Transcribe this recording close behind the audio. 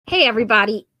Hey,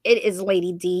 everybody, it is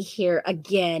Lady D here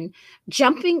again,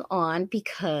 jumping on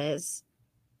because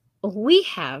we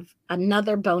have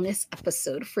another bonus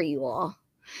episode for you all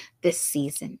this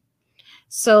season.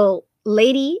 So,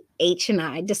 Lady H and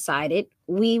I decided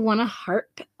we want to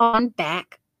harp on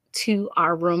back to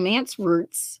our romance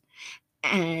roots,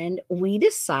 and we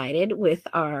decided with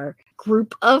our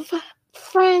group of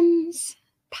friends,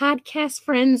 podcast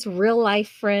friends, real life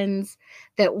friends,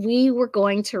 that we were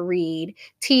going to read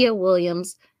Tia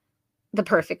Williams' The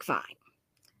Perfect Find.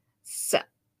 So,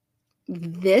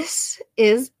 this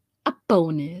is a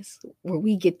bonus where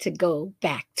we get to go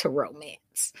back to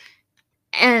romance.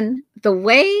 And the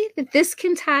way that this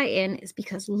can tie in is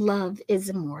because love is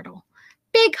immortal.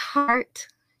 Big heart.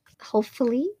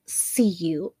 Hopefully, see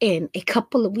you in a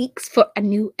couple of weeks for a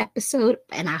new episode.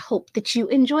 And I hope that you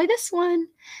enjoy this one.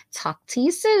 Talk to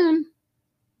you soon.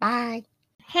 Bye.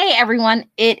 Hey everyone,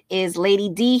 it is Lady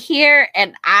D here,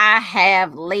 and I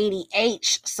have Lady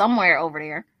H somewhere over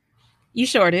there. You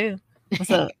sure do. What's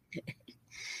up?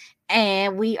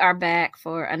 And we are back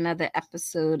for another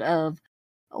episode of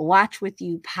Watch With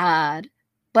You Pod,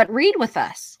 but read with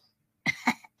us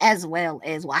as well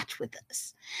as watch with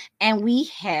us. And we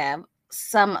have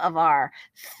some of our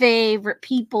favorite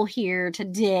people here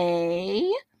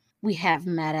today. We have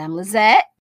Madame Lizette.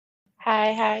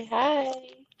 Hi.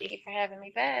 Thank you for having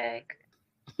me back.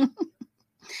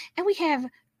 And we have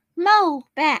Mo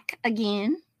back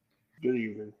again. Good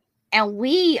evening. And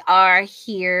we are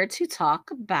here to talk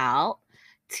about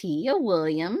Tia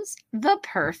Williams' The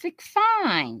Perfect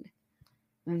Find,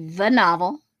 the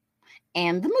novel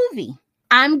and the movie.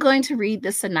 I'm going to read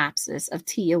the synopsis of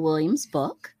Tia Williams'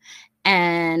 book,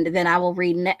 and then I will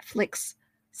read Netflix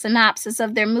synopsis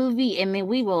of their movie, and then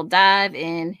we will dive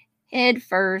in head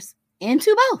first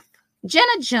into both.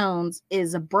 Jenna Jones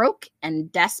is broke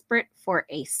and desperate for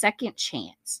a second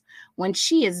chance when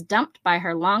she is dumped by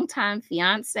her longtime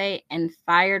fiancé and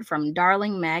fired from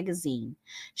Darling magazine.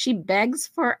 She begs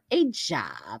for a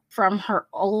job from her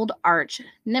old arch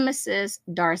nemesis,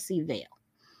 Darcy Vale.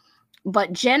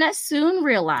 But Jenna soon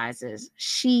realizes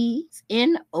she's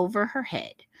in over her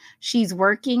head. She's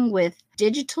working with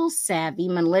digital savvy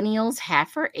millennials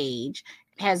half her age,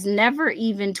 has never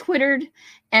even Twittered,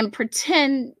 and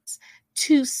pretends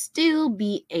to still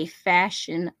be a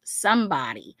fashion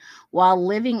somebody while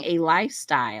living a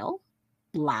lifestyle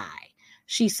lie.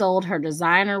 She sold her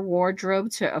designer wardrobe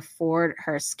to afford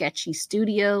her sketchy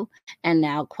studio and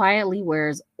now quietly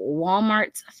wears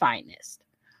Walmart's finest.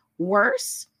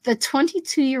 Worse, the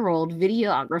 22-year-old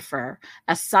videographer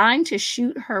assigned to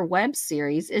shoot her web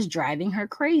series is driving her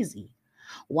crazy.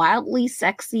 Wildly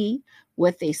sexy,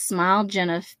 with a smile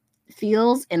Jenna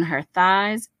feels in her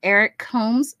thighs, Eric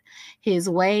combs his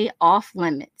way off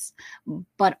limits,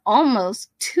 but almost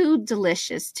too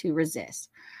delicious to resist.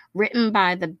 Written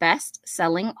by the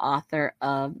best-selling author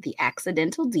of The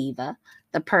Accidental Diva,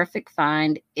 The Perfect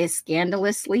Find is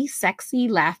scandalously sexy,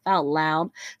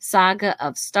 laugh-out-loud saga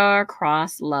of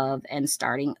star-crossed love and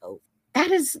starting over.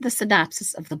 That is the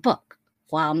synopsis of the book.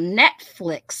 While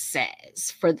Netflix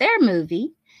says for their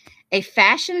movie, a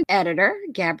fashion editor,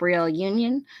 Gabrielle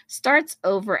Union, starts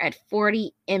over at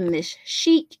 40 in this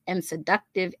chic and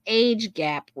seductive age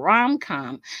gap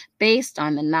rom-com based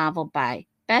on the novel by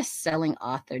best-selling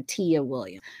author Tia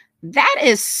Williams. That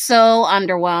is so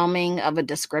underwhelming of a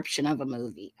description of a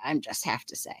movie, I just have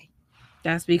to say.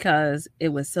 That's because it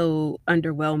was so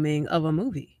underwhelming of a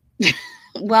movie.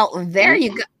 Well, there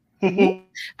you go.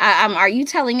 Are you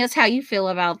telling us how you feel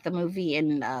about the movie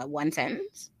in one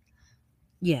sentence?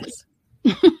 Yes.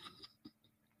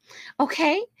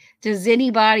 Okay. Does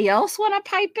anybody else want to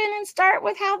pipe in and start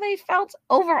with how they felt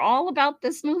overall about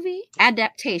this movie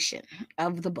adaptation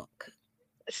of the book?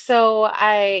 So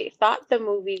I thought the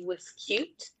movie was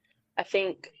cute. I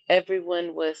think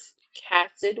everyone was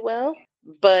casted well,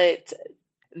 but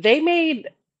they made,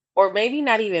 or maybe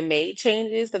not even made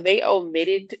changes, so they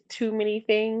omitted too many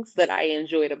things that I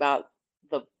enjoyed about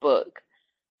the book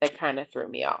that kind of threw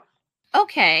me off.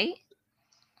 Okay.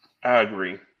 I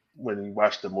agree. When you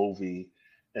watch the movie,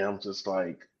 and I'm just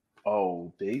like,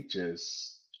 oh, they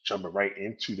just jumping right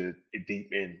into the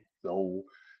deep end, no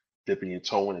dipping your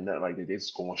toe in and nothing like that. They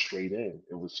just going straight in.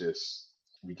 It was just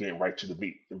we getting right to the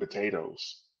meat and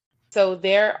potatoes. So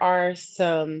there are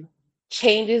some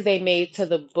changes they made to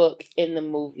the book in the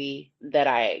movie that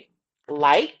I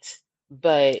liked,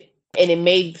 but and it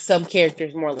made some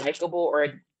characters more likable, or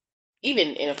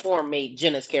even in a form made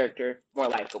Jenna's character more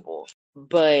likable.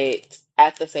 But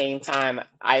at the same time,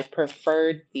 I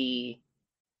preferred the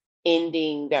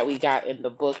ending that we got in the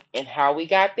book and how we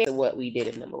got there to what we did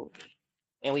in the movie.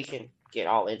 And we can get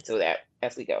all into that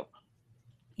as we go.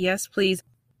 Yes, please.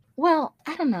 Well,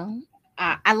 I don't know.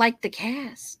 I like the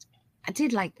cast. I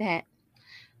did like that.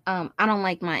 I don't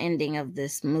like my ending of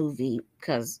this movie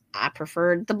because I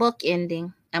preferred the book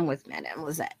ending. I'm with Madame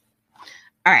Lizette.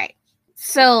 All right.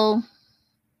 So,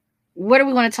 what do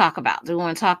we want to talk about? Do we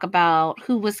want to talk about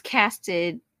who was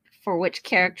casted for which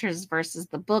characters versus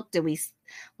the book? Did we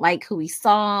like who we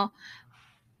saw?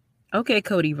 Okay,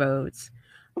 Cody Rhodes.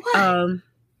 What?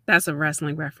 That's a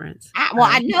wrestling reference.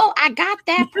 I know I got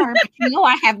that part, but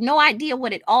I have no idea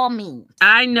what it all means.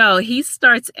 I know he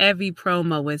starts every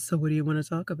promo with, "So what do you want to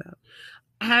talk about?"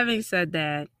 Having said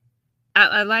that,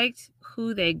 I liked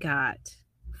who they got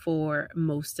for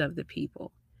most of the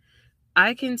people.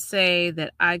 I can say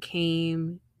that I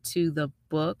came to the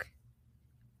book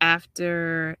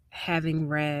after having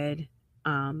read,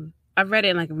 I read it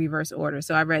in like a reverse order.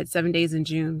 So I read 7 Days in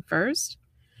June first.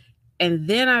 And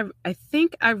then I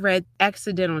think I read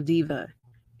Accidental Diva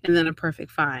and then A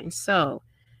Perfect Find. So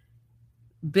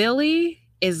Billy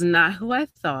is not who I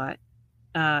thought.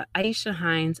 Aisha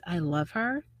Hines, I love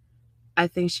her. I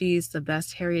think she's the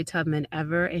best Harriet Tubman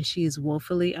ever, and she's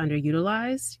woefully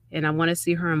underutilized. And I want to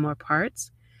see her in more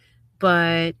parts.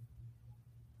 But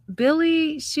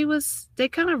Billy, they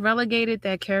kind of relegated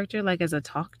that character like as a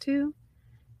talk to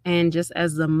and just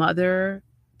as the mother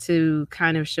to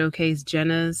kind of showcase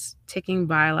Jenna's ticking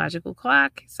biological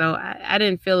clock. So I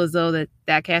didn't feel as though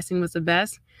that casting was the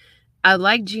best. I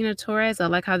like Gina Torres. I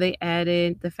like how they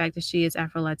added the fact that she is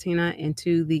Afro-Latina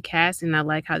into the cast, and I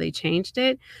like how they changed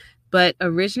it. But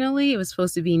originally, it was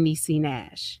supposed to be Niecy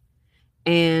Nash.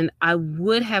 And I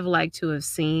would have liked to have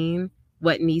seen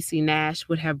what Niecy Nash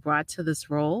would have brought to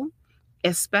this role,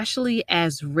 especially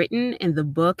as written in the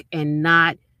book and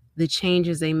not the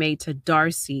changes they made to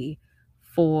Darcy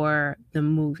for the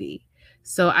movie.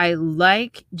 So I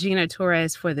like Gina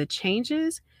Torres for the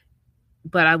changes,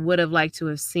 but I would have liked to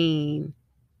have seen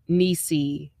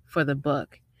Niecy for the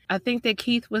book. I think that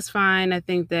Keith was fine. I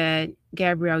think that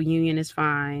Gabrielle Union is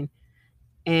fine.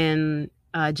 And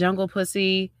Jungle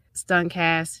Pussy, stunt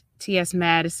cast, T.S.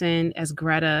 Madison as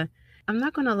Greta. I'm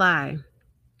not going to lie,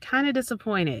 kind of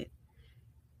disappointed.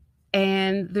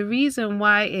 And the reason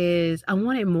why is I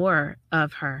wanted more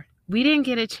of her. We didn't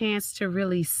get a chance to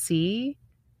really see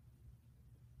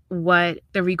what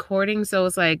the recording, so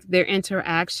it's like their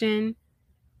interaction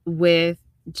with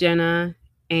Jenna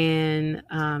and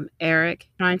Eric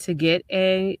trying to get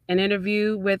an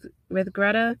interview with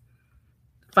Greta,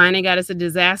 finding out it's a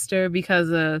disaster because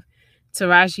of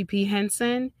Taraji P.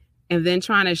 Henson, and then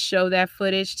trying to show that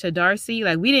footage to Darcy.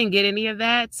 Like, we didn't get any of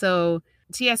that. So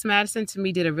T.S. Madison, to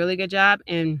me, did a really good job,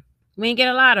 and we didn't get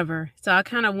a lot of her. So I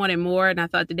kind of wanted more, and I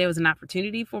thought that there was an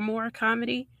opportunity for more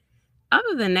comedy.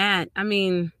 Other than that, I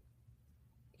mean,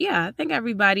 yeah, I think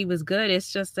everybody was good.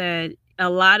 It's just that a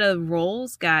lot of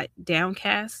roles got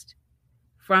downcast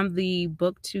from the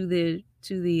book to the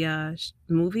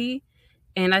movie.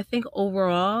 And I think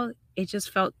overall, it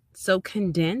just felt so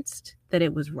condensed that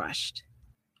it was rushed.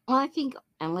 Well, I think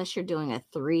unless you're doing a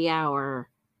 3-hour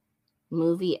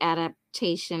movie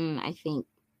adaptation, I think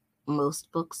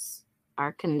most books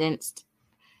are condensed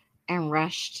and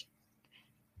rushed,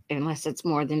 unless it's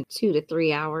more than 2 to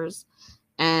 3 hours.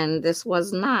 And this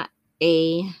was not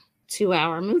a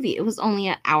 2-hour movie. It was only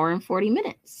 1 hour and 40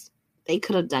 minutes. They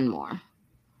could have done more.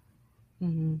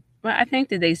 Mm-hmm. But I think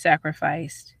that they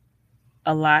sacrificed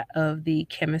a lot of the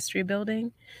chemistry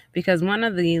building, because one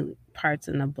of the parts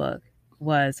in the book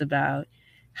was about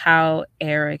how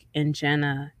Eric and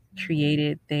Jenna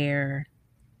created their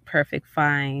Perfect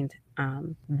Find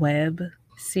web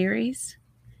series,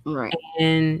 right?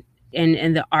 And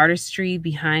the artistry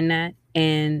behind that,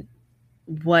 and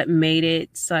what made it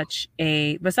such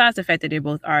a, besides the fact that they're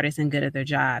both artists and good at their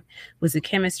job, was the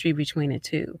chemistry between the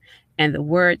two. And the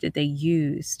word that they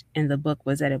used in the book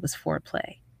was that it was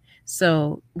foreplay.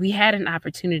 So we had an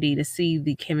opportunity to see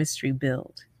the chemistry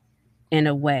build in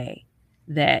a way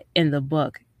that in the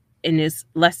book, and it's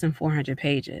less than 400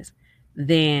 pages,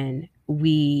 than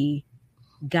we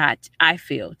got, I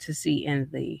feel, to see in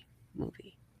the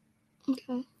movie.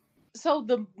 Okay. So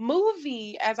the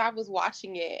movie, as I was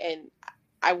watching it, and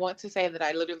I want to say that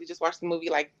I literally just watched the movie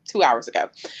like 2 hours ago,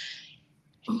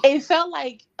 it felt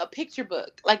like a picture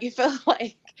book. Like, it felt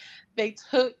like they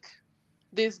took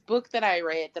this book that I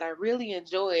read that I really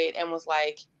enjoyed and was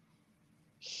like,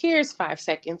 here's 5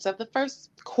 seconds of the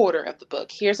first quarter of the book.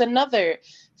 Here's another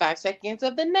 5 seconds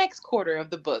of the next quarter of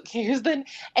the book.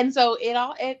 And so it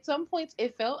all, at some points,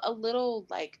 it felt a little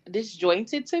like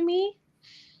disjointed to me.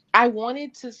 I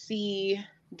wanted to see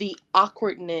the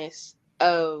awkwardness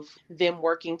of them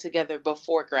working together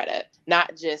before Greta,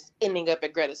 not just ending up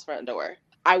at Greta's front door.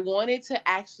 I wanted to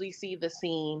actually see the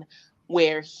scene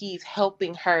where he's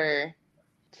helping her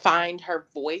find her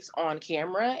voice on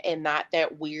camera and not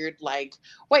that weird like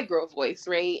white girl voice,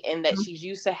 right? And that she's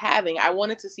used to having. I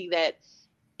wanted to see that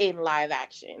in live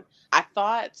action. I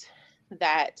thought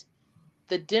that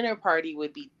the dinner party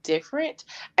would be different.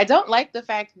 I don't like the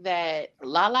fact that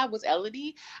Lala was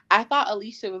Elodie. I thought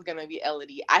Alicia was going to be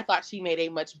Elodie. I thought she made a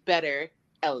much better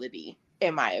Elodie,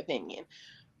 in my opinion.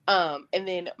 And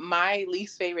then my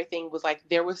least favorite thing was like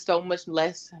there was so much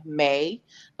less May.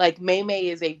 Like May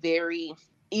is a very,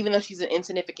 even though she's an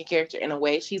insignificant character in a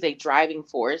way, she's a driving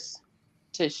force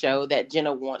to show that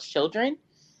Jenna wants children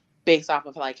based off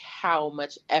of like how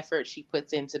much effort she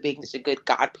puts into being such a good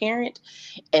godparent.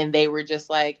 And they were just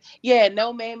like, yeah,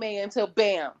 no May until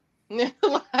bam. And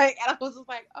I was just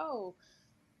like, oh,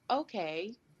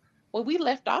 okay. Well, we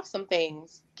left off some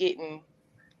things getting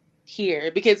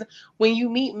here, because when you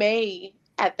meet May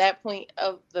at that point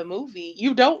of the movie,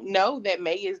 you don't know that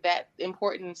May is that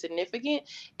important and significant,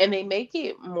 and they make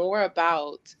it more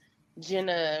about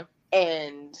Jenna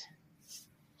and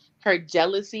her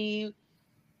jealousy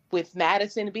with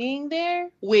Madison being there,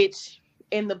 which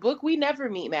in the book we never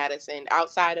meet Madison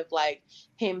outside of like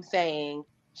him saying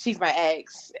she's my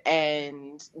ex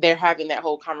and they're having that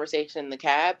whole conversation in the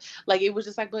cab. Like it was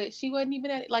just like, but she wasn't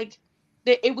even at it. Like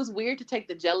it was weird to take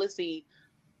the jealousy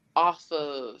off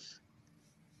of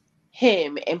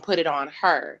him and put it on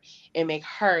her and make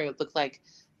her look like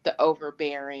the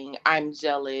overbearing, I'm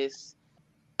jealous,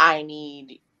 I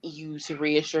need you to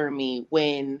reassure me,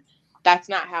 when that's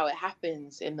not how it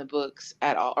happens in the books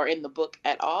at all, or in the book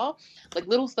at all. Like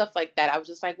little stuff like that. I was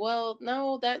just like, well,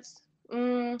 no, that's,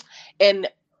 and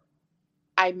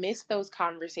I missed those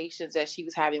conversations that she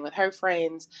was having with her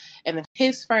friends and then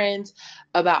his friends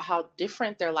about how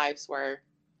different their lives were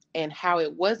and how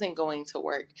it wasn't going to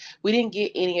work. We didn't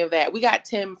get any of that. We got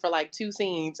Tim for like 2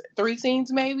 scenes, 3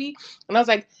 scenes maybe. And I was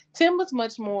like, Tim was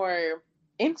much more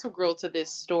integral to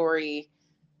this story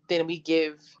than we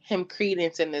give him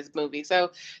credence in this movie.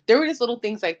 So there were just little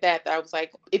things like that I was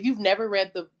like, if you've never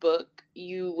read the book,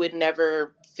 you would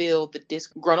never feel the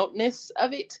disgruntledness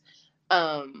of it.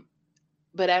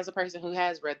 But as a person who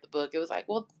has read the book, it was like,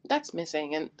 well, that's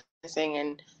missing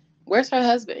and where's her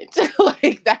husband?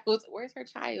 Like where's her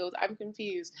child? I'm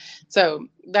confused. So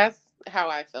that's how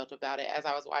I felt about it as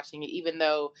I was watching it, even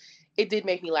though it did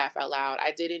make me laugh out loud.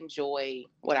 I did enjoy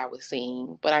what I was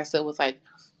seeing, but I still was like,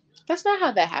 that's not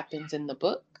how that happens in the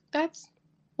book.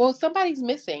 Somebody's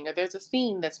missing, or there's a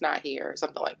scene that's not here, or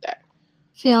something like that.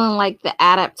 Feeling like the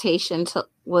adaptation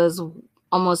was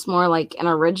almost more like an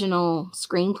original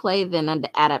screenplay than an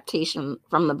adaptation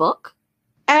from the book?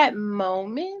 At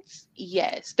moments,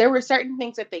 yes. There were certain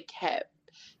things that they kept.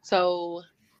 So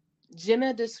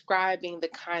Jenna describing the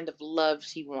kind of love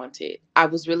she wanted. I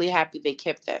was really happy they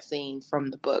kept that scene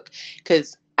from the book,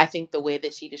 because I think the way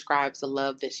that she describes the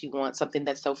love that she wants, something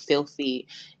that's so filthy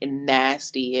and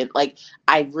nasty, and like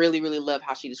I really, really love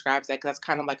how she describes that, because that's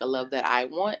kind of like a love that I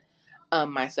want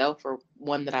myself, or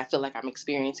one that I feel like I'm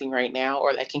experiencing right now,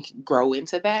 or that can grow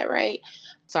into that, right?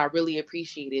 So I really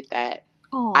appreciated that.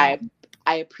 I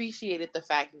appreciated the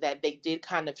fact that they did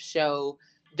kind of show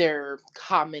their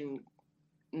common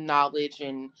knowledge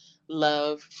and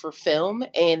love for film,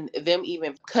 and them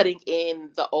even cutting in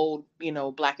the old,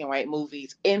 black and white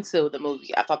movies into the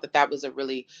movie. I thought that was a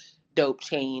really dope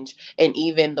change. And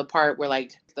even the part where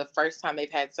like the first time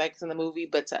they've had sex in the movie,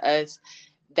 but to us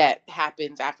that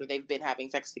happens after they've been having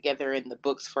sex together in the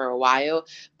books for a while,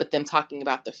 but them talking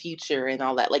about the future and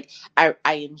all that. Like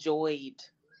I enjoyed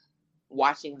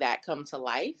watching that come to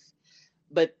life,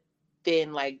 but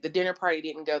then like the dinner party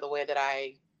didn't go the way that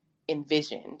I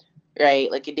envisioned, right?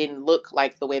 Like it didn't look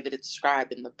like the way that it's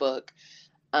described in the book.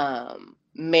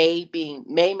 May being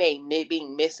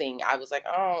missing, I was like,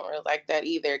 oh, I don't really like that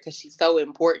either, because she's so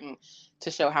important to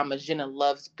show how much Jenna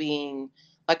loves being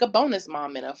like a bonus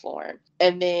mom in a form.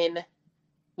 And then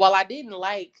while I didn't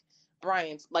like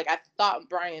Brian's, like I thought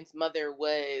Brian's mother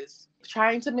was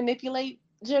trying to manipulate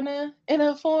Jenna in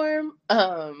a form,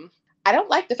 I don't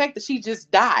like the fact that she just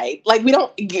died. Like we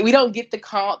don't get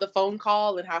the phone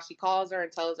call and how she calls her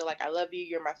and tells her like, I love you,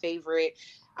 you're my favorite,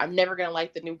 I'm never gonna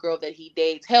like the new girl that he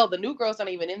dates. Hell, the new girl's not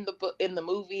even in the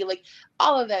movie. Like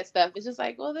all of that stuff. It's just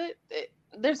like, well,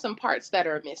 there's some parts that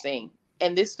are missing,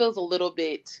 and this feels a little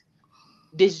bit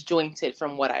disjointed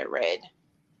from what I read.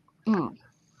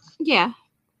 Yeah,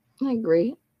 I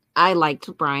agree. I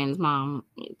liked Brian's mom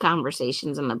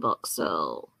conversations in the book,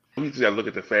 so you just gotta look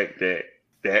at the fact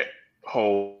that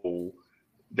whole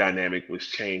dynamic was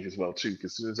changed as well too.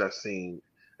 Because as soon as I seen,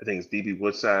 I think it's DB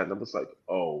Woodside, and I was like,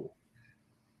 oh,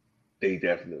 they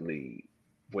definitely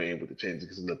went in with the changes.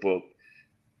 Because in the book,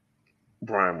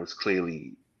 Brian was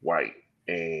clearly white,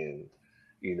 and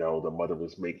the mother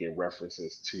was making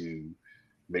references to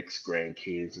mixed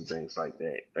grandkids and things like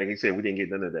that. Like I said, we didn't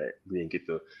get none of that.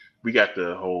 We got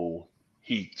the whole.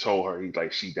 He told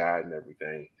her she died and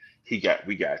everything. We got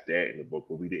that in the book,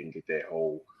 but we didn't get that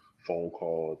whole phone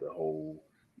call, the whole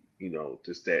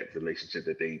just that relationship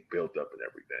that they built up and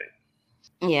everything.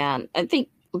 Yeah, I think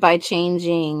by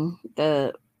changing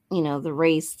the the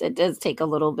race, it does take a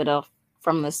little bit of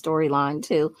from the storyline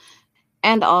too,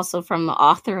 and also from the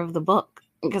author of the book,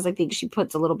 because I think she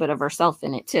puts a little bit of herself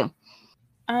in it too.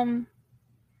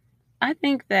 I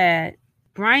think that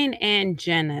Brian and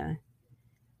Jenna,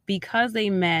 because they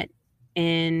met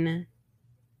in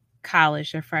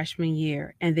college their freshman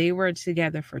year, and they were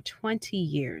together for 20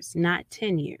 years, not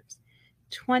 10 years,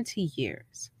 20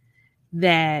 years,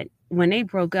 that when they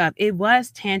broke up, it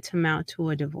was tantamount to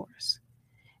a divorce.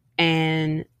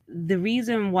 And the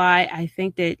reason why I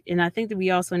think that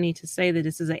we also need to say that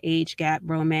this is an age gap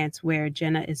romance where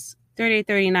Jenna is 38,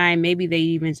 39, maybe they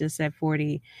even just said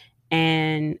 40,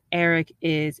 and Eric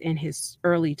is in his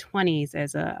early 20s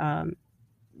as a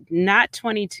not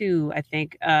 22. I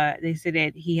think they said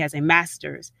that he has a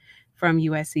master's from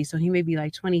USC, so he may be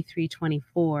like 23,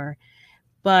 24.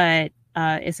 But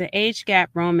it's an age gap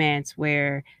romance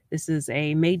where this is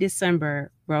a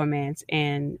May-December romance,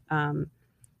 and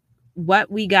what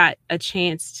we got a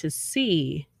chance to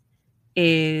see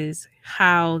is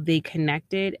how they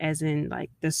connected, as in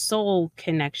like the soul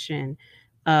connection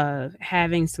of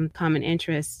having some common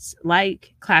interests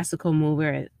like classical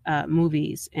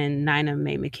movies and Nina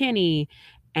Mae McKinney,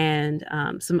 and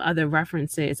some other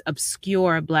references,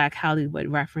 obscure Black Hollywood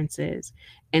references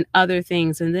and other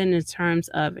things. And then in terms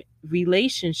of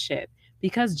relationship,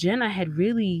 because Jenna had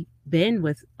really been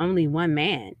with only one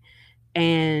man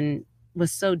and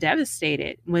was so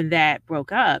devastated when that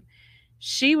broke up,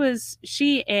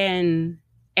 she and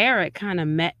Eric kind of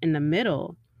met in the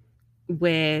middle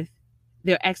with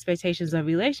their expectations of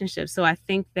relationships. So I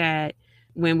think that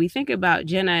when we think about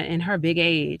Jenna and her big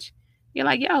age, you're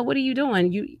like, yo, what are you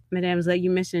doing? Madame, like you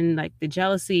mentioned, like the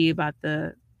jealousy about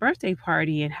the birthday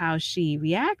party and how she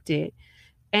reacted.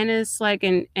 And it's like,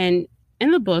 and in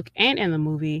the book and in the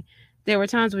movie, there were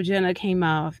times where Jenna came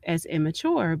off as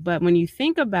immature. But when you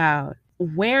think about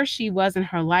where she was in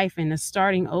her life and the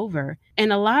starting over,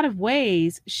 in a lot of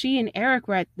ways, she and Eric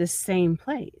were at the same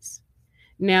place.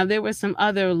 Now, there was some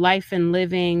other life and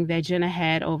living that Jenna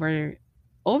had over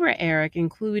Eric,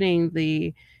 including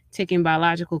the ticking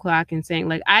biological clock and saying,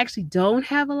 like, I actually don't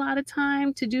have a lot of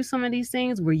time to do some of these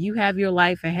things where you have your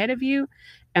life ahead of you.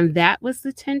 And that was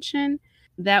the tension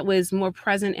that was more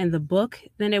present in the book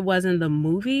than it was in the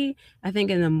movie. I think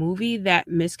in the movie, that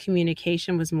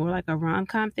miscommunication was more like a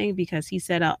rom-com thing, because he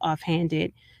said an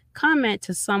offhanded comment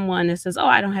to someone that says, oh,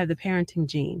 I don't have the parenting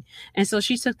gene. And so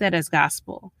she took that as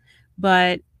gospel.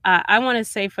 But I want to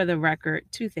say for the record,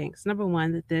 two things. Number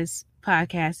one, that this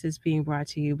podcast is being brought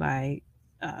to you by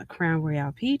Crown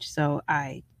Royale Peach. So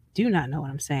I do not know what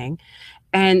I'm saying.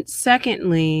 And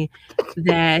secondly,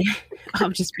 that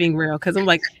I'm just being real, because I'm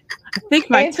like, I think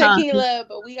my tongue. Tequila,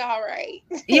 but we all right.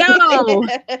 Yo.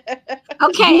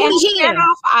 Okay, and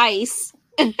Smirnoff Ice.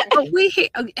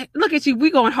 Look at you,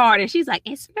 we going hard, and she's like,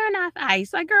 it's Smirnoff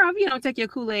Ice. Like, girl, if you don't take your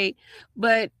Kool-Aid.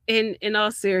 But in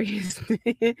all seriousness,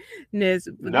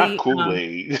 not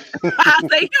Kool-Aid. I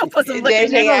say, you put some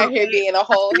JJ out here being a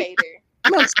whole hater.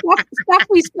 Look, stuff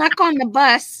we snuck on the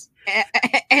bus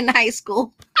in high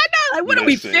school. I know. Like, what are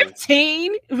we,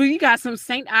 15? You got some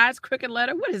St. Ives cricket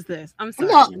letter? What is this? I'm sorry.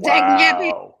 Look,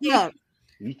 wow. Look.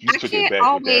 You I can't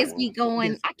always be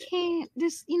going. I can't.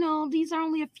 These are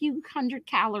only a few hundred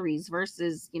calories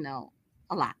versus,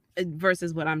 a lot.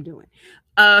 Versus what I'm doing.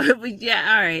 But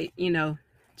yeah, all right.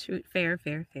 True, fair.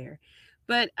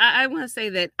 But I want to say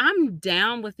that I'm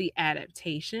down with the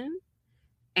adaptation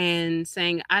and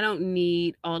saying I don't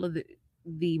need all of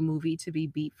the movie to be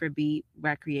beat for beat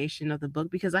recreation of the book,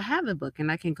 because I have the book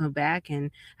and I can go back, and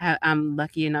I'm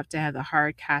lucky enough to have the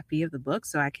hard copy of the book,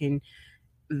 so I can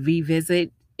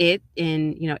revisit it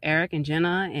in Eric and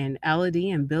Jenna and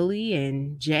Elodie and Billy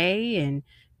and Jay and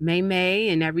May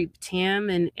and Tim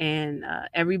and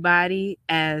everybody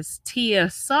as Tia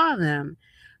saw them.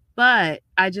 But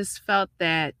I just felt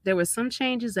that there were some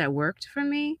changes that worked for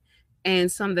me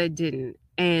and some that didn't,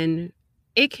 and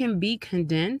it can be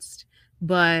condensed,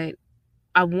 but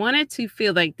I wanted to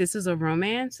feel like this is a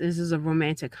romance, this is a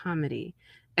romantic comedy,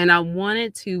 and I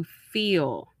wanted to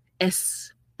feel,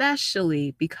 especially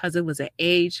especially because it was an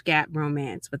age gap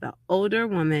romance with an older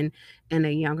woman and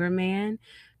a younger man,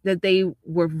 that they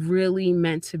were really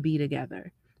meant to be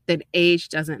together, that age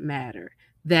doesn't matter,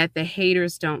 that the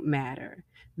haters don't matter,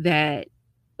 that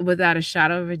without a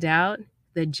shadow of a doubt,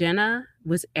 that Jenna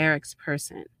was Eric's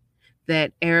person,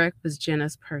 that Eric was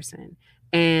Jenna's person.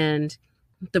 And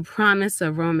the promise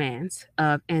of romance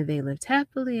of, and they lived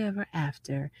happily ever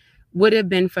after, would have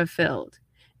been fulfilled.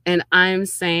 And I'm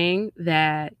saying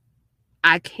that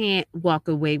I can't walk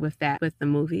away with that with the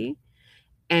movie.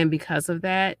 And because of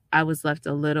that, I was left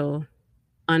a little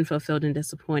unfulfilled and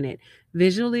disappointed.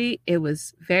 Visually, it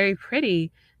was very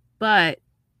pretty, but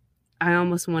I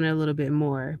almost wanted a little bit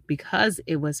more because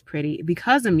it was pretty.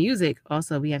 Because the music,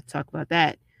 also, we have to talk about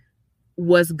that,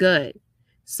 was good.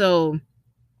 So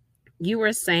you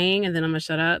were saying, and then I'm going to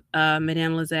shut up,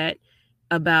 Madame Lizette,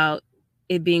 about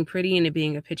it being pretty and it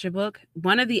being a picture book.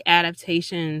 One of the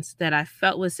adaptations that I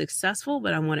felt was successful,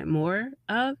 but I wanted more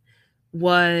of,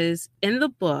 was in the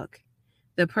book.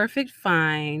 The Perfect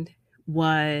Find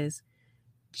was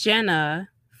Jenna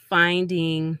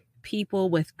finding people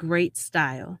with great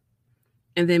style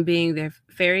and then being their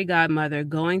fairy godmother,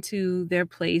 going to their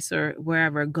place or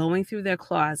wherever, going through their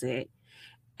closet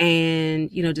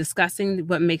and, you know, discussing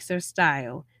what makes their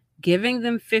style, giving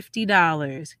them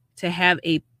 $50 to have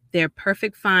their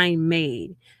perfect find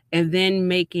made, and then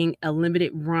making a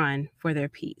limited run for their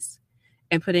piece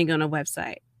and putting it on a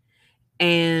website.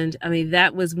 And I mean,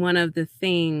 that was one of the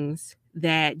things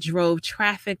that drove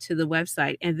traffic to the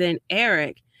website. And then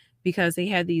Eric, because they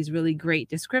had these really great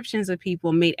descriptions of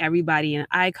people, made everybody an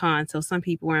icon. So some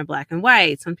people were in black and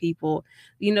white, some people,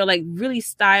 you know, like really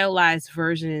stylized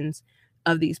versions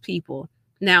of these people.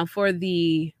 Now, for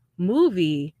the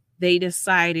movie, they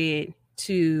decided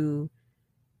to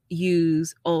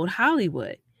use old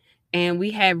Hollywood. And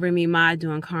we had Remy Ma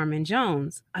doing Carmen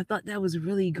Jones. I thought that was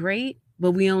really great,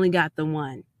 but we only got the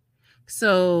one.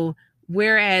 So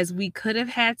whereas we could have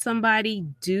had somebody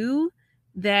do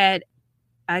that,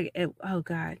 oh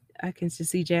God, I can just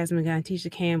see Jasmine Guy and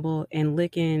Tisha Campbell and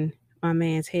licking my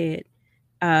man's head.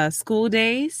 School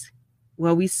Days,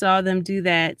 where we saw them do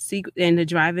that in the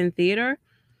drive-in theater,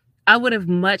 I would have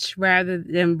much rather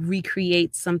them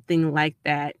recreate something like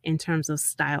that in terms of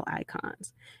style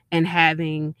icons and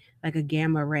having like a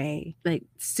gamma ray, like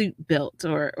suit built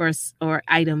or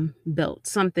item built,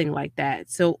 something like that.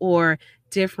 So, or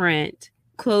different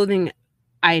clothing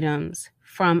items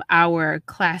from our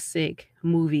classic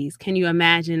movies. Can you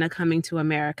imagine a Coming to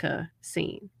America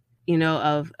scene, you know,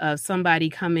 of somebody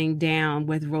coming down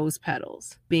with rose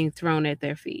petals being thrown at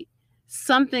their feet?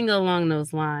 Something along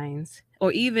those lines.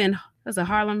 Or even, was it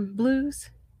Harlem Blues?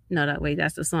 No, wait,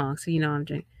 that's the song. So you know I'm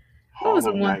drinking. What was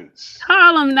the one? Nights.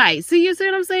 Harlem Nights. So you see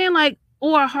what I'm saying? Like,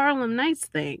 or a Harlem Nights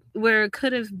thing, where it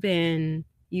could have been,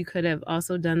 you could have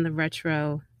also done the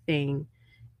retro thing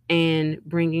and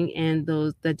bringing in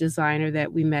the designer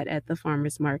that we met at the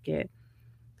farmer's market.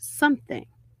 Something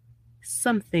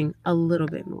a little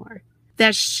bit more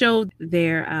that showed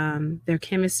their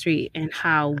chemistry and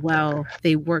how well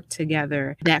they work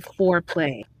together, that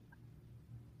foreplay.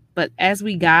 But as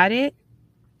we got it,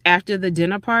 after the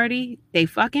dinner party, they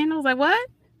fucking, I was like, what?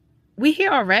 We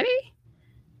here already?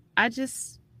 I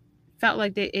just felt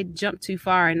like it jumped too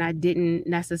far, and I didn't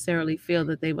necessarily feel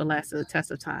that they would last the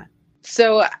test of time.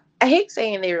 So I hate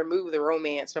saying they removed the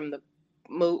romance from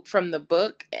the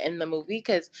book and the movie,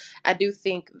 because I do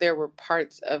think there were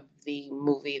parts of the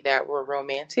movie that were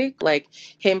romantic, like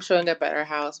him showing up at her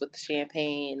house with the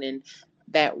champagne and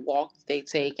that walk they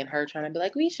take and her trying to be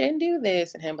like, we shouldn't do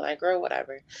this, and him be like, girl,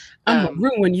 whatever. I'm gonna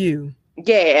ruin you.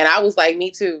 Yeah, and I was like,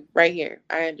 me too, right here.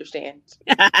 I understand.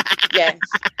 Yes.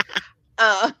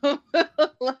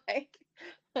 Like,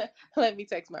 let me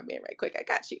text my man right quick. I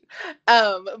got you.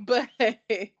 But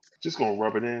just gonna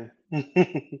rub it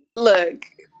in. Look,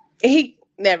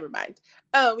 never mind.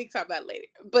 We can talk about it later.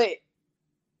 But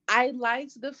I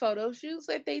liked the photo shoots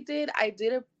that they did.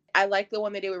 I liked the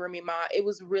one they did with Remy Ma. It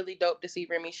was really dope to see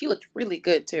Remy. She looked really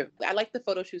good too. I liked the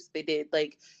photo shoots they did,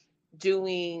 like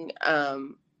doing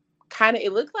kind of,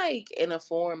 it looked like in a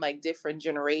form like different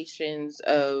generations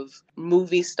of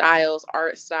movie styles,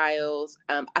 art styles.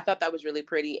 I thought that was really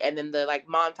pretty. And then the like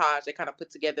montage they kind of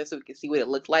put together so we could see what it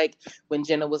looked like when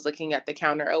Jenna was looking at the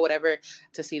counter or whatever,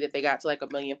 to see that they got to like 1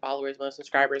 million followers, 1 million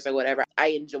subscribers or whatever. I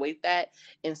enjoyed that,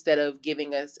 instead of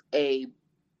giving us a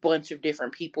bunch of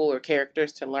different people or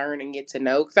characters to learn and get to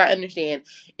know. Because I understand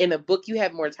in a book you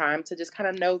have more time to just kind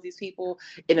of know these people.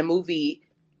 In a movie,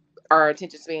 our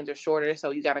attention spans are shorter, so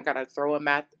you gotta throw them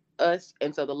at us,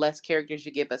 and so the less characters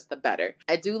you give us, the better.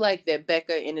 I do like that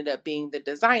Becca ended up being the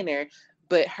designer,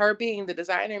 But her being the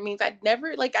designer means I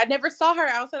never saw her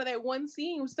outside of that one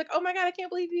scene. She's like, oh my God, I can't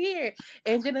believe you're here.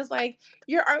 And Jenna's like,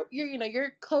 your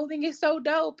clothing is so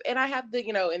dope. And I have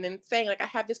and then saying like, I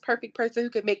have this perfect person who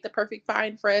could make the perfect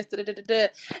find for us. Da, da, da, da.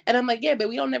 And I'm like, yeah, but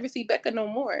we don't never see Becca no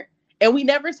more. And we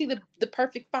never see the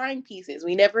perfect find pieces.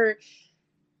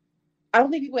 I don't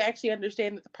think people actually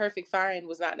understand that the perfect find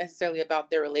was not necessarily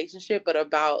about their relationship, but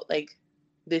about like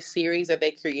this series that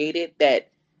they created that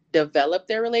developed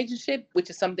their relationship, which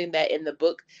is something that in the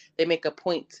book they make a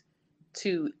point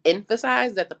to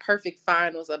emphasize, that the perfect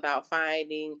find was about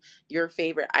finding your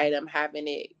favorite item, having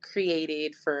it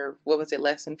created for, what was it,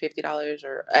 less than $50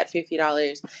 or at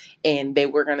 $50, and they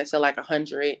were going to sell like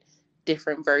 100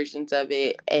 different versions of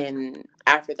it, and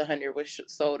after the 100 was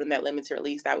sold in that limited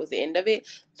release, that was the end of it.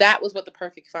 That was what the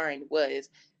perfect find was.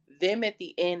 Them at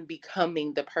the end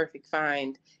becoming the perfect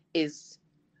find is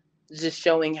just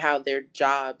showing how their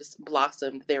jobs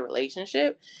blossomed their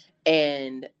relationship,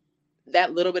 and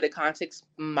that little bit of context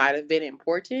might have been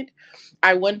important.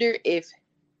 I wonder if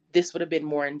this would have been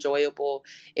more enjoyable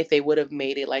if they would have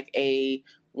made it like a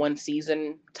one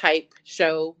season type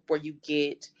show where you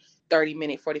get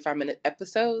 30-minute, 45-minute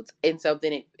episodes. And so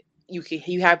then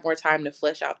you have more time to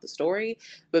flesh out the story.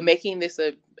 But making this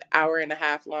a hour and a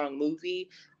half long movie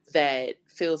that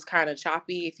feels kind of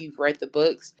choppy if you've read the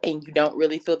books and you don't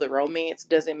really feel the romance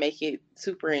doesn't make it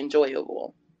super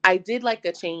enjoyable. I did like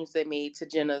the change they made to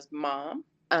Jenna's mom.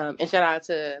 And shout out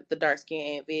to the dark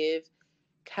skin Aunt Viv,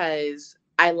 because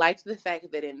I liked the fact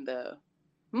that in the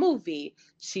movie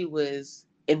she was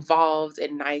involved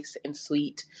and nice and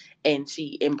sweet and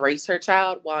she embraced her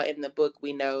child, while in the book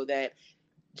we know that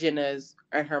Jenna's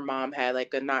and her mom had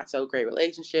like a not so great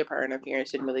relationship. Her and her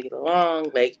parents didn't really get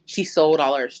along. Like, she sold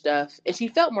all her stuff and she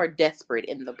felt more desperate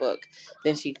in the book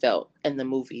than she felt in the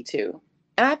movie too.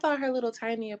 And I thought her little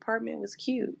tiny apartment was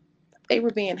cute. They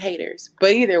were being haters.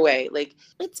 But either way, like,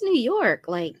 it's New York.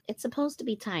 Like, it's supposed to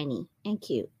be tiny and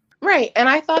cute. right. And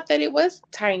I thought that it was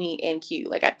tiny and cute.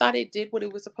 Like, I thought it did what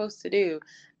it was supposed to do.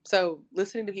 So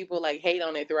listening to people like hate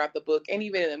on it throughout the book and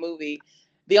even in the movie,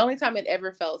 the only time it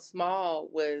ever felt small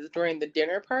was during the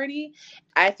dinner party.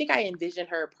 I think I envisioned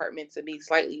her apartment to be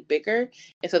slightly bigger.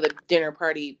 And so the dinner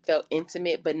party felt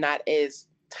intimate, but not as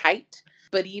tight.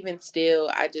 But even still,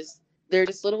 there are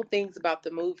just little things about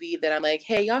the movie that I'm like,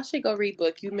 hey, y'all should go read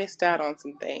book. You missed out on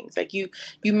some things. Like, you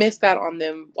missed out on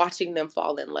them, watching them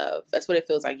fall in love. That's what it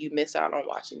feels like. You missed out on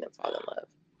watching them fall in love.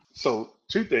 So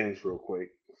two things real quick.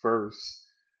 First,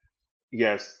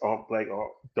 yes, all black,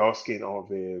 all dark skin, all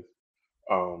Viv,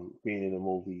 being in the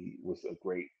movie was a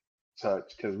great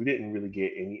touch because we didn't really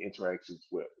get any interactions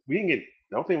with. We didn't get.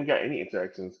 I don't think we got any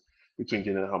interactions between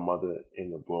Jenna and her mother in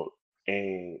the book,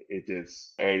 and it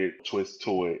just added a twist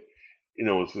to it. It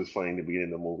was funny in the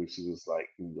beginning of the movie. She was like,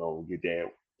 your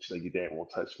dad. She's like, your dad won't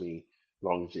touch me as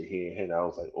long as you're here. And I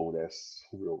was like, oh, that's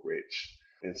real rich.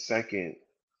 And second,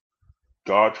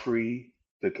 Godfrey,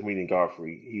 the comedian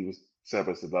Godfrey, he was set up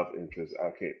as the love interest.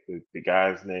 I can't. The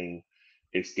guy's name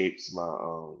escapes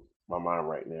my mind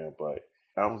right now, but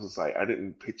I was just like, I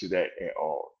didn't picture that at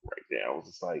all right there. I was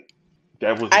just like,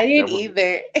 I that didn't was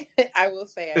either. I will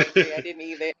say, I agree. I didn't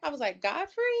either. I was like,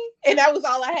 Godfrey? And that was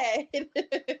all I had.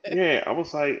 yeah. I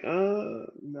was like, no.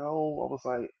 I was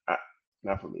like,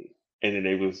 not for me. And then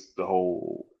it was the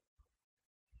whole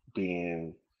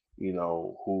being,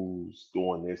 who's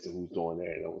doing this and who's doing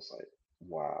that, and I was like,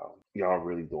 wow, y'all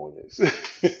really doing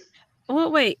this.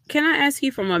 Well, wait, can I ask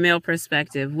you from a male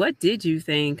perspective, what did you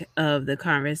think of the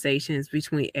conversations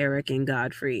between Eric and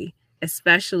Godfrey,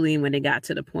 especially when it got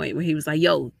to the point where he was like,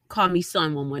 yo, call me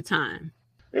son one more time?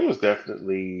 It was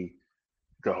definitely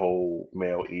the whole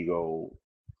male ego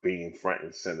being front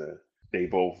and center. They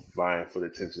both vying for the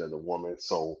attention of the woman,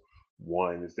 so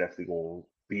one is definitely going to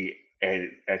be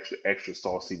added extra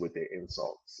saucy with their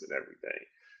insults and everything.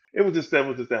 It was just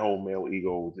that whole male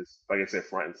ego, just like I said,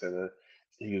 front and center.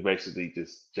 He was basically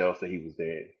just jealous that he was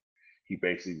there. He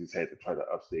basically just had to try to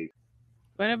upstage.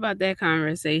 What about that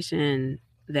conversation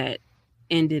that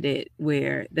ended it,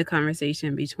 where the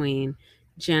conversation between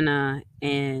Jenna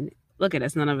and, look at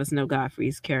us, none of us know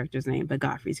Godfrey's character's name, but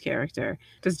Godfrey's character.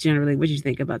 Just generally, what do you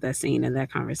think about that scene and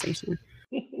that conversation?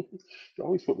 You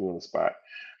always put me on the spot.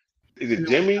 Is it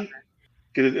Jimmy?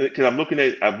 Because I'm looking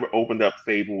at, I've opened up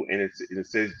Fable and it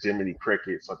says Jiminy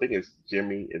Cricket, so I think it's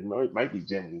Jimmy. It might be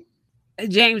Jimmy.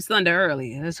 James Thunder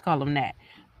Early. Let's call him that.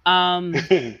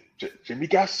 Jimmy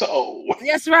got soul.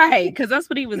 That's right, because that's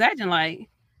what he was acting like.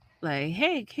 Like,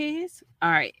 hey kids.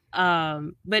 All right.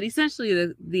 But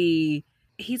essentially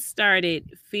he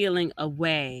started feeling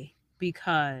away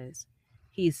because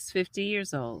he's 50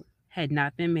 years old, had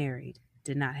not been married,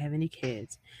 did not have any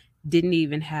kids, didn't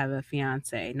even have a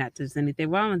fiance. Not that there's anything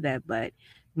wrong with that, but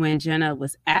when Jenna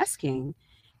was asking,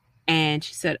 and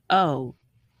she said, "Oh,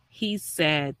 he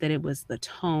said that it was the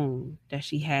tone that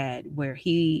she had where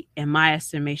he, in my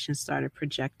estimation, started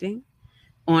projecting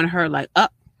on her like, oh,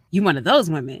 you one of those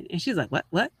women." And she's like, what?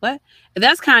 And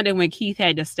that's kind of when Keith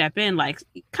had to step in, like,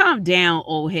 calm down,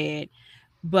 old head.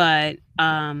 But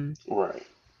Right.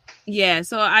 yeah,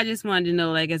 so I just wanted to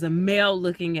know, like, as a male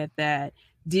looking at that,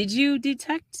 did you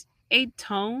detect a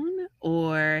tone,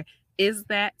 or is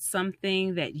that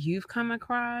something that you've come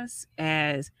across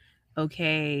as,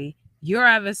 okay, you're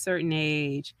of a certain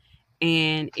age,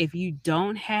 and if you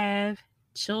don't have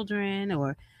children,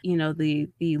 or the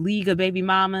League of Baby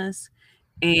Mamas,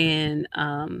 and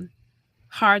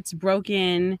hearts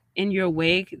broken in your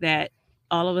wake, that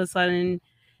all of a sudden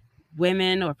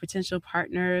women or potential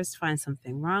partners find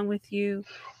something wrong with you?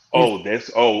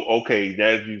 Is Okay.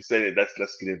 Now that you said it,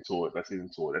 let's get into it. Let's get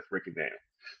into it. Let's break it down.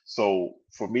 So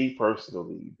for me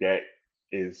personally, that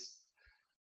is,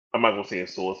 I'm not gonna say a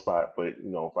sore spot, but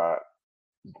if I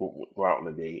go out on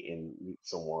a date and meet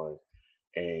someone,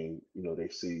 and they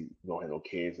see you don't have no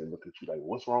kids, and look at you like,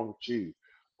 what's wrong with you?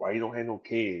 Why you don't have no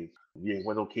kids? You ain't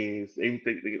want no kids.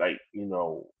 Everything like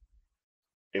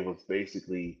it was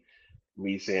basically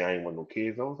me saying I ain't want no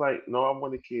kids. I was like, no, I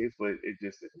wanted kids, but it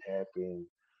just didn't happen.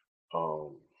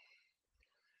 Um,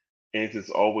 and it's just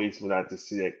always when I just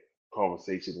see that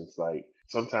conversation, it's like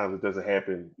sometimes it doesn't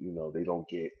happen. They don't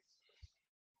get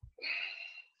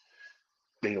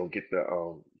the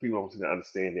people don't seem to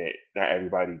understand that not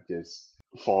everybody just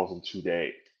falls into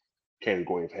that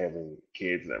category of having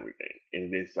kids and everything.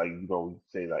 And it's like you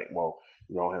say like, well,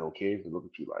 you don't have no kids, and look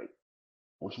at you like,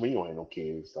 what you mean you don't have no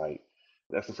kids? Like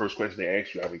that's the first question they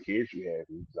ask you, how many kids you have.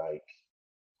 And you're like,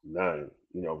 none.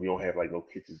 If you don't have like no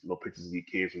pictures of your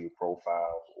kids on your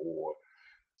profiles, or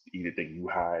either think you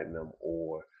hiding them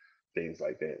or things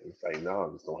like that. It's like, no,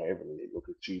 I just don't have any. They look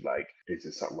at you like it's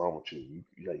just something wrong with you.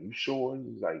 You like, you sure?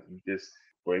 You like, you just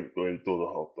go through the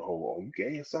whole, oh, you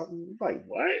gay or something? You like,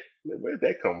 what? Where did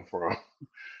that come from?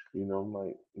 I'm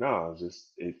like, no,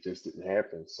 it just didn't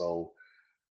happen. So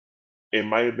it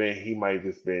might have been, he might have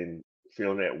just been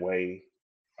feeling that way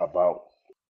about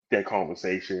that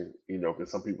conversation,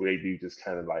 because some people, they do just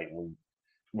kind of like,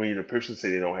 when the person say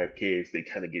they don't have kids, they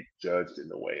kind of get judged in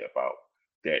a way about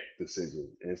that decision.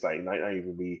 And it's like not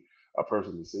even be a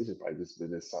personal decision, but just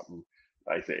been just something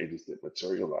like that. It just didn't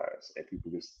materialize, and people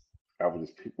just, I would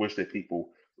just wish that people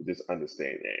would just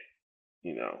understand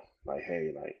that, like,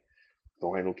 hey, like,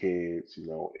 don't have no kids,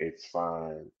 it's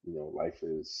fine, life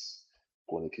is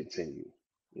going to continue,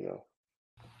 you know.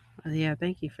 Well, yeah,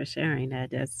 thank you for sharing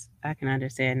that. That's, I can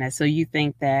understand that. So you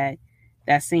think that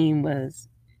that scene was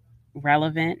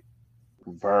relevant?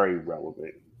 Very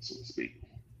relevant, so to speak.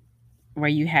 Were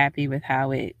you happy with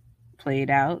how it played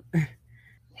out?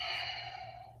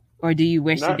 Or do you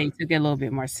wish that Not, they took it a little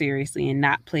bit more seriously and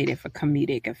not played it for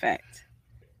comedic effect?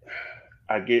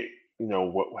 I get,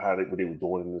 what they were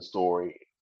doing in the story,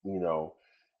 you know,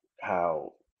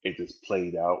 how it just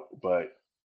played out. But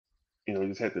you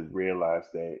just have to realize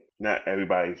that not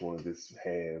everybody's going to just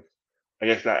have. I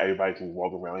guess not everybody can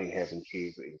walk around and having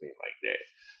kids or anything like that.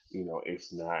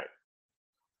 It's not.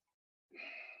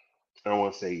 I don't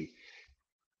want to say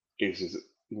it's just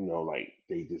like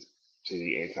they just say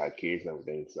they anti kids and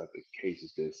everything. It's not the case.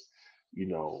 It's just you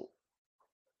know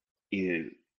either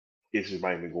it's just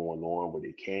might be going on, but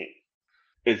they can't.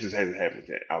 It just hasn't happened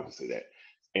yet. I would say that.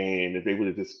 And if they would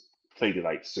have just played it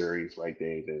like serious right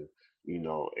there, then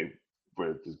it would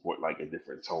have just brought like a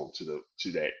different tone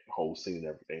to that whole scene and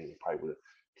everything. It probably would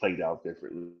have played out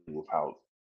differently with how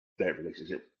that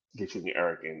relationship between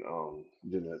Eric and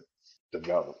Jenna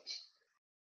developed.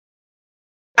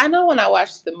 I know when I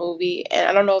watched the movie, and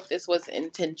I don't know if this was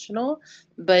intentional,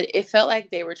 but it felt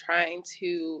like they were trying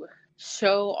to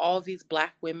show all these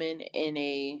Black women in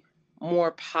a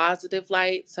more positive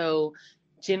light. So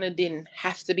Jenna didn't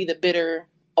have to be the bitter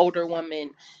older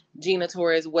woman. Gina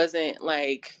Torres wasn't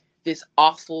like this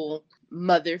awful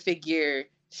mother figure.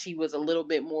 She was a little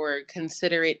bit more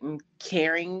considerate and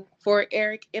caring for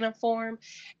Eric in a form.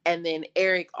 And then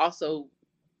Eric also,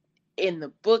 in the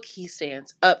book, he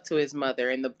stands up to his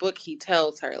mother. In the book, he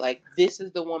tells her, like, this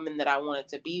is the woman that I wanted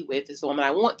to be with. This is the woman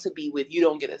I want to be with. You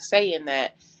don't get a say in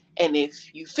that. And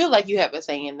if you feel like you have a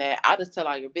say in that, I'll just tell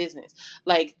all your business.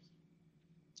 Like,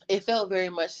 it felt very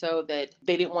much so that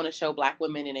they didn't want to show Black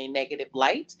women in a negative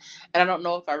light. And I don't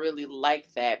know if I really like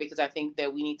that, because I think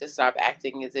that we need to stop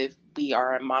acting as if we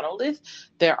are a monolith.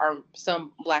 There are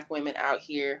some Black women out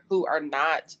here who are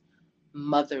not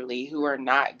motherly, who are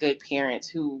not good parents,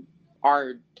 who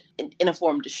are in a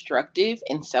form destructive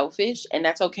and selfish, and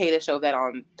that's okay to show that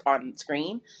on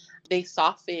screen. They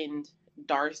softened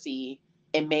Darcy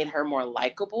and made her more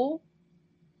likable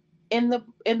in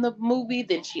the movie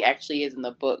than she actually is in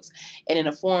the books. And in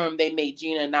a form, they made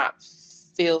Gina not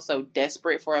feel so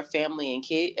desperate for a family and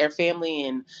kid, or family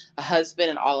and a husband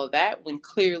and all of that, when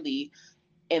clearly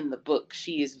in the book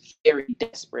she is very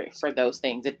desperate for those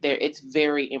things. That it's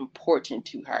very important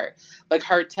to her. Like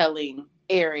her telling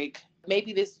Eric,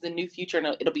 maybe this is the new future and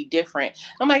it'll be different.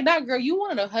 I'm like, nah, girl, you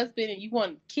want a husband and you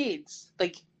want kids.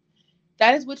 Like,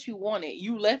 that is what you wanted.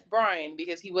 You left Brian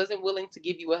because he wasn't willing to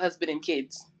give you a husband and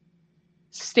kids.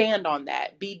 Stand on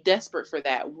that. Be desperate for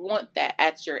that. Want that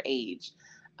at your age.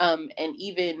 And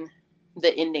even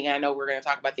the ending, I know we're going to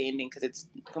talk about the ending because it's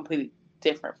completely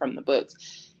different from the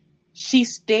books. She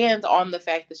stands on the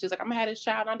fact that she's like, I'm going to have this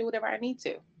child and I'll do whatever I need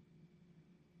to.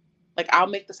 Like, I'll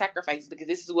make the sacrifices because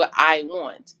this is what I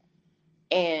want.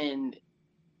 And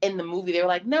in the movie, they were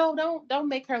like, no, don't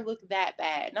make her look that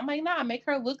bad. And I'm like, nah, make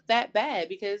her look that bad,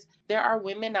 because there are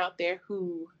women out there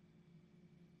who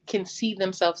can see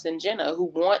themselves in Jenna, who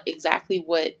want exactly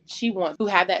what she wants, who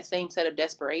have that same set of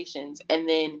desperations. And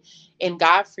then in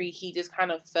Godfrey, he just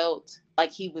kind of felt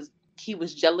like he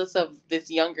was jealous of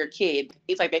this younger kid.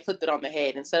 It's like they flipped it on the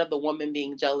head. Instead of the woman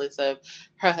being jealous of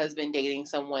her husband dating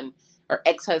someone, or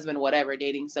ex-husband, whatever,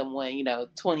 dating someone,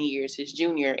 20 years his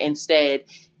junior, instead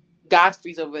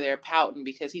Godfrey's over there pouting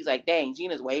because he's like, dang,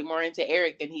 Gina's way more into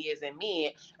Eric than he is in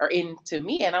me, or into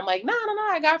me. And I'm like, no,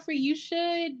 Godfrey, you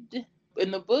should. In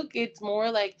the book, it's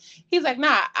more like, he's like,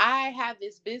 nah, I have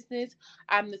this business.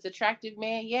 I'm this attractive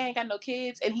man. Yeah, I ain't got no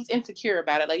kids. And he's insecure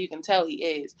about it. Like, you can tell he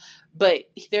is. But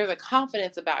there's a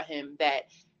confidence about him that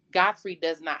Godfrey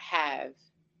does not have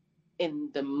in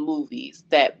the movies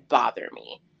that bother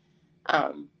me.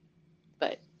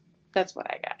 But that's what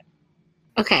I got.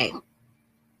 Okay.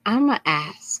 I'm going to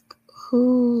ask,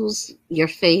 who's your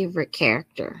favorite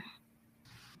character?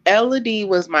 Elodie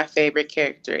was my favorite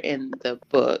character in the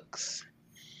books.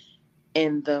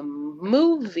 In the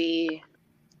movie,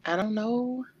 I don't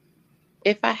know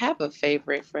if I have a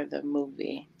favorite for the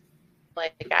movie.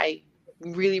 Like, I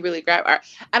really, really I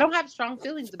don't have strong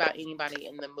feelings about anybody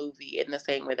in the movie in the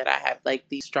same way that I have like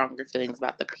these stronger feelings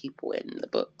about the people in the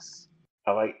books.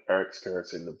 I like Eric's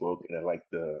character in the book, and I like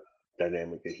the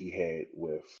dynamic that he had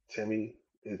with Timmy,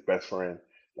 his best friend.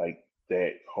 Like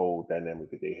that whole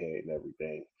dynamic that they had and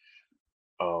everything.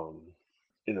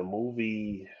 In the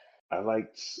movie, I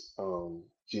liked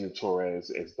Gina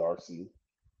Torres as Darcy.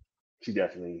 She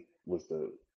definitely was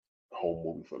the whole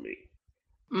movie for me.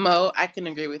 Mo, I can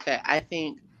agree with that. I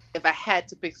think if I had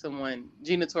to pick someone,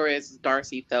 Gina Torres'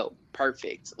 Darcy felt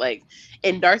perfect. Like,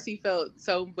 and Darcy felt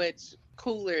so much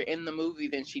cooler in the movie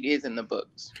than she is in the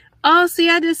books. Oh, see,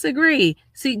 I disagree.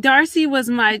 See, Darcy was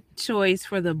my choice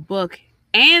for the book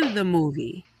and the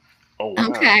movie. Oh, wow.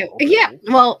 Okay. Yeah.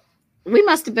 Well, we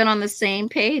must have been on the same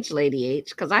page, Lady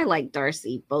H, because I like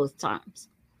Darcy both times.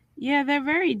 Yeah, they're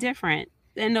very different.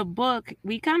 In the book,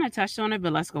 we kind of touched on it,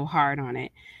 but let's go hard on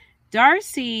it.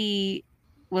 Darcy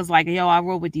was like, yo, I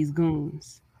roll with these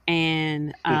goons.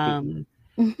 And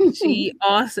she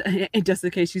also, just in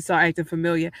case you saw acting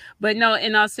familiar, but no,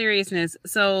 in all seriousness,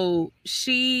 so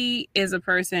she is a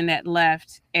person that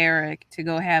left Eric to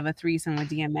go have a threesome with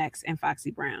DMX and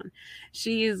Foxy Brown.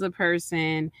 She is a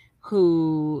person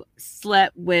who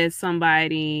slept with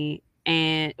somebody,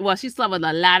 and well, she slept with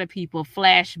a lot of people,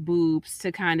 flash boobs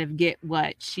to kind of get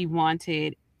what she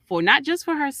wanted, for not just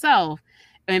for herself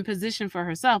and position for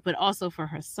herself, but also for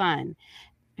her son.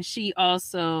 She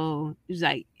also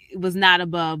was not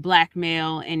above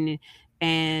blackmail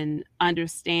and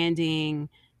understanding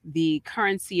the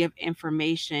currency of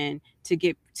information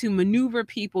to maneuver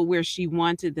people where she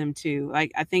wanted them to.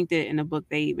 Like, I think that in the book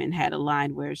they even had a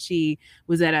line where she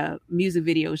was at a music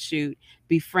video shoot,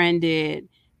 befriended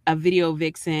a video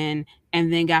vixen,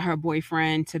 and then got her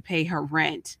boyfriend to pay her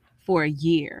rent for a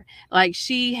year. Like,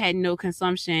 she had no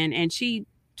consumption, and she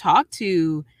talked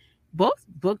to both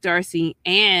book Darcy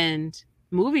and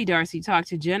movie Darcy, talked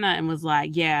to Jenna and was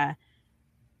like, yeah,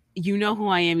 you know who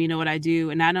I am, you know what I do,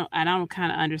 and I don't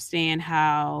kind of understand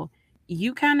how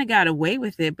you kind of got away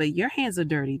with it, but your hands are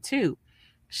dirty too.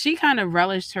 She kind of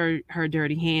relished her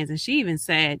dirty hands, and she even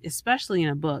said, especially in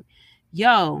a book,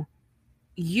 yo,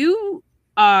 you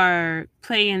are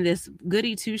playing this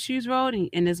goody two shoes role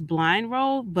in this blind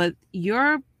role, but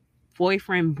your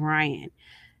boyfriend Brian,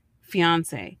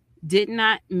 fiance, did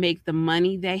not make the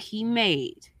money that he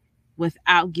made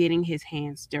without getting his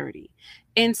hands dirty.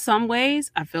 In some ways,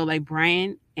 I feel like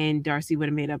Brian and Darcy would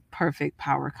have made a perfect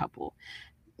power couple.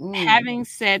 Having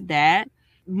said that,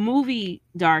 movie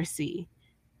Darcy,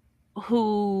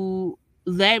 who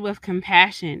led with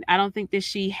compassion. I don't think that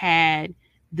she had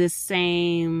the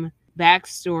same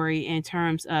backstory in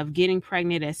terms of getting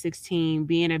pregnant at 16,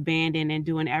 being abandoned, and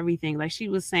doing everything. Like she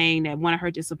was saying that one of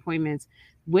her disappointments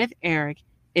with Eric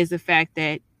is the fact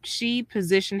that she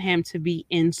positioned him to be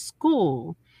in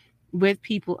school with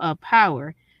people of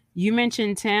power. You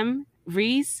mentioned Tim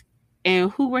Reese,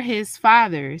 and who were his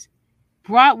fathers?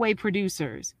 Broadway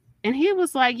producers. And he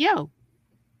was like, yo,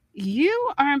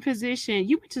 you are in position,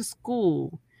 you went to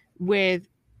school with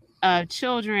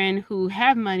children who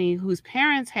have money, whose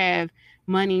parents have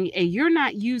money, and you're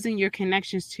not using your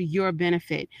connections to your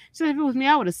benefit. So if it was me,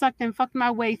 I would have sucked and fucked my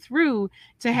way through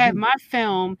to have my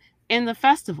film in the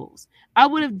festivals. I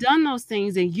would have done those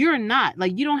things, and you're not.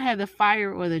 Like, you don't have the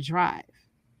fire or the drive.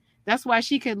 That's why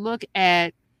she could look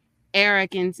at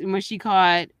Eric and when she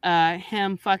caught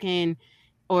him fucking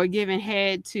or giving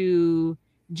head to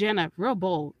Jenna, real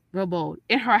bold,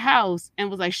 in her house,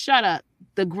 and was like, shut up,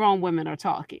 the grown women are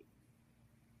talking.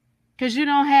 Because you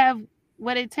don't have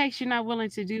what it takes, you're not willing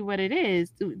to do what it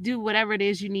is, do whatever it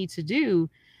is you need to do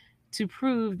to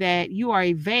prove that you are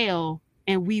a veil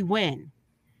and we win.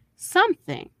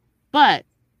 Something. But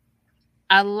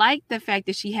I like the fact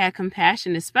that she had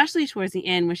compassion, especially towards the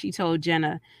end when she told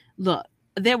Jenna, look,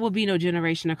 there will be no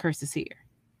generation of curses here.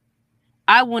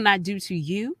 I will not do to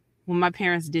you what my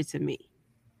parents did to me.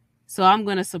 So I'm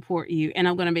going to support you, and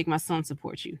I'm going to make my son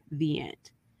support you. The end.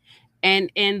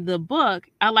 And in the book,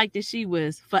 I like that she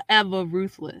was forever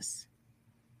ruthless.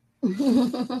 Yeah,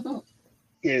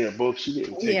 in the book, she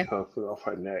didn't take Yeah. her foot off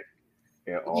her neck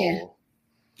at Yeah. all.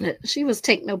 She was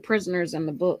take no prisoners in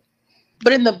the book.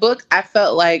 But in the book, I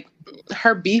felt like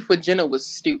her beef with Jenna was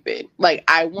stupid. Like,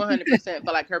 I 100%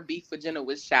 felt like her beef with Jenna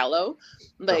was shallow.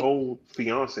 The Like, whole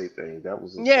fiance thing, that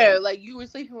was yeah, insane. like, you were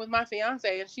sleeping with my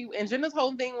fiance, and Jenna's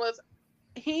whole thing was,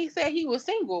 he said he was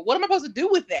single. What am I supposed to do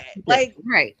with that? Like,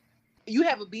 Right. you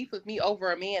have a beef with me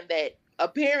over a man that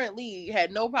apparently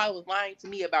had no problem lying to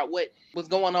me about what was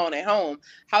going on at home.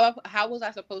 How was I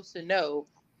supposed to know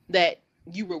that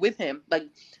you were with him? Like,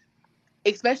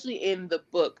 especially in the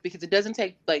book, because it doesn't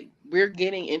take, like, we're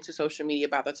getting into social media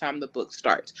by the time the book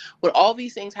starts. When all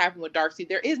these things happen with Darcy,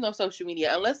 there is no social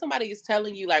media unless somebody is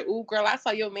telling you, like, "Ooh, girl, I saw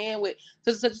your man with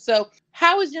such and such." So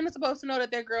how is Jenna supposed to know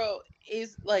that girl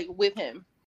is, like, with him?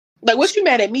 Like, what you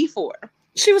mad at me for?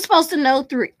 She was supposed to know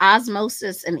through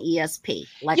osmosis and ESP.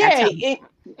 Like, Yeah.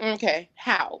 Okay.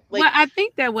 How? Like, Well, I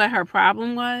think that what her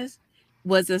problem was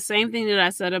the same thing that I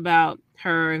said about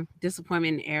her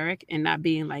disappointment in Eric and not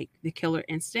being like the killer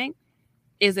instinct,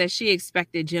 is that she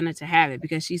expected Jenna to have it,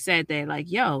 because she said that,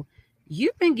 like, yo,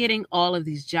 you've been getting all of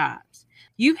these jobs.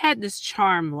 You've had this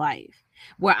charm life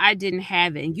where I didn't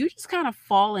have it, and you just kind of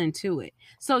fall into it.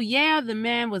 So yeah, the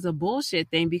man was a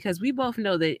bullshit thing, because we both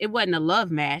know that it wasn't a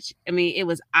love match. I mean, it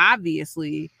was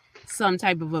obviously some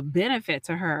type of a benefit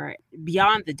to her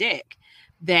beyond the dick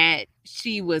that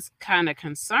she was kind of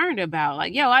concerned about.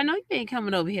 Like, yo, I know you ain't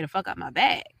coming over here to fuck up my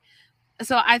bag.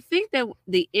 So I think that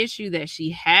the issue that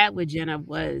she had with Jenna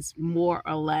was more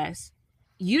or less,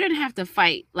 you didn't have to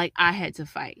fight like I had to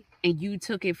fight, and you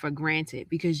took it for granted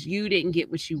because you didn't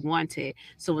get what you wanted.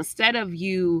 So instead of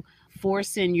you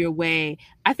forcing your way,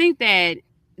 I think that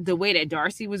the way that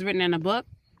Darcy was written in the book,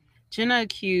 Jenna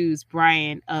accused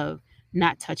Brian of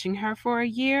not touching her for a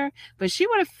year, but she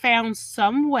would have found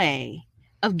some way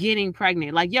of getting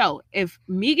pregnant. Like, yo, if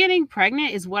me getting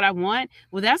pregnant is what I want,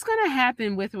 well, that's going to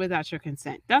happen with or without your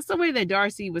consent. That's the way that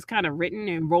Darcy was kind of written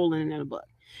and rolling in the book.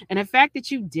 And the fact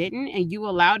that you didn't and you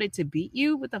allowed it to beat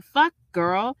you, what the fuck,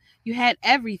 girl? You had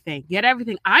everything. You had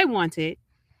everything I wanted,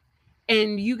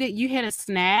 and you hit a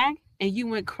snag and you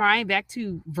went crying back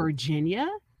to Virginia.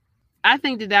 I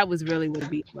think that was really what the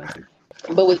beat was.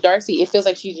 but with Darcy, it feels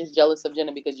like she's just jealous of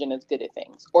Jenna because Jenna's good at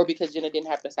things, or because Jenna didn't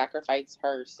have to sacrifice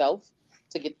herself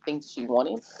to get the things she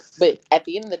wanted. But at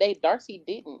the end of the day, Darcy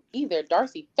didn't either.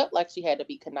 Darcy felt like she had to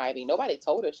be conniving. Nobody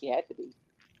told her she had to be.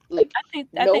 Like,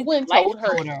 no one told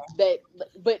her that,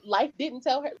 but life didn't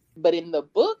tell her. But in the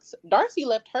books, Darcy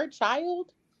left her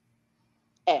child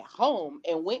at home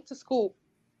and went to school,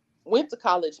 went to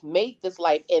college, made this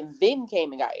life, and then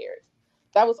came and got Eric.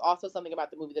 That was also something about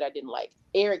the movie that I didn't like.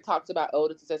 Eric talks about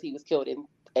Otis and says he was killed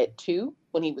at 2,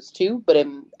 when he was 2, but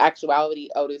in actuality,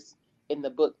 Otis in the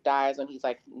book dies when he's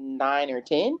like 9 or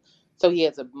 10. So he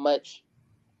has a much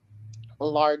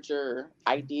larger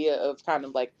idea of kind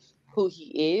of like who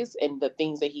he is and the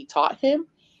things that he taught him.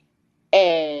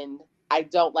 And I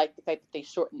don't like the fact that they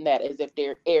shortened that as if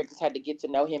Eric just had to get to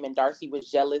know him and Darcy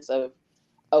was jealous of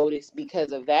Otis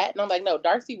because of that. And I'm like, no,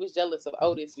 Darcy was jealous of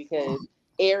Otis because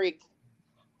Eric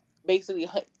basically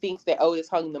thinks that Otis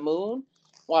hung the moon,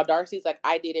 while Darcy's like,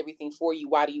 I did everything for you.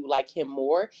 Why do you like him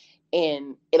more?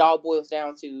 And it all boils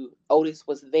down to Otis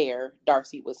was there,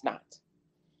 Darcy was not.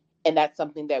 And that's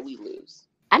something that we lose.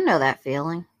 I know that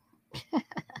feeling.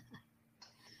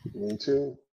 Me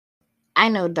too. I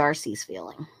know Darcy's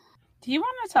feeling. Do you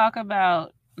want to talk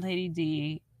about, Lady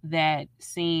D, that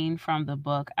scene from the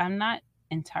book? I'm not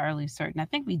entirely certain. I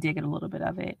think we did get a little bit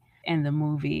of it in the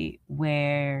movie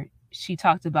where she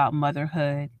talked about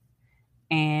motherhood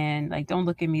and like, don't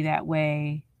look at me that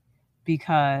way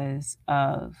because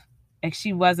of, like,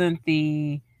 she wasn't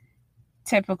the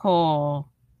typical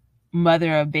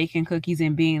mother of baking cookies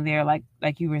and being there, like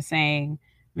you were saying,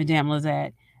 Madame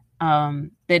Lizette.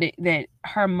 That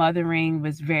her mothering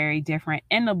was very different.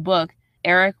 In the book,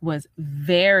 Eric was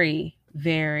very,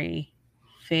 very,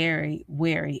 very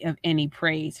wary of any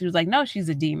praise. He was like, no, she's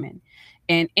a demon.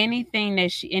 And any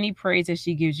praise that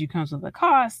she gives you comes with a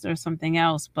cost or something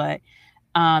else. But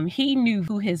he knew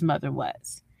who his mother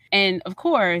was. And of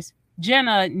course,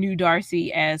 Jenna knew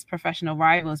Darcy as professional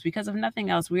rivals because of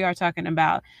nothing else. We are talking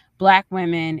about Black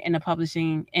women in the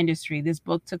publishing industry. This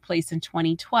book took place in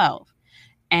 2012.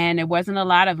 And there wasn't a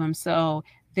lot of them. So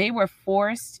they were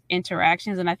forced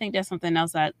interactions. And I think that's something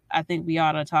else that I think we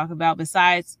ought to talk about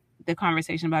besides the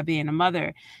conversation about being a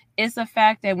mother. It's the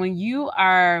fact that when you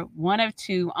are one of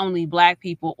two only Black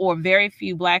people or very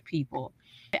few Black people,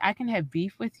 I can have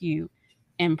beef with you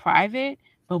in private,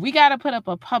 but we got to put up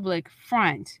a public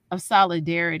front of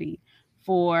solidarity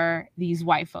for these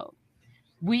white folk.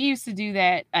 We used to do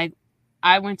that.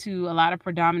 I went to a lot of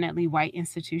predominantly white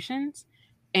institutions.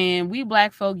 And we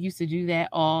Black folk used to do that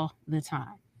all the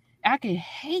time. I could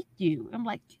hate you. I'm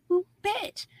like, you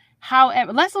bitch.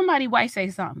 However, let somebody white say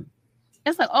something.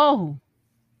 It's like, oh,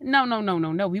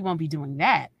 no. We won't be doing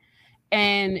that.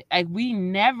 And like, we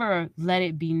never let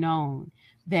it be known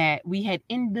that we had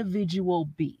individual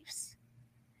beefs.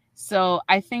 So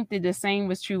I think that the same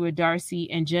was true with Darcy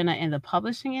and Jenna in the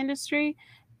publishing industry.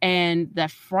 And the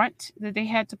front that they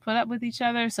had to put up with each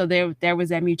other. So there was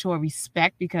that mutual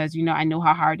respect because, I know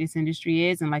how hard this industry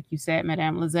is. And like you said,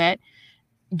 Madame Lizette,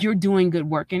 you're doing good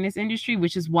work in this industry,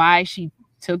 which is why she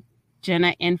took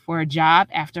Jenna in for a job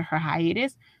after her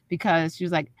hiatus, because she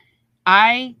was like,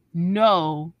 I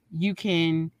know you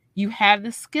have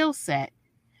the skill set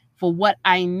for what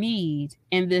I need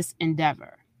in this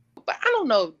endeavor. But I don't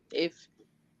know if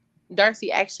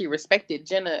Darcy actually respected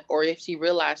Jenna or if she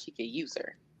realized she could use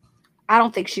her. I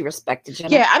don't think she respected Jenna.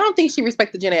 Yeah, I don't think she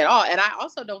respected Jenna at all. And I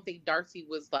also don't think Darcy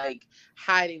was like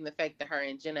hiding the fact that her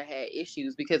and Jenna had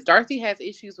issues, because Darcy has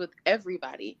issues with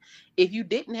everybody. If you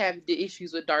didn't have the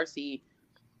issues with Darcy,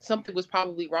 something was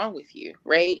probably wrong with you,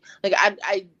 right? Like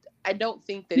I don't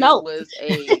think that it was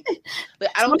a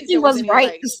like, I don't think there was any,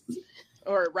 right.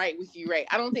 Or right with you, right?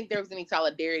 I don't think there was any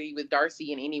solidarity with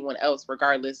Darcy and anyone else,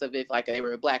 regardless of if like they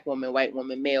were a Black woman, white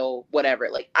woman, male, whatever.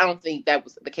 Like, I don't think that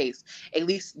was the case. At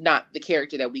least not the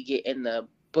character that we get in the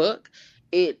book.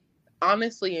 It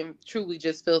honestly and truly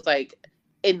just feels like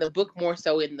in the book more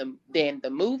so than the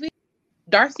movie.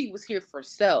 Darcy was here for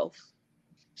self.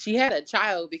 She had a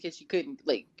child because she couldn't,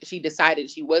 like, she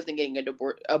decided she wasn't getting an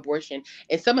abortion,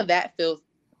 and some of that feels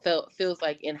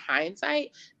like in hindsight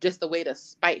just a way to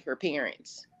spite her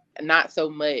parents, not so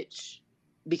much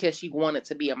because she wanted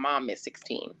to be a mom at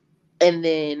 16. And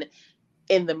then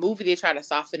in the movie they try to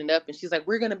soften it up and she's like,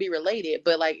 we're going to be related.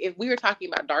 But like, if we were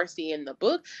talking about Darcy in the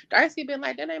book, Darcy had been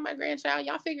like, that ain't my grandchild,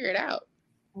 y'all figure it out.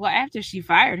 Well, after she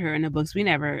fired her in the books, we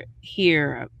never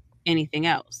hear anything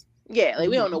else. Yeah, like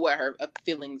we don't know what her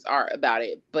feelings are about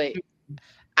it, but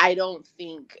I don't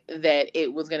think that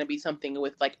it was going to be something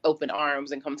with like open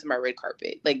arms and come to my red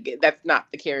carpet. Like, that's not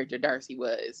the character Darcy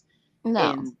was in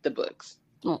the books.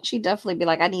 Well, she'd definitely be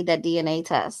like, I need that DNA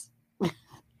test.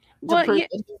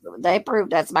 They proved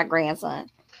that's my grandson.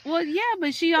 Well, yeah,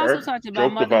 but she also talked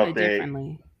about motherhood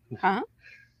differently. Huh?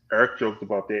 Eric joked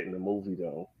about that in the movie,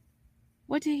 though.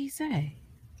 What did he say?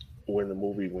 When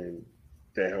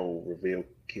that whole reveal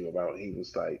came about, he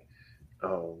was like,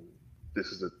 this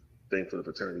is a thing for the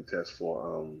paternity test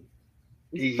for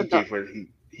he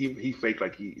faked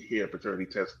like he had a paternity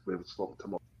test but it was supposed to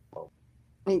come up.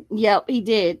 Yep, he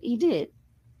did.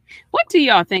 What do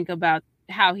y'all think about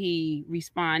how he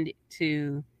responded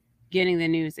to getting the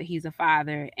news that he's a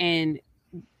father? And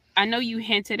I know you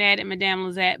hinted at it, Madame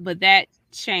Lizette, but that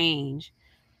change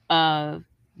of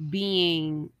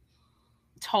being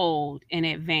told in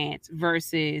advance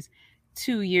versus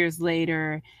 2 years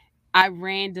later, I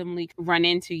randomly run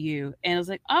into you and I was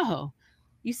like, oh,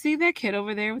 you see that kid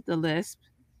over there with the lisp?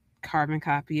 Carbon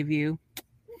copy of you.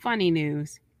 Funny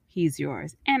news. he's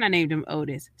yours. And I named him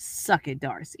Otis. Suck it,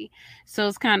 Darcy. So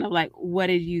it's kind of like, what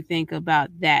did you think about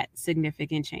that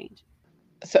significant change?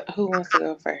 So who wants to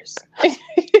go first? Because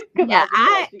Yeah,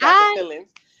 I just feel like she got the feelings.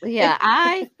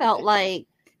 I felt like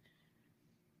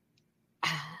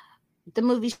the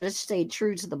movie should have stayed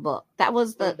true to the book. That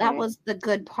was the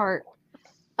good part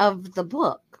of the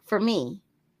book for me,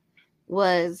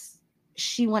 was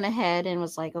she went ahead and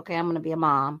was like, okay, I'm going to be a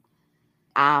mom.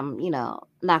 I'm,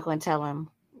 not going to tell him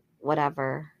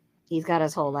whatever. He's got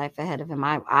his whole life ahead of him.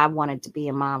 I wanted to be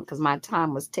a mom because my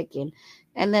time was ticking.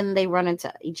 And then they run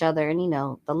into each other and,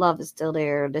 the love is still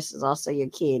there. This is also your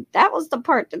kid. That was the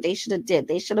part that they should have did.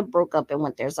 They should have broke up and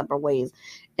went their separate ways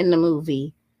in the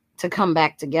movie to come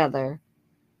back together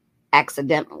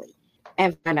accidentally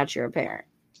and find out you're a parent.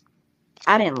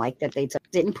 I didn't like that they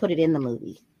didn't put it in the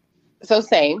movie. So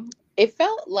same. It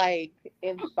felt like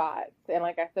in spots, and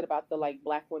like I said about the like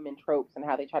Black women tropes and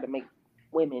how they try to make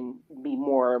women be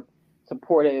more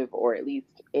supportive or at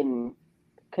least in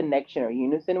connection or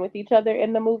unison with each other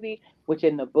in the movie, which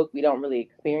in the book we don't really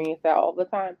experience that all the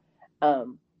time.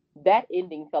 That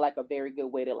ending felt like a very good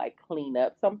way to like clean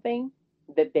up something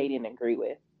that they didn't agree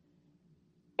with.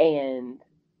 And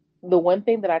the one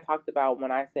thing that I talked about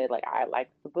when I said like I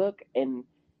liked the book and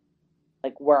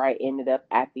like where I ended up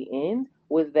at the end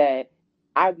was that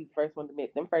I be first one to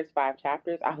admit them first 5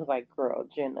 chapters, I was like, girl,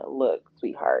 Jenna, look,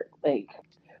 sweetheart, like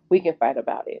we can fight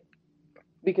about it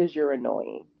because you're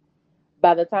annoying.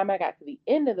 By the time I got to the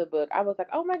end of the book, I was like,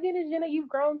 oh my goodness, Jenna, you've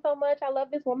grown so much. I love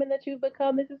this woman that you've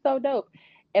become. This is so dope.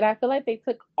 And I feel like they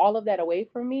took all of that away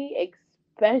from me,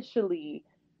 especially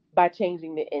by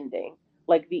changing the ending.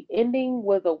 Like the ending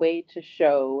was a way to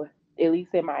show, at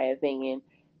least in my opinion,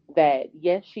 that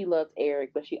yes, she loves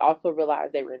Eric, but she also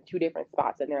realized they were in two different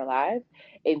spots in their lives.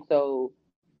 And so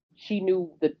she knew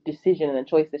the decision and the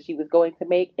choice that she was going to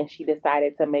make, and she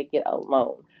decided to make it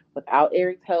alone, without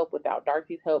Eric's help, without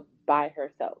Darcy's help, by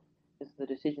herself. This is a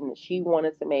decision that she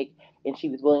wanted to make, and she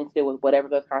was willing to deal with whatever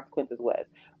those consequences was,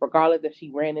 regardless if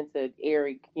she ran into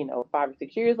Eric, 5 or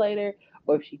 6 years later,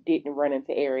 or if she didn't run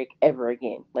into Eric ever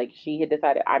again. Like she had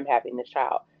decided, I'm having this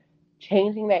child.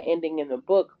 Changing that ending in the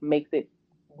book makes it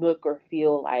look or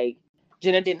feel like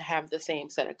Jenna didn't have the same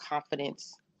set of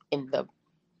confidence in the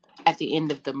at the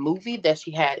end of the movie that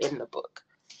she had in the book.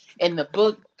 In the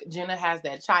book, Jenna has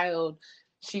that child.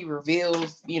 She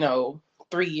reveals,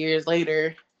 3 years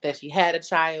later that she had a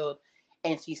child,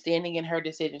 and she's standing in her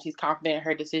decision. She's confident in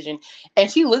her decision.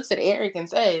 And she looks at Eric and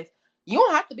says, you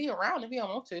don't have to be around if you don't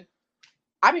want to.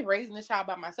 I've been raising this child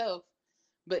by myself.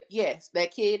 But yes,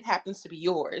 that kid happens to be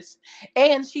yours.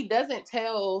 And she doesn't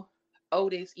tell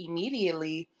Otis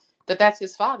immediately that that's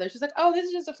his father. She's like, oh, this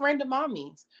is just a friend of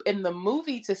mommy's. In the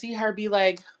movie, to see her be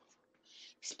like,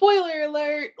 spoiler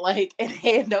alert, like, and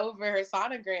hand over her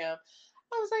sonogram,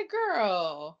 I was like,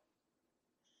 girl,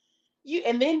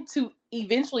 and then to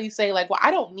eventually say, like, well,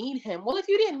 I don't need him. Well, if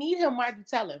you didn't need him, why'd you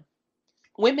tell him?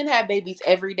 Women have babies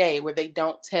every day where they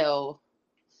don't tell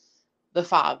the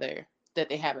father that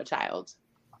they have a child.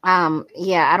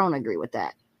 Yeah, I don't agree with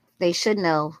that. They should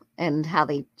know, and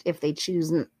if they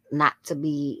choose not to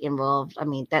be involved, I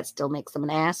mean, that still makes them an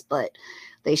ass, but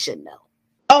they should know.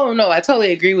 Oh, no, I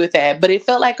totally agree with that. But it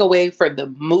felt like a way for the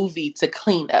movie to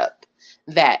clean up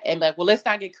that. And like, well, let's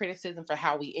not get criticism for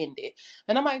how we end it.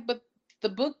 And I'm like, but the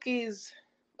book is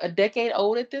a decade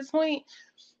old at this point.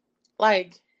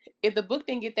 Like, if the book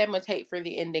didn't get that much hate for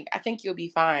the ending, I think you'll be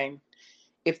fine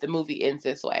if the movie ends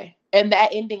this way. And that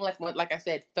ending, like I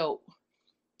said, felt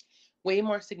way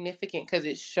more significant because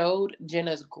it showed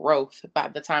Jenna's growth by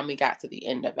the time we got to the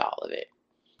end of all of it.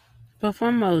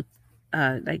 Before Mo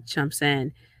jumps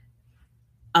in,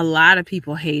 a lot of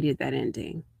people hated that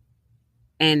ending,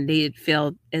 and they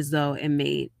felt as though it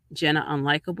made Jenna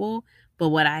unlikable. But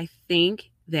what I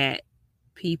think that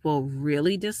people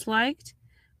really disliked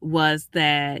was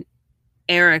that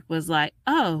Eric was like,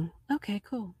 oh, okay,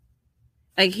 cool.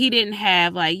 Like he didn't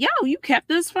have like, yo, you kept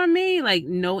this from me. Like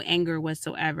no anger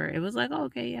whatsoever. It was like, oh,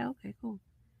 okay, yeah, okay, cool.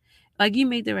 Like you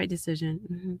made the right decision.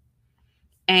 Mm-hmm.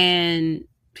 And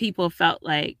people felt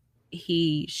like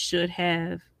he should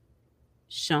have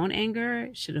shown anger,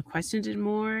 should have questioned it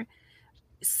more,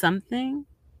 something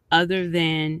other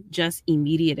than just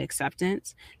immediate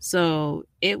acceptance. So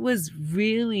it was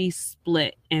really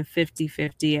split and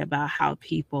 50-50 about how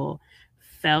people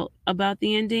felt about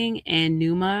the ending. And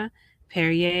Numa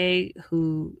Perrier,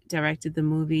 who directed the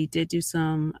movie, did do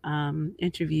some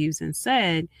interviews and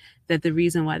said that the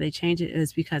reason why they changed it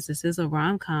is because this is a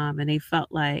rom-com, and they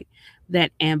felt like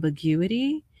that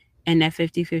ambiguity and that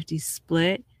 50-50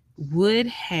 split would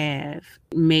have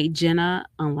made Jenna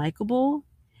unlikable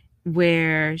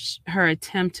where her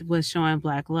attempt was showing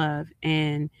Black love.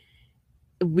 And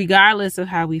regardless of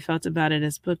how we felt about it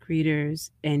as book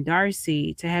readers and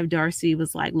Darcy, to have Darcy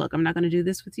was like, look, I'm not going to do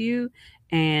this with you.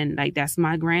 And like, that's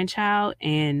my grandchild.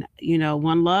 And, you know,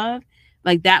 one love,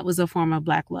 like that was a form of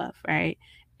Black love. Right.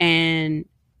 And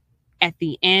at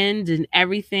the end and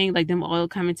everything, like them all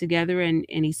coming together and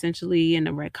essentially in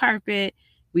the red carpet,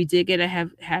 we did get a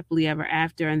happily ever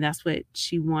after. And that's what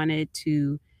she wanted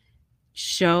to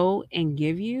show and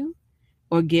give you,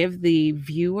 or give the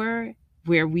viewer,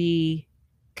 where we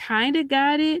kind of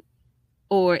got it,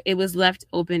 or it was left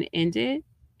open ended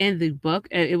in the book.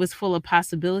 It was full of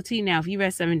possibility. Now, if you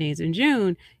read 7 Days in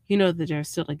June, you know that they're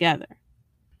still together.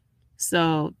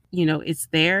 So, you know, it's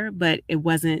there, but it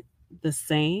wasn't the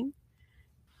same.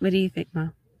 What do you think,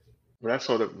 Mom? When I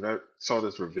saw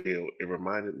this reveal, it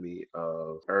reminded me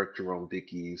of Eric Jerome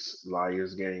Dickey's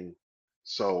Liar's Game.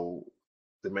 So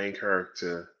the main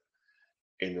character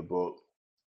in the book,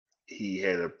 he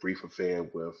had a brief affair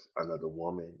with another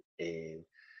woman, and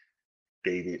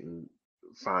they didn't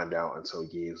find out until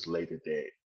years later that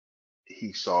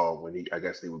he saw when he, I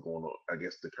guess they were going on, I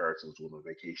guess the character was going on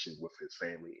vacation with his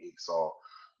family, and he saw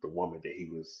the woman that he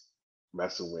was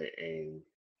messing with, and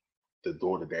the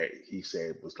daughter that he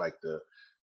said was like the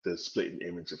splitting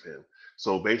image of him.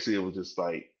 So basically, it was just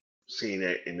like seeing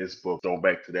that in this book, going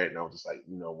back to that, and I was just like,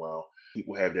 well,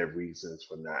 people have their reasons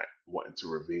for not wanting to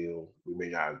reveal. We may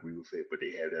not agree with it, but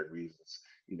they have their reasons.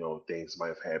 Things might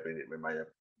have happened. It might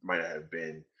not have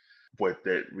been what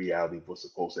that reality was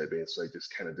supposed to have been. So they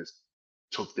just kind of just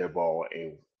took their ball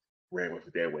and ran with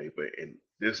it that way. But in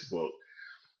this book,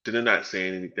 they're not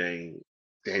saying anything.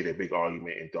 They had a big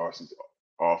argument in Darcy's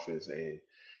office, and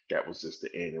that was just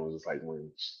the end. It was just like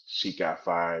when she got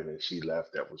fired and she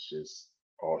left, that was just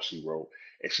all she wrote.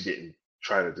 And she didn't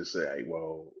try to just say, like,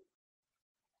 well,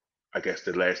 I guess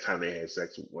the last time they had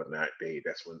sex or whatnot,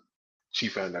 that's when she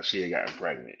found out she had gotten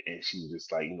pregnant. And she was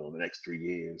just like, the next 3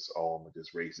 years, oh, I'm going to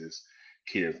just raise this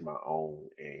kid as my own.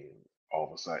 And all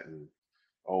of a sudden,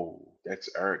 oh, that's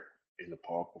Eric in the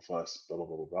park with us, blah, blah,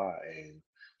 blah, blah, blah. And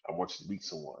I want you to meet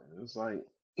someone. And it's like,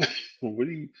 what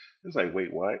do you, it's like,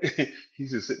 wait, what?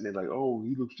 He's just sitting there like, oh,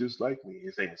 he looks just like me.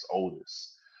 His name is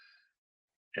Otis.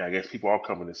 And I guess people are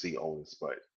coming to see Otis,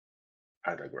 but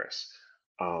I digress.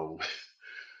 Um,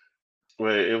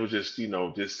 but it was just,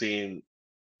 just seeing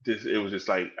this, it was just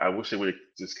like, I wish they would have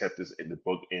just kept this in the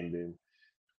book ending.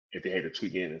 If they had to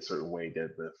tweak it in a certain way,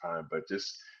 that'd been fine. But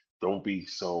just don't be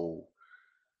so,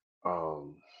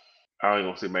 um, I don't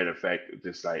even say matter of fact,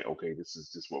 just like, okay, this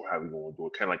is just how we gonna do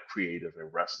it. Kind of like creative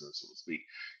and wrestling, so to speak.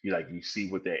 You see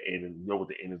what that end, and you know what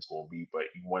the end is gonna be, but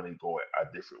you want to go a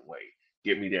different way.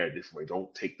 Get me there a different way.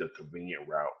 Don't take the convenient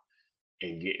route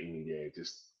and getting me there.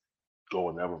 Just go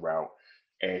another route,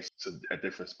 add a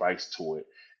different spice to it,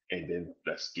 and then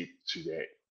let's get to that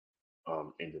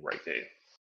ending right there.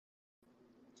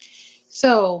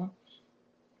 So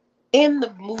in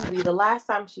the movie, the last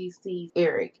time she sees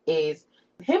Eric is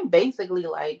him basically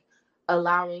like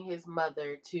allowing his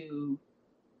mother to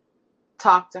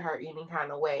talk to her any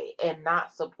kind of way and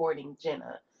not supporting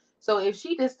Jenna. So if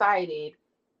she decided,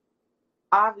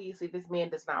 obviously this man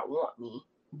does not want me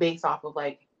based off of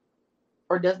like,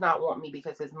 or does not want me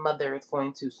because his mother is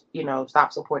going to,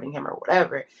 stop supporting him or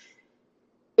whatever.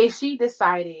 If she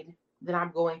decided that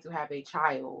I'm going to have a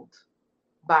child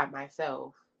by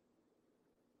myself,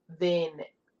 then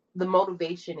the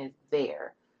motivation is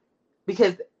there.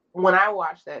 Because when I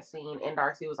watched that scene and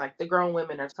Darcy was like, the grown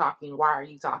women are talking, why are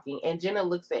you talking? And Jenna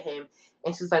looks at him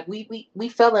and she's like, we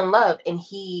fell in love, and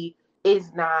he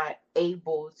is not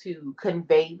able to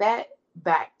convey that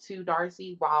back to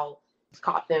Darcy while he's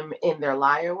caught them in their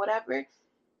lie or whatever.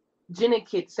 Jenna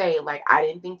could say, like, I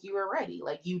didn't think you were ready.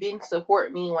 Like, you didn't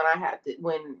support me when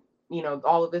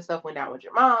all of this stuff went down with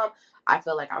your mom. I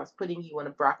felt like I was putting you in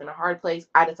a rock and a hard place.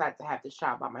 I decided to have this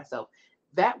child by myself.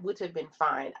 That would have been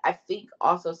fine. I think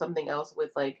also something else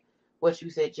with like what you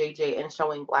said, JJ, and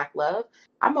showing Black love.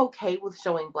 I'm okay with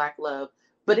showing Black love,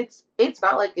 but it's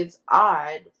not like it's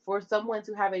odd for someone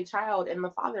to have a child and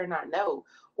the father not know,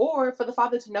 or for the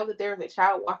father to know that there's a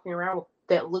child walking around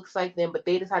that looks like them, but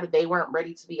they decided they weren't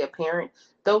ready to be a parent.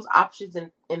 Those options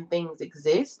and things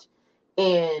exist.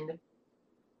 And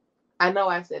I know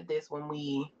I said this when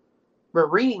we were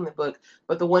reading the book,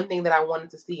 but the one thing that I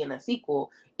wanted to see in a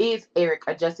sequel is Eric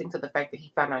adjusting to the fact that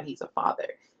he found out he's a father.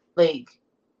 Like,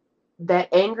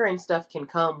 that anger and stuff can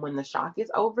come when the shock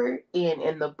is over. And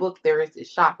in the book, there is this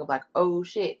shock of like, oh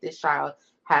shit, this child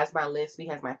has my list. He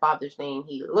has my father's name.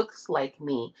 He looks like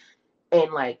me.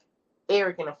 And like,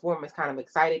 Eric in a form is kind of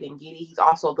excited and giddy. He's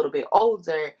also a little bit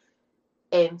older.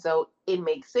 And so it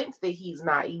makes sense that he's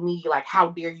not immediately like, how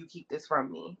dare you keep this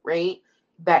from me, right?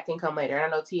 That can come later. And I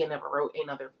know Tia never wrote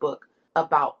another book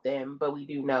about them, but we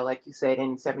do know, like you said,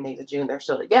 in 7 Days of June, they're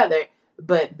still together.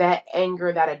 But that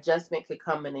anger, that adjustment could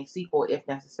come in a sequel if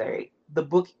necessary. The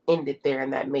book ended there,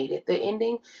 and that made it the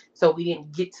ending. So we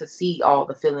didn't get to see all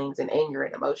the feelings and anger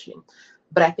and emotion.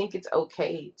 But I think it's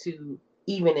okay to,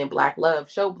 even in Black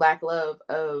love, show Black love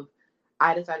of,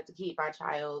 I decided to keep my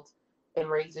child and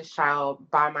raise this child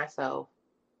by myself.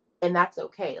 And that's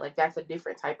okay. Like, that's a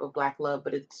different type of Black love,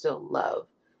 but it's still love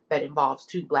that involves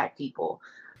two Black people.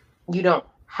 You don't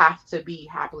have to be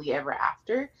happily ever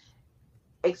after,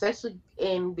 especially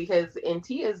because in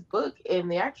Tia's book, in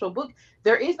the actual book,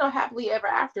 there is no happily ever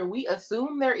after. We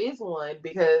assume there is one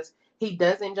because he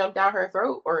doesn't jump down her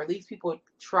throat, or at least people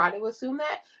try to assume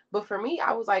that. But for me,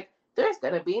 I was like, there's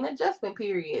going to be an adjustment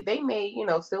period. They may,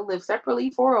 still live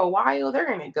separately for a while. They're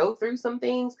going to go through some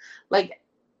things. Like,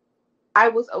 I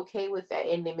was okay with that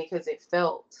ending because it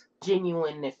felt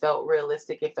genuine, it felt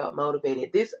realistic, it felt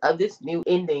motivated. This new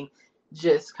ending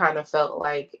just kind of felt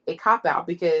like a cop out,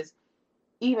 because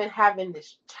even having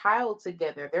this child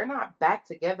together, they're not back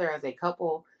together as a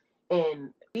couple, and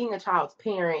being a child's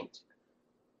parent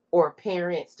or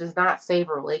parents does not save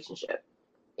a relationship.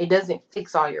 It doesn't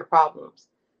fix all your problems.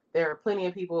 There are plenty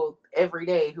of people every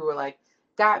day who are like,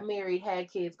 got married,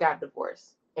 had kids, got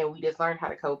divorced, and we just learned how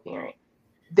to co-parent.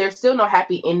 There's still no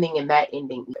happy ending in that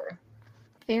ending either.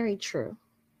 Very true.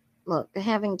 Look,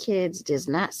 having kids does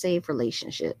not save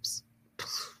relationships.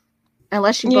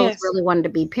 Unless you both really wanted to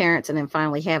be parents and then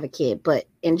finally have a kid. But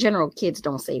in general, kids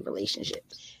don't save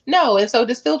relationships. No, and so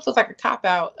this still feels like a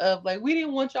cop-out of like, we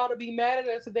didn't want y'all to be mad at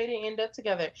us if they didn't end up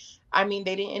together. I mean,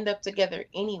 they didn't end up together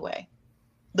anyway.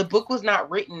 The book was not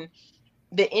written.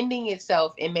 The ending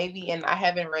itself, and I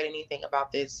haven't read anything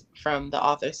about this from the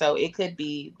author, so it could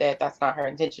be that that's not her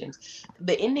intentions.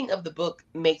 The ending of the book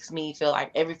makes me feel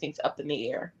like everything's up in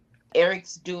the air.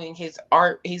 Eric's doing his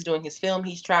art, he's doing his film,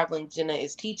 he's traveling, Jenna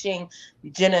is teaching,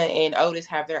 Jenna and Otis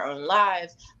have their own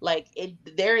lives. Like,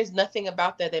 there is nothing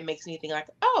about that makes me think like,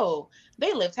 oh,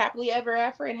 they lived happily ever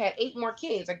after and had 8 more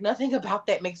kids. Like, nothing about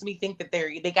that makes me think that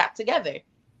they got together.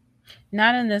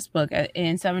 Not in this book.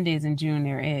 In 7 Days in June,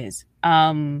 there is.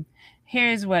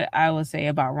 Here's what I will say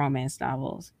about romance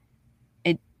novels.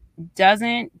 It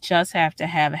doesn't just have to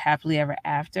have a happily ever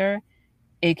after.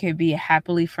 It could be a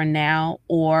happily for now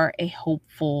or a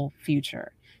hopeful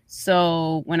future.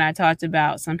 So when I talked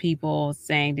about some people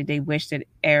saying that they wish that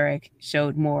Eric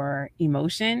showed more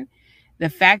emotion, the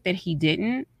fact that he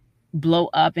didn't blow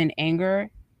up in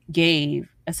anger gave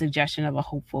a suggestion of a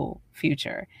hopeful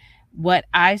future. What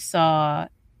I saw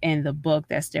in the book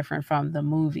that's different from the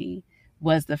movie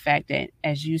was the fact that,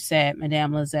 as you said,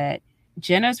 Madame Lizette,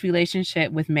 Jenna's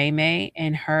relationship with May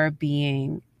and her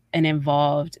being an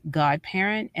involved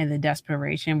godparent and the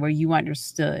desperation where you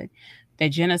understood that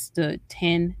Jenna stood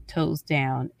 10 toes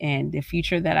down, and the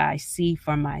future that I see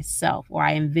for myself or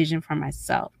I envision for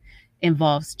myself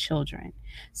involves children.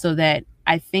 So that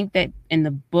I think that in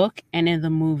the book and in the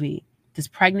movie, this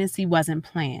pregnancy wasn't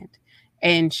planned.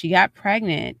 And she got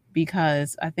pregnant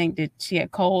because I think that she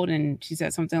had cold, and she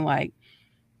said something like,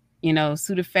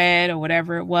 Sudafed or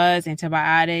whatever it was,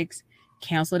 antibiotics,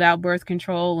 canceled out birth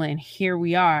control. And here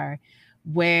we are,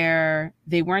 where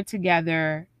they weren't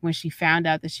together when she found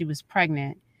out that she was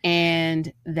pregnant,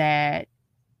 and that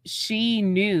she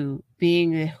knew,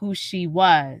 being who she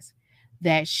was,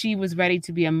 that she was ready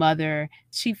to be a mother.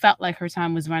 She felt like her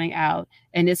time was running out,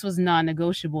 and this was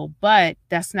non-negotiable, but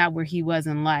that's not where he was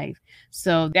in life.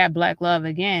 So that Black love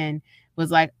again was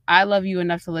like, I love you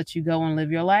enough to let you go and live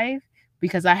your life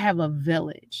because I have a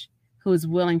village who is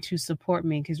willing to support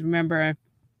me. Because remember,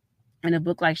 in a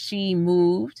book, like, she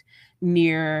moved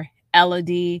near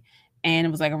Elodie, and it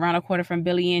was like around a quarter from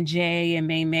Billy and Jay and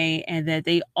May, and that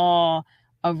they all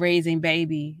are raising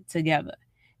baby together,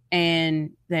 and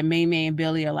that May and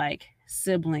Billy are like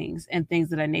siblings and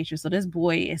things of that nature. So this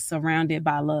boy is surrounded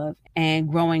by love and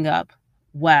growing up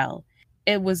well.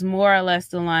 It was more or less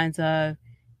the lines of,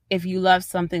 if you love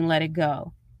something, let it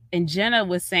go. And Jenna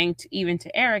was saying even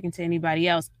to Eric and to anybody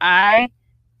else, I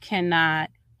cannot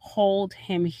hold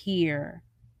him here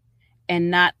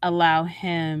and not allow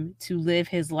him to live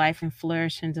his life and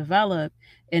flourish and develop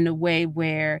in a way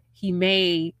where he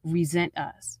may resent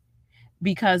us.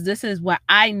 Because this is what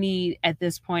I need at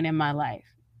this point in my life.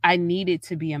 I needed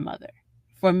to be a mother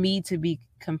for me to be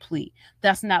complete.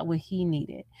 That's not what he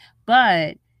needed.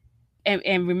 But,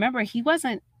 and remember, he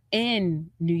wasn't in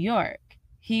New York.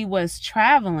 He was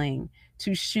traveling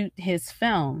to shoot his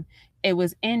film. it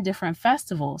was in different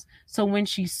festivals. So when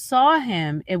she saw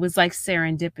him, it was like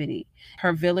serendipity.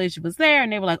 Her village was there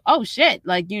and they were like, oh shit,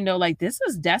 like, you know, like this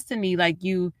is destiny. Like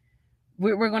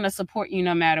we're going to support you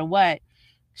no matter what.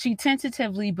 She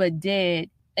tentatively, but did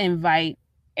invite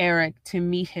Eric to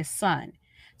meet his son.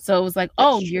 So it was like,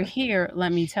 oh, you're here.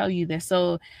 Let me tell you this.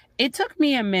 So it took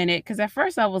me a minute because at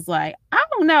first I was like, I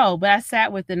don't know. But I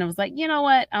sat with it and I was like, you know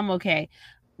what? I'm okay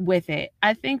with it.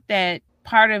 I think that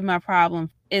part of my problem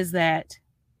is that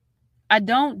I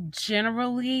don't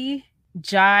generally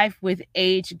jive with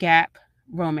age gap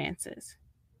romances.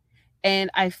 And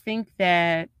I think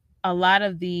that a lot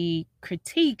of the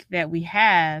critique that we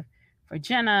have for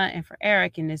Jenna and for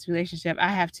Eric in this relationship, I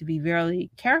have to be very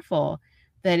careful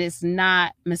that it's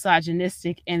not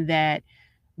misogynistic and that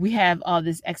we have all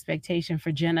this expectation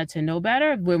for Jenna to know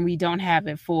better when we don't have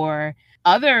it for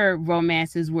other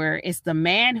romances where it's the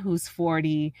man who's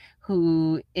 40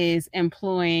 who is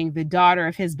employing the daughter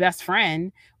of his best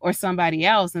friend or somebody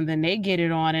else, and then they get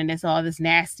it on and it's all this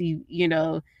nasty, you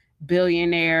know,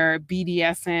 billionaire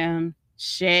BDSM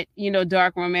shit, you know,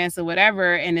 dark romance or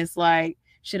whatever, and it's like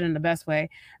shit in the best way.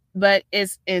 But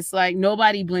it's like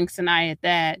nobody blinks an eye at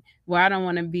that, where I don't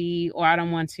want to be, or I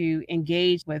don't want to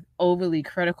engage with overly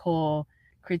critical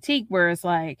critique where it's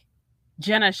like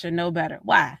Jenna should know better.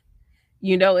 Why?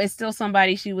 You know, it's still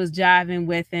somebody she was jiving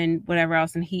with and whatever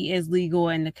else, and he is legal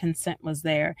and the consent was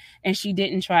there and she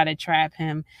didn't try to trap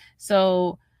him.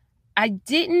 So I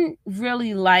didn't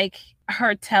really like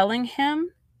her telling him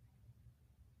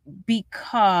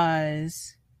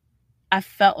because I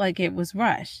felt like it was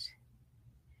rushed.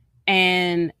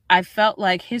 And I felt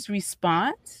like his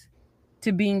response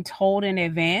to being told in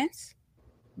advance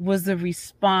was the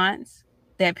response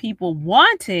that people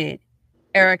wanted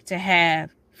Eric to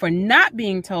have for not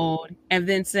being told and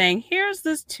then saying, here's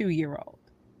this 2-year-old.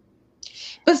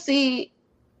 But see,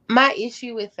 my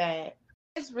issue with that,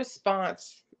 his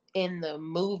response in the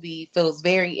movie feels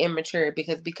very immature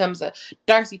because it becomes a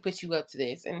Darcy put you up to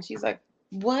this. And she's like,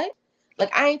 what?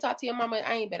 Like, I ain't talked to your mama.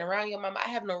 I ain't been around your mama. I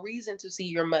have no reason to see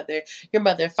your mother. Your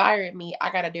mother fired me.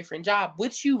 I got a different job,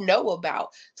 which you know about.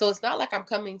 So it's not like I'm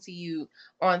coming to you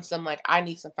on some, like, I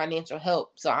need some financial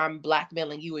help. So I'm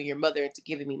blackmailing you and your mother into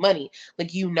giving me money.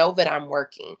 Like, you know that I'm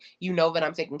working. You know that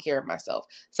I'm taking care of myself.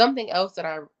 Something else that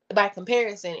I, by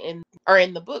comparison, in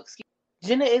the books,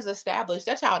 Jenna is established.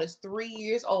 That child is 3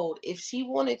 years old. If she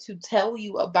wanted to tell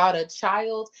you about a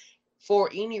child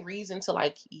for any reason to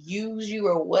like use you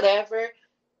or whatever,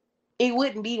 it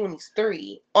wouldn't be when he's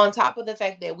 3. On top of the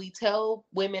fact that we tell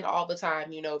women all the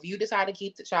time, you know, if you decide to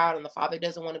keep the child and the father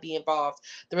doesn't want to be involved,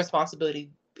 the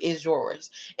responsibility is yours.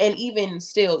 And even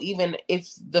still, even if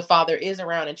the father is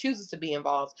around and chooses to be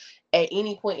involved, at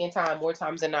any point in time, more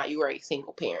times than not, you are a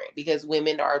single parent because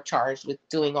women are charged with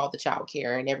doing all the child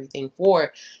care and everything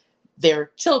for their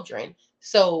children.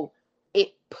 So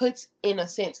it puts, in a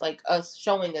sense, like us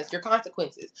showing us your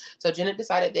consequences. So Jenna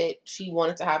decided that she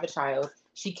wanted to have a child.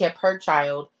 She kept her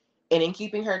child. And in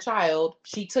keeping her child,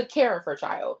 she took care of her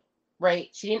child, right?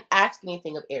 She didn't ask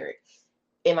anything of Eric.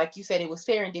 And like you said, it was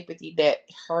serendipity that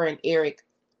her and Eric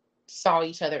saw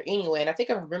each other anyway. And I think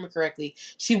if I remember correctly,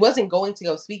 she wasn't going to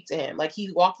go speak to him. Like,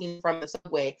 he's walking from the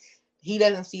subway. He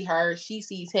doesn't see her. She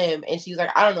sees him. And she's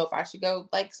like, I don't know if I should go,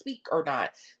 like, speak or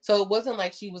not. So it wasn't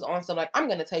like she was on some, like, I'm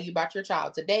going to tell you about your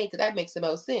child today because that makes the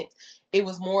most sense. It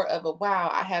was more of a,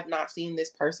 wow, I have not seen this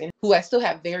person who I still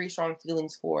have very strong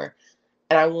feelings for.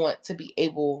 And I want to be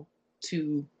able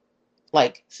to,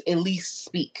 like, at least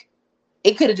speak.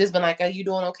 It could have just been like, are you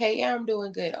doing okay? Yeah, I'm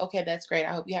doing good. Okay, that's great.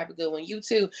 I hope you have a good one. You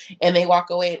too. And they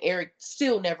walk away and Eric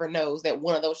still never knows that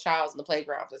one of those childs in the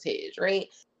playground was his, right?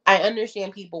 I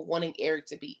understand people wanting Eric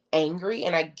to be angry,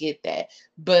 and I get that.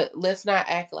 But let's not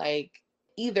act like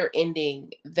either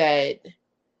ending that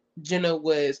Jenna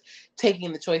was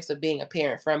taking the choice of being a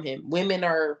parent from him. Women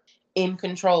are in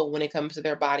control when it comes to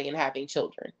their body and having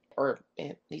children. Or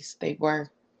at least they were,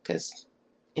 because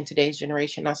in today's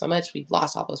generation, not so much. We've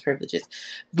lost all those privileges,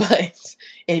 but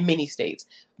in many states.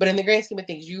 But in the grand scheme of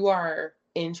things, you are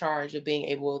in charge of being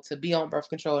able to be on birth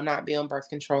control, not be on birth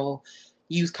control,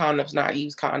 use condoms, not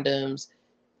use condoms,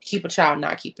 keep a child,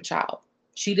 not keep a child.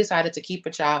 She decided to keep a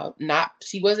child.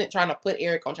 She wasn't trying to put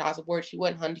Eric on child support. She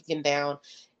wasn't hunting him down.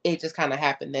 It just kind of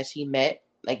happened that she met,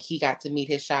 like, he got to meet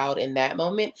his child in that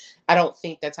moment. I don't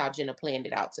think that's how Jenna planned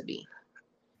it out to be.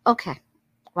 Okay.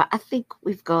 Well, I think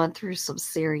we've gone through some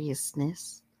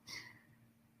seriousness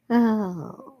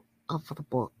of the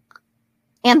book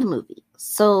and the movie.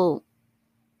 So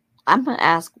I'm going to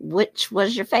ask, which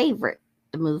was your favorite,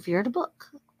 the movie or the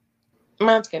book?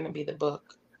 Mine's going to be the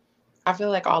book. I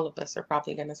feel like all of us are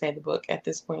probably going to say the book at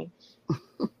this point.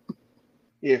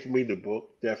 Yeah, for me, the book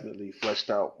definitely fleshed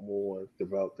out more,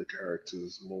 developed the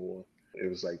characters more. It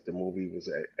was like the movie was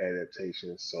an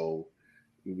adaptation, so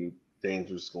you, things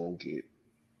was going to get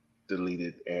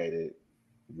deleted, added,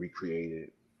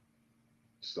 recreated.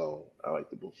 So I like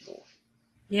the book more.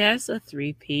 Yeah, it's a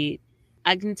three-peat.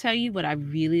 I can tell you what I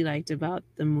really liked about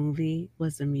the movie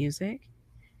was the music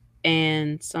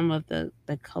and some of the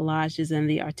collages and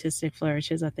the artistic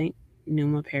flourishes. I think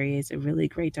Numa Perrier is a really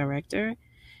great director,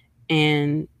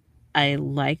 and I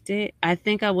liked it. I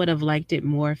think I would have liked it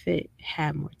more if it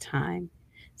had more time.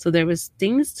 So there was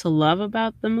things to love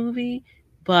about the movie,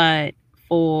 but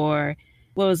for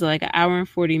what was it, like an hour and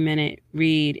 40-minute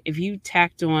read, if you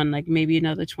tacked on like maybe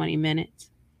another 20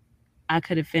 minutes, I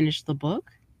could have finished the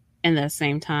book in that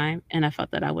same time, and I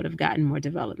felt that I would have gotten more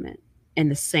development in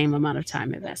the same amount of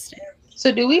time invested.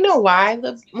 So do we know why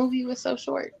the movie was so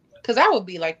short? Because that would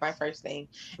be like my first thing.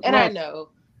 And I Right. know,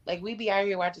 like, we be out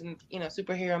here watching,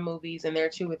 superhero movies, and they're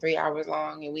 2 or 3 hours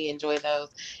long, and we enjoy those.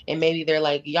 And maybe they're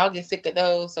like, y'all get sick of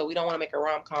those, so we don't want to make a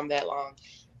rom-com that long.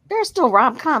 There's still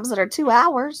rom-coms that are 2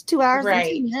 hours, 2 hours and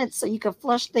Right. 10 minutes, so you can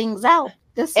flush things out.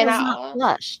 This And was I not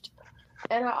flushed.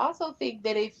 And I also think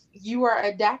that if you are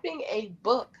adapting a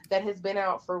book that has been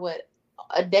out for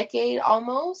a decade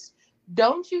almost,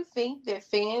 don't you think that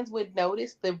fans would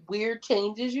notice the weird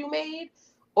changes you made,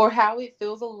 or how it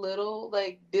feels a little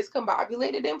like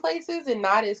discombobulated in places and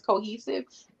not as cohesive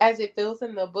as it feels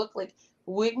in the book? Like,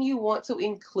 wouldn't you want to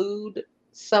include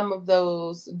some of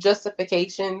those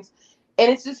justifications?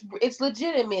 And it's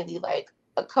legitimately like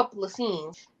a couple of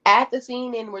scenes. At the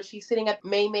scene in where she's sitting at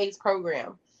May May's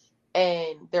program,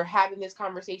 and they're having this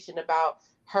conversation about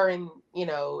her and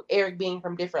Eric being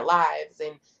from different lives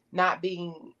and not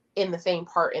being in the same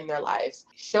part in their lives.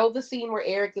 Show the scene where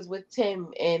Eric is with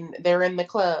Tim and they're in the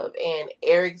club, and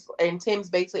Tim's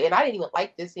basically, and I didn't even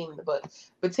like this scene in the book,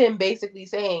 but Tim basically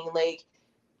saying, like,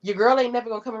 your girl ain't never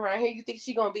gonna come around here. You think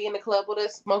she gonna be in the club with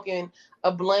us smoking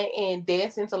a blunt and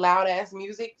dancing to loud ass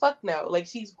music? Fuck no. Like,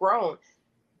 she's grown.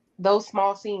 Those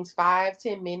small scenes,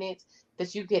 5-10 minutes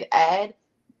that you could add,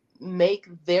 make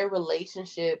their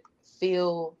relationship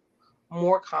feel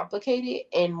more complicated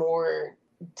and more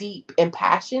deep and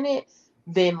passionate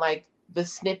than like the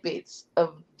snippets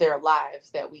of their lives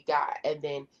that we got, and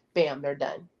then bam, they're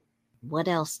done. What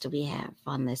else do we have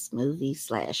on this movie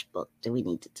 / book do we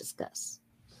need to discuss?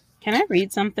 Can I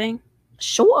read something?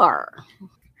 Sure.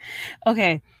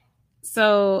 Okay.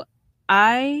 So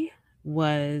I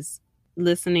was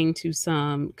listening to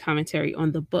some commentary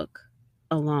on the book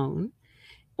alone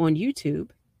on YouTube,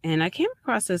 and I came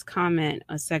across this comment,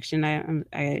 a section.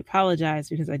 I apologize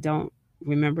because I don't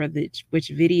remember which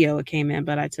video it came in,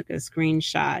 but I took a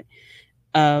screenshot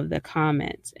of the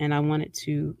comments, and I wanted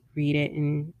to read it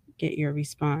and get your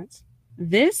response.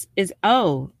 This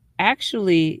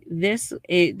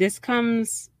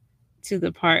comes to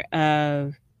the part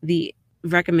of the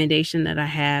recommendation that I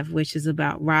have, which is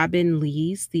about Robin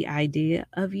Lee's The Idea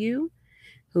of You,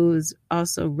 who's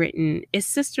also written, is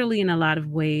sisterly in a lot of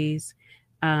ways.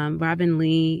 Robin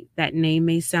Lee, that name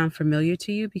may sound familiar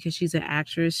to you because she's an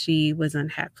actress. She was on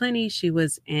Hat Plenty. She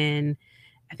was in,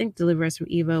 I think, Deliver Us from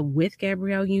Eva with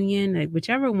Gabrielle Union, like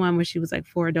whichever one where she was like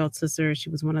 4 adult sisters.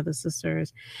 She was one of the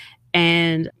sisters.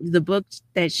 And the book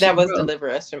that she That was wrote, Deliver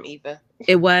Us from Eva.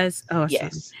 It was? Oh,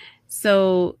 yes.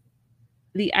 So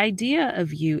The Idea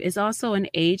of You is also an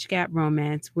age gap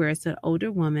romance where it's an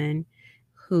older woman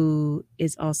who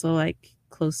is also like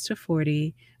close to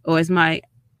 40, or as my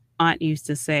aunt used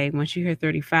to say, once you hear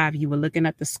 35, you were looking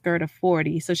at the skirt of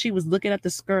 40. So she was looking at the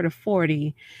skirt of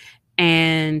 40,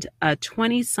 and a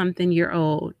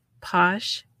 20-something-year-old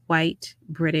posh, white,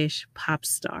 British pop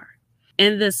star.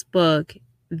 In this book,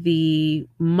 the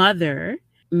mother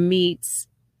meets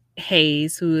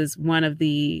Hayes, who is one of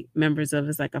the members of,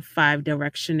 is like a Five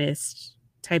Directionist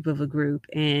type of a group,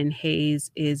 and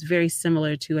Hayes is very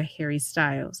similar to a Harry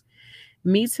Styles.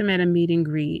 Meets him at a meet and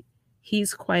greet.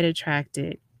 He's quite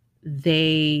attracted.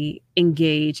 They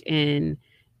engage in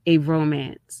a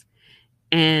romance,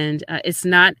 and it's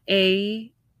not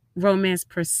a romance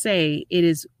per se. It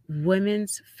is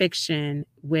women's fiction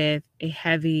with a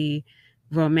heavy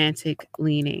romantic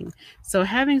leaning. So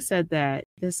having said that,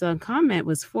 this comment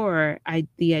was for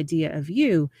The Idea of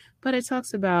You, but it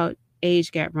talks about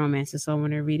age gap romances. So I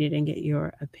want to read it and get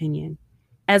your opinion.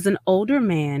 As an older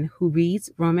man who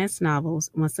reads romance novels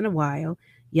once in a while,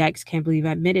 yikes, can't believe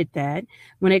I admitted that.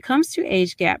 When it comes to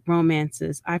age gap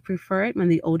romances, I prefer it when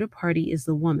the older party is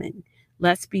the woman.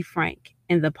 Let's be frank.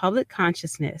 In the public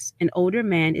consciousness, an older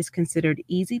man is considered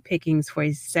easy pickings for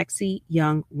a sexy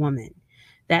young woman.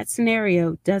 That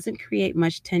scenario doesn't create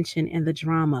much tension in the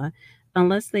drama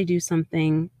unless they do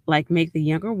something like make the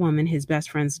younger woman his best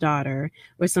friend's daughter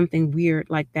or something weird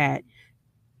like that,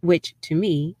 which to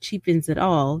me cheapens it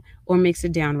all or makes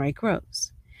it downright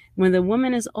gross. When the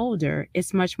woman is older,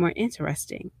 it's much more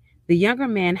interesting. The younger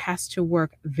man has to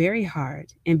work very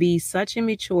hard and be such a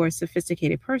mature,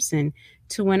 sophisticated person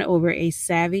to win over a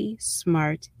savvy,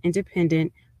 smart,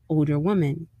 independent, older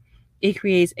woman. It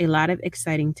creates a lot of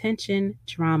exciting tension,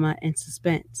 drama, and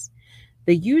suspense.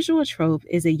 The usual trope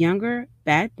is a younger,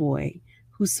 bad boy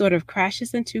who sort of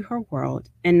crashes into her world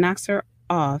and knocks her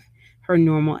off her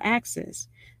normal axis,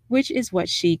 which is what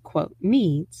she, quote,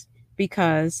 needs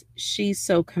because she's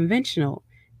so conventional,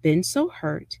 been so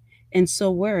hurt, and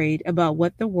so worried about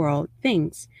what the world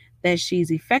thinks that she's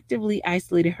effectively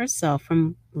isolated herself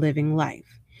from living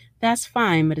life. That's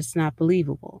fine, but it's not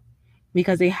believable.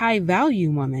 Because a high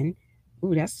value woman,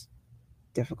 ooh, that's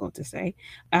difficult to say,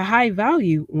 a high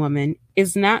value woman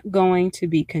is not going to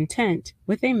be content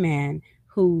with a man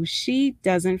who she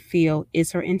doesn't feel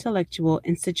is her intellectual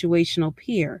and situational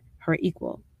peer, her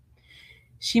equal.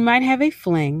 She might have a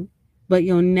fling, but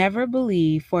you'll never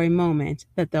believe for a moment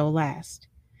that they'll last.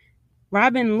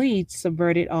 Robin Leach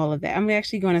subverted all of that. I'm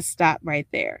actually going to stop right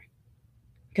there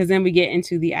because then we get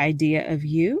into the idea of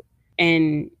you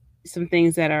and some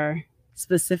things that are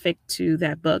specific to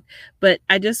that book. But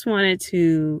I just wanted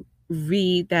to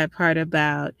read that part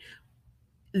about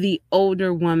the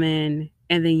older woman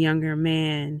and the younger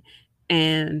man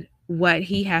and what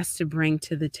he has to bring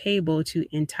to the table to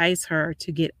entice her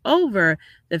to get over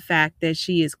the fact that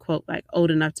she is, quote, like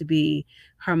old enough to be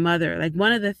her mother. Like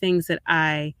one of the things that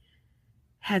I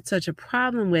had such a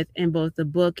problem with in both the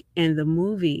book and the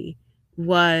movie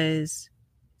was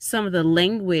some of the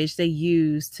language they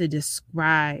used to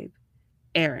describe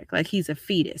Eric. Like he's a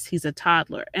fetus, he's a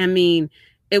toddler. I mean,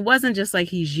 it wasn't just like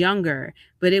he's younger,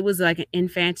 but it was like an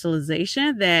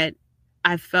infantilization that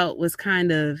I felt was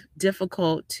kind of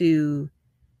difficult to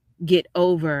get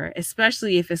over,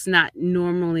 especially if it's not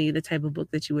normally the type of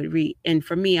book that you would read. And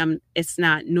for me, it's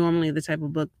not normally the type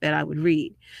of book that I would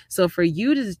read. So for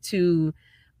you to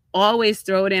always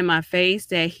throw it in my face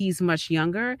that he's much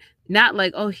younger, not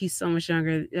like, oh, he's so much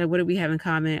younger. What do we have in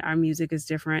common? Our music is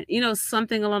different,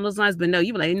 something along those lines. But no,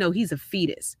 you were like, no, he's a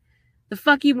fetus. The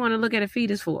fuck you want to look at a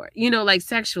fetus for? Like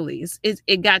sexually,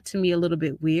 it got to me a little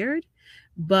bit weird.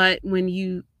 But when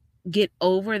you get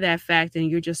over that fact and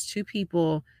you're just two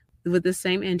people with the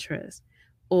same interest,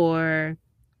 or,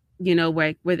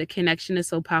 where the connection is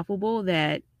so palpable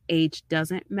that age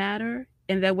doesn't matter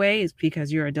in that way, is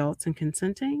because you're adults and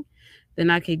consenting, then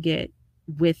I could get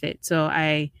with it. So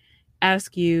I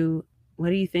ask you, what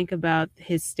do you think about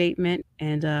his statement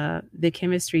and the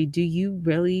chemistry? Do you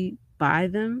really buy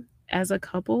them as a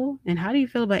couple? And how do you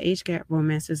feel about age gap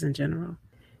romances in general?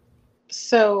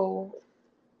 So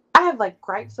I have like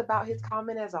gripes about his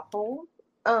comment as a whole,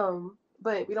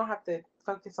 but we don't have to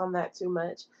focus on that too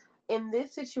much. In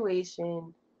this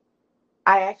situation,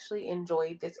 I actually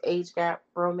enjoyed this age gap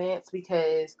romance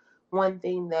because one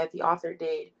thing that the author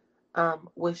did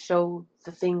was show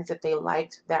the things that they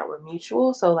liked that were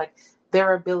mutual. So, like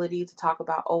their ability to talk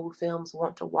about old films,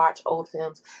 want to watch old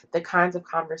films, the kinds of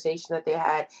conversation that they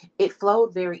had, it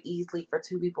flowed very easily for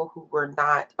two people who were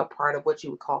not a part of what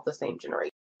you would call the same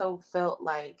generation. So, felt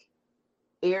like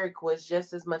Eric was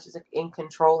just as much as in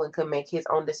control and could make his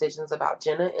own decisions about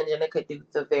Jenna, and Jenna could do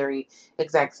the very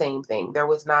exact same thing. There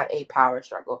was not a power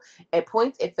struggle. At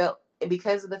points, it felt,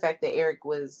 because of the fact that Eric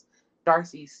was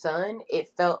Darcy's son,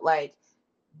 it felt like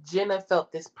Jenna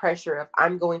felt this pressure of,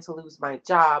 I'm going to lose my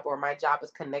job, or my job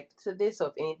is connected to this, so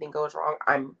if anything goes wrong,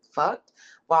 I'm fucked.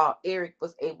 While Eric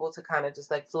was able to kind of just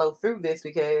like flow through this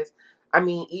because, I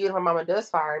mean, even if my mama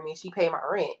does fire me, she paid my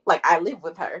rent. Like, I live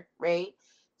with her, right?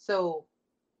 So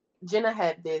Jenna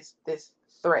had this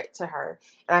threat to her.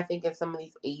 And I think in some of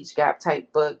these age gap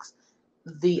type books,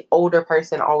 the older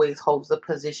person always holds a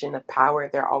position of power.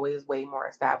 They're always way more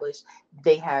established.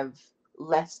 They have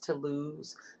less to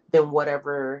lose than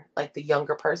whatever like the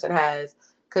younger person has.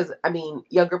 Because I mean,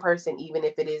 younger person, even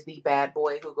if it is the bad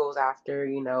boy who goes after,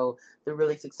 the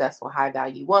really successful high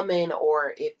value woman,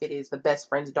 or if it is the best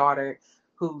friend's daughter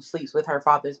who sleeps with her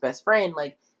father's best friend,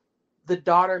 like the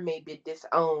daughter may be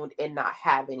disowned and not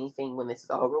have anything when this is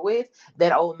over with.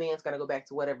 That old man's gonna go back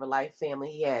to whatever life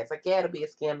family he has. Like, yeah, it'll be a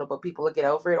scandal, but people will get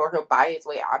over it, or he'll buy his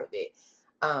way out of it.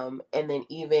 And then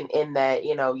even in that,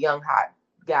 young hot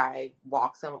guy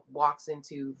walks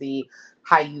into the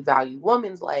high you value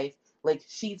woman's life. Like,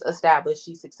 she's established,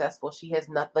 she's successful, she has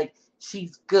nothing. Like,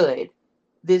 she's good.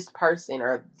 This person,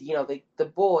 or the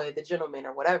boy, the gentleman,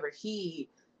 or whatever, he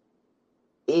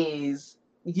is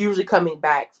usually coming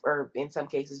back, or in some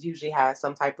cases usually has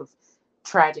some type of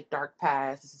tragic dark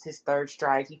past. This is his third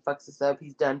strike. He fucks us up.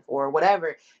 He's done for.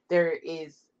 Whatever.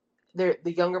 The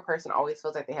younger person always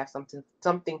feels like they have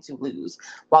something to lose.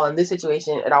 While in this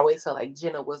situation, it always felt like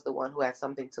Jenna was the one who had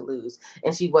something to lose,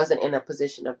 and she wasn't in a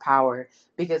position of power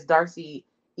because Darcy,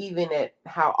 even at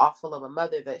how awful of a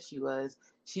mother that she was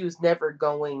never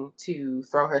going to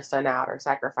throw her son out or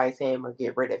sacrifice him or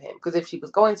get rid of him. Because if she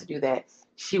was going to do that,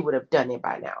 she would have done it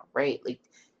by now, right? Like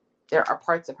there are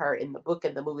parts of her in the book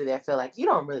and the movie that feel like you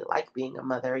don't really like being a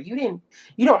mother. You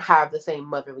don't have the same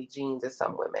motherly genes as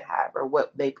some women have, or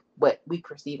what we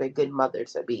perceive a good mother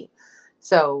to be.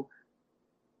 So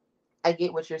I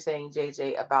get what you're saying,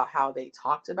 JJ, about how they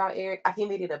talked about Eric. I think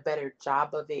they did a better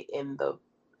job of it in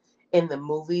the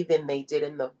movie than they did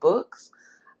in the books.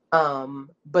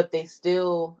 But they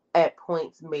still at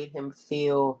points made him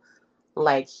feel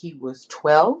like he was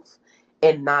 12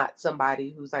 and not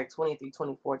somebody who's like 23,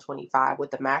 24, 25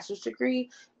 with a master's degree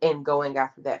and going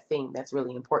after that thing that's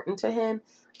really important to him,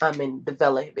 and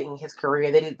developing his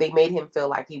career. They made him feel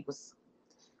like he was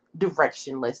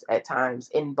directionless at times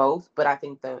in both, but I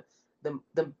think the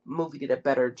movie did a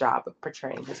better job of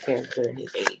portraying his character and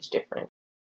his age difference.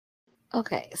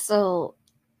 Okay, so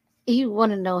you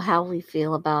want to know how we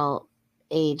feel about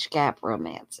age gap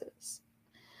romances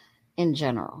in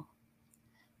general.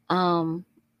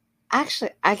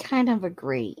 Actually, I kind of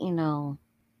agree.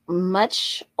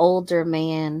 Much older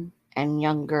man and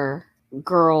younger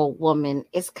girl, woman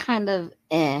is kind of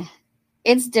eh.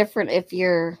 It's different if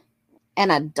you're an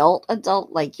adult,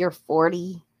 like you're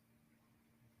 40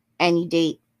 and you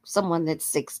date someone that's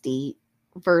 60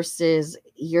 versus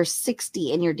you're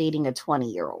 60 and you're dating a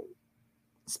 20-year-old,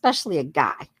 especially a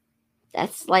guy.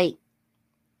 That's like,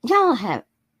 y'all don't have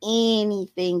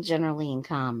anything generally in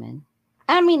common.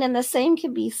 I mean, and the same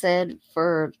can be said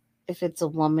for if it's a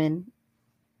woman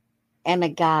and a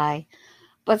guy,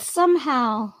 but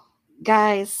somehow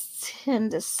guys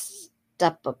tend to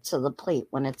step up to the plate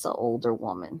when it's an older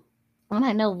woman. And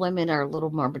I know women are a little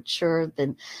more mature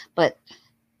but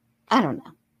I don't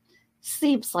know.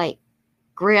 Seems like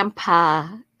grandpa,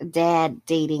 dad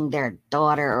dating their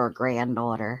daughter or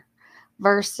granddaughter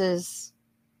versus,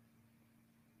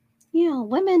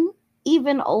 women,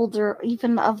 even older,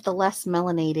 even of the less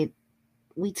melanated,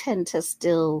 we tend to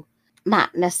still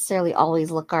not necessarily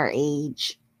always look our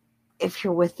age if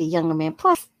you're with a younger man.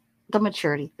 Plus, the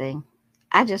maturity thing.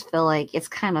 I just feel like it's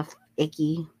kind of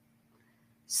icky.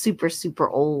 Super, super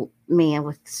old man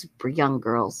with super young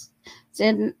girls.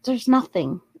 And there's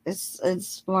nothing.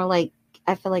 It's more like,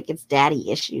 I feel like it's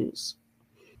daddy issues.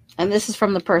 And this is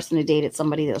from the person who dated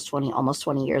somebody that was almost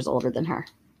 20 years older than her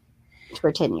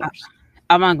for 10 years.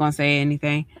 I'm not gonna say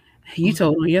anything. You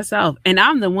told on yourself, and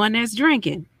I'm the one that's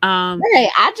drinking. Hey,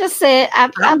 I just said,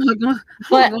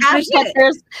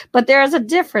 but there's a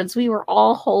difference. We were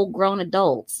all whole grown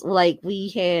adults. Like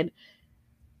we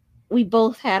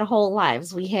both had whole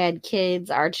lives. We had kids.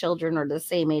 Our children are the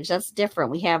same age. That's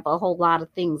different. We have a whole lot of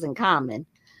things in common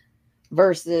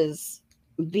versus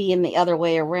being the other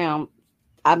way around.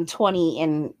 I'm 20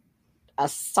 and a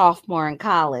sophomore in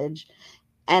college,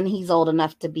 and he's old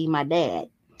enough to be my dad.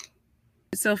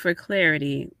 So for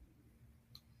clarity,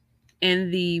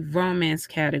 in the romance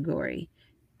category,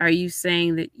 are you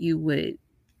saying that you would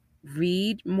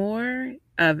read more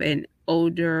of an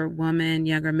older woman,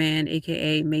 younger man,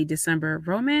 aka May December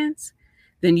romance,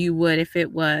 than you would if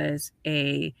it was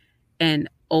an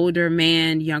older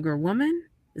man, younger woman?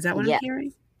 Is that what I'm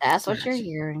hearing? That's what you're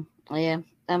hearing. Yeah.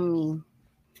 I mean,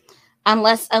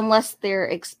 unless their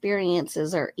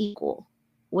experiences are equal,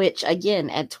 which again,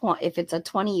 if it's a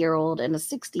 20-year-old and a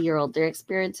 60-year-old, their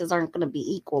experiences aren't going to be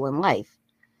equal in life.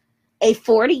 A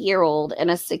 40-year-old and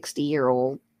a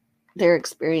 60-year-old, their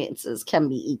experiences can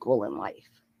be equal in life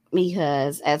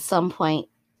because at some point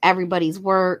everybody's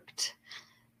worked,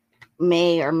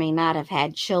 may or may not have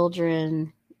had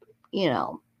children,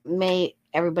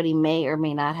 everybody may or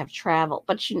may not have traveled,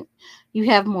 but you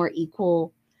have more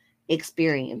equal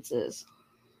experiences.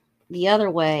 The other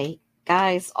way,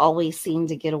 guys always seem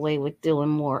to get away with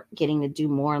getting to do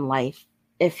more in life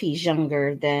if he's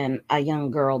younger than a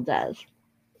young girl does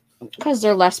because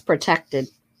they're less protected.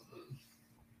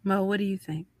 Mo, what do you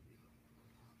think?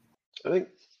 I think,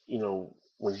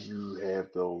 when you have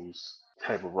those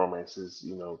type of romances,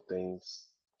 things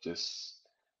just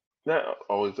not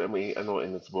always. I mean, I know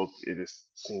in this book it just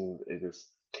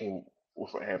came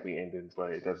with a happy ending,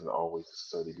 but it doesn't always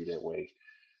necessarily be that way.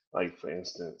 Like for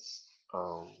instance,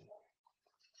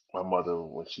 my mother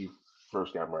when she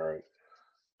first got married,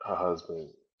 her husband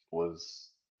was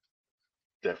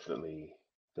definitely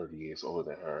 30 years older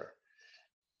than her.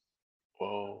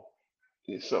 Well,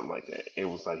 It's something like that. It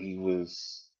was like he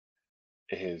was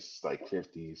in his like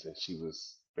 50s and she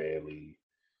was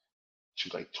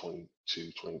like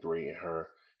 22, 23, and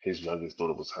his youngest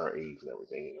daughter was her age and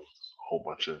everything. And it was a whole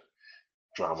bunch of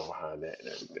drama behind that and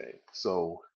everything.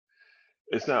 So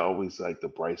it's not always like the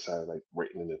bright side, like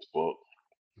written in this book.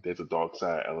 There's a dark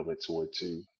side element to it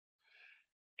too.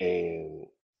 And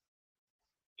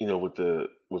with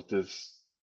this,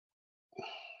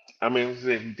 I mean, if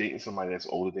you're dating somebody that's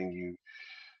older than you,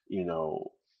 you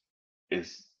know,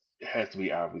 it's it has to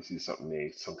be obviously something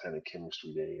there, some kind of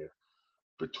chemistry there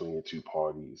between the two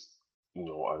parties.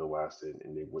 Otherwise,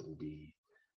 and they wouldn't be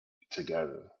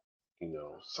together.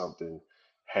 Something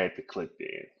had to click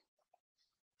there.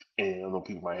 And I know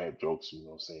people might have jokes,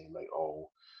 saying like, "Oh,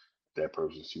 that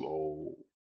person's too old."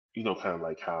 Kind of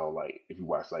like how like if you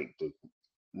watch like the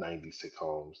 '90s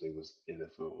sitcoms, they was in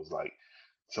if it was like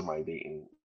somebody dating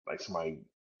somebody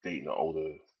dating an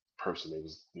older person, they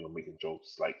was making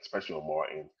jokes like especially on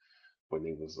Martin when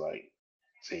they was like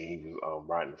saying he was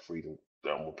riding the freedom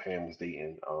when Pam was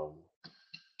dating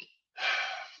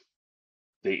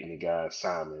the guy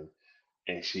Simon,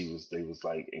 and they was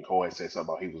like, and Cole had said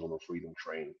something about he was on the freedom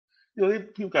train.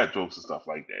 People got jokes and stuff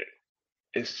like that.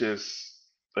 It's just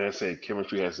like I said,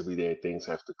 chemistry has to be there, things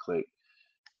have to click.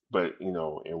 But in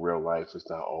real life, it's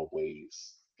not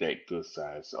always that good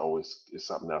side. It's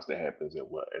something else that happens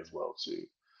as well too.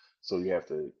 So you have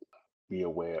to be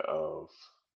aware of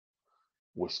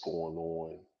what's going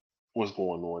on,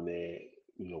 there.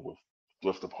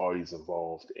 With the parties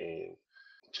involved, and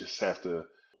just have to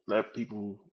let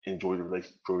people enjoy their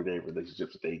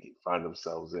relationships that they find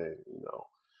themselves in.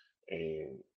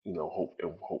 And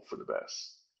hope for the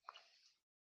best.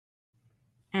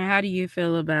 And how do you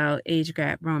feel about age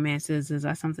gap romances? Is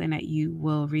that something that you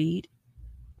will read?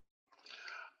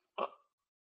 Uh,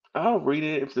 I'll read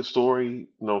it if the story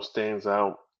stands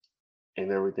out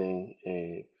and everything,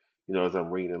 and as I'm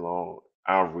reading along,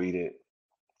 I'll read it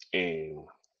and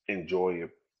enjoy it.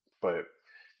 But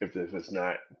if it's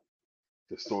not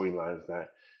the storyline is not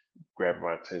grabbing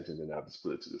my attention, then I'll just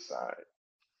put it to the side.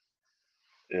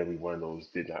 Every one of those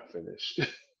did not finish.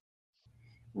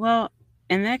 Well,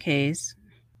 in that case,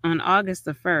 on August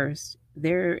the 1st,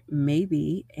 there may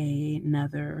be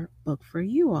another book for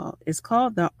you all. It's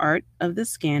called The Art of the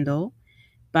Scandal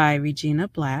by Regina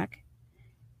Black.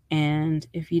 And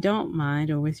if you don't mind,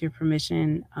 or with your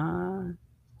permission,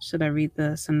 should I read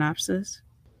the synopsis?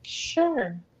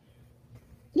 Sure.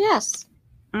 Yes.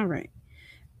 All right.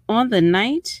 On the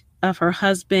night of her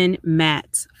husband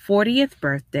Matt's 40th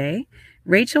birthday,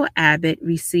 Rachel Abbott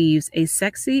receives a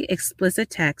sexy, explicit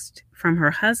text from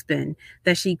her husband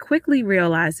that she quickly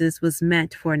realizes was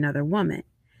meant for another woman.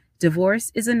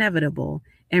 Divorce is inevitable,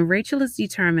 and Rachel is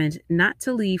determined not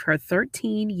to leave her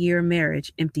 13-year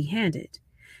marriage empty handed.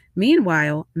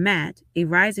 Meanwhile, Matt, a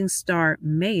rising star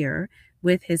mayor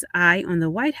with his eye on the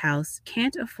White House,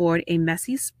 can't afford a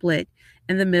messy split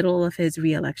in the middle of his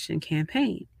reelection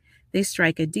campaign. They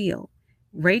strike a deal.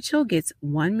 Rachel gets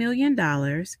 $1 million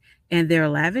and their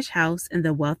lavish house in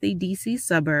the wealthy DC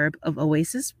suburb of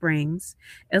Oasis Springs,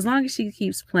 as long as she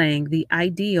keeps playing the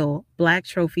ideal Black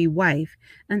trophy wife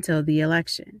until the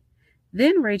election.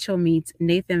 Then Rachel meets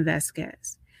Nathan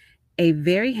Vasquez, a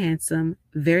very handsome,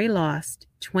 very lost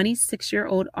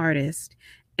 26-year-old artist,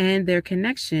 and their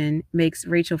connection makes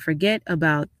Rachel forget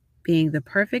about being the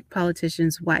perfect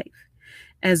politician's wife.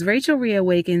 As Rachel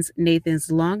reawakens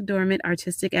Nathan's long dormant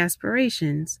artistic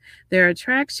aspirations, their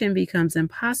attraction becomes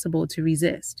impossible to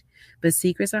resist. But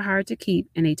secrets are hard to keep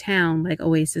in a town like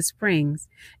Oasis Springs,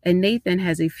 and Nathan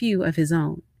has a few of his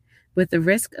own. With the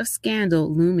risk of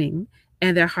scandal looming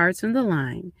and their hearts on the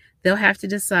line, they'll have to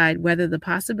decide whether the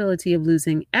possibility of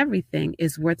losing everything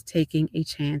is worth taking a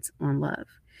chance on love.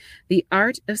 The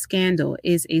Art of Scandal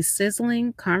is a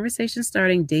sizzling,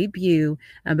 conversation-starting debut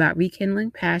about rekindling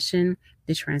passion,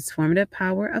 the transformative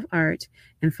power of art,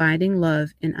 and finding love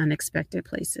in unexpected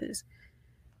places.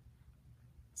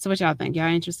 So what y'all think? Y'all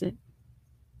interested?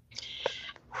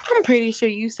 I'm pretty sure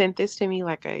you sent this to me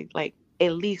like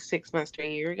at least 6 months to a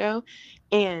year ago,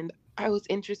 and I was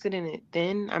interested in it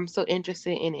then. I'm so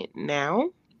interested in it now.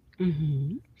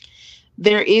 Mm-hmm.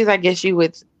 There is, I guess you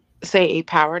would say, a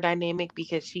power dynamic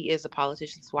because she is a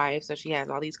politician's wife, so she has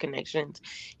all these connections.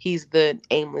 He's the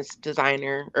aimless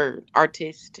designer or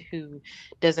artist who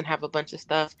doesn't have a bunch of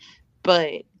stuff.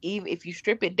 But even if you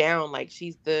strip it down, like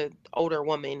she's the older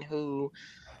woman who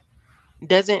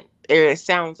doesn't, or it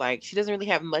sounds like she doesn't really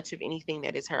have much of anything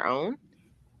that is her own.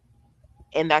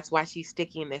 And that's why she's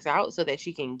sticking this out so that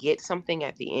she can get something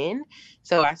at the end.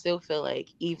 So I still feel like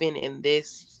even in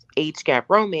this age gap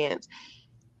romance,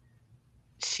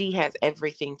 she has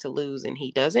everything to lose and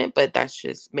he doesn't, but that's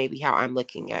just maybe how I'm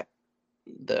looking at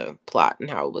the plot and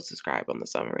how it was described on the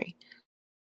summary.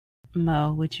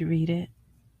 Mo, would you read it?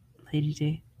 Lady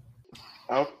D.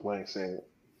 I like saying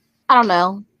I don't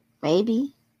know.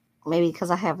 Maybe. Maybe because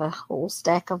I have a whole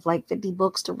stack of like 50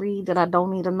 books to read that I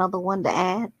don't need another one to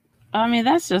add. I mean,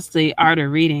 that's just the art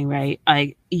of reading, right?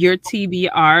 Like your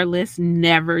TBR list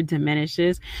never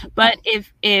diminishes. But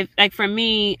if like for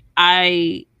me,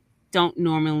 I don't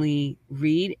normally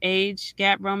read age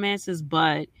gap romances,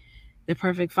 but The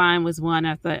Perfect Fine was one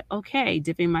I thought, okay,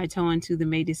 dipping my toe into the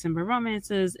May December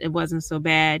romances, it wasn't so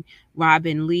bad.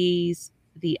 Robin Lee's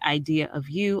The Idea of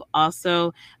You.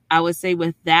 Also, I would say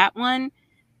with that one,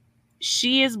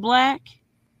 she is Black.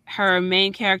 Her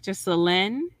main character,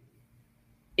 Selene,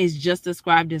 is just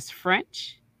described as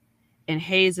French, and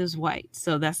Hayes is white.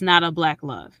 So that's not a Black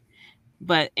love.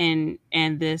 But in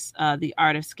this The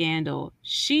Art of Scandal,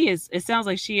 it sounds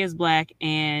like she is Black,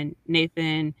 and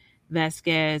Nathan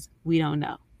Vasquez, we don't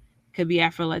know. Could be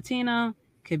Afro-Latino,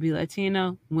 could be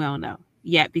Latino, we don't know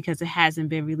yet because it hasn't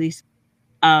been released.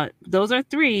 Those are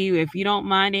three, if you don't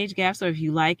mind age gaps or if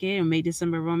you like it, and May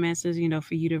December romances,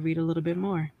 for you to read a little bit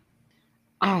more.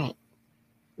 All right.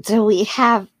 Do we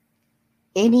have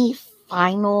any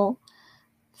final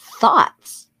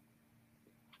thoughts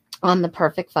on The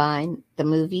Perfect Fine, the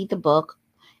movie, the book,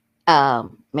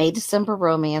 May December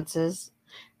romances,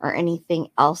 or anything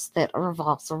else that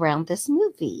revolves around this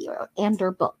movie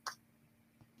or book?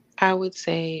 I would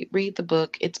say read the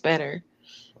book. It's better.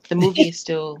 The movie is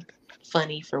still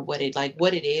funny for what it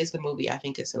is. The movie, I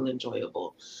think, is still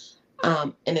enjoyable.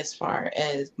 And as far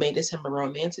as May December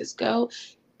romances go,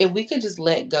 if we could just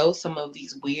let go some of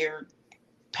these weird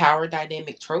power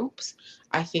dynamic tropes,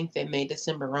 I think that May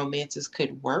December romances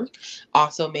could work.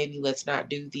 Also, maybe let's not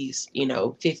do these,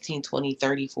 15, 20,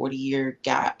 30, 40 year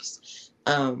gaps.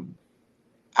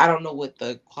 I don't know what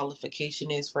the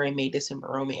qualification is for a May December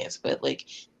romance, but like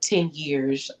 10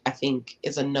 years, I think,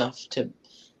 is enough to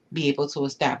be able to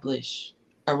establish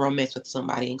a romance with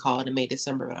somebody and call it a May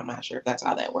December, but I'm not sure if that's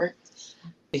how that works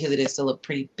because it is still a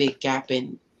pretty big gap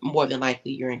and more than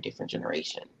likely you're in different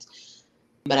generations.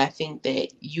 But I think that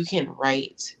you can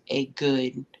write a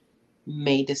good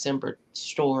May December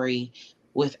story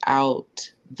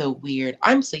without the weird,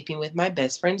 I'm sleeping with my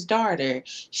best friend's daughter.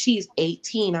 She's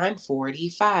 18, I'm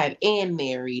 45 and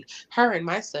married. Her and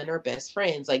my son are best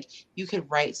friends. Like, you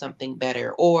could write something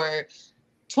better. Or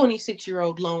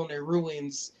 26-year-old loner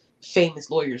ruins famous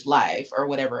lawyer's life or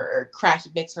whatever, or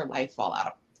makes her life fall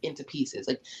out into pieces.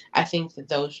 Like, I think that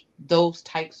those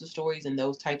types of stories and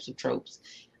those types of tropes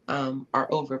are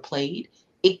overplayed.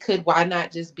 It could, why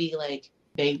not just be like,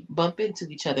 they bump into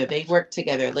each other, they work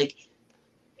together. Like,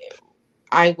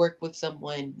 I work with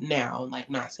someone now, like,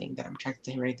 not saying that I'm attracted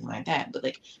to him or anything like that, but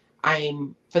like,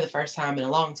 I'm for the first time in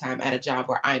a long time at a job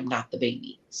where I'm not the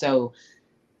baby. So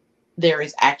there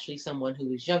is actually someone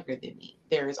who is younger than me.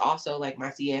 There is also like my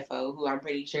CFO, who I'm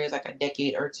pretty sure is like a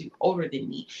decade or two older than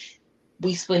me.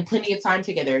 We spend plenty of time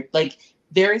together. Like,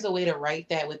 there is a way to write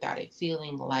that without it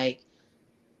feeling like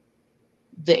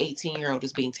the 18-year-old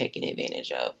is being taken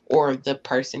advantage of, or the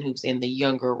person who's in the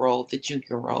younger role, the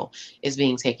junior role, is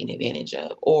being taken advantage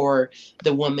of, or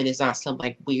the woman is not some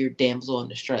like weird damsel in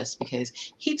distress because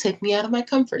he took me out of my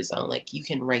comfort zone. Like, you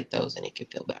can write those and it can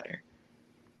feel better.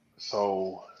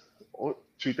 so.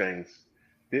 Two things.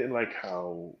 Didn't like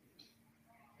how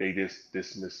they just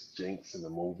dismissed Jinx in the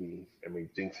movie. I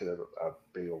mean, Jinx had a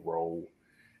bigger role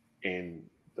in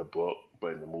the book,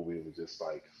 but in the movie it was just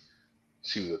like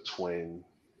she was a twin,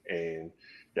 and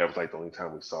that was like the only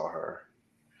time we saw her.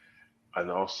 And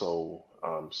also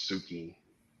Suki,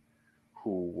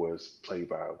 who was played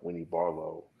by Winnie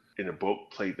Barlow, in the book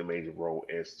played the major role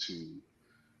as to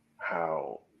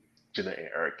how Jenna and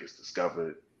Eric is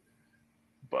discovered,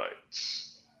 but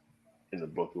in the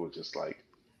book it was just like,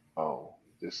 oh,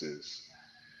 this is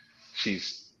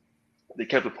she's they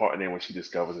kept the part in there when she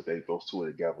discovers that they those two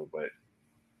are together, but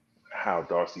how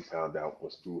Darcy found out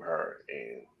was through her,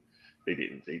 and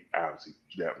they obviously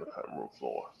do that on the cutting room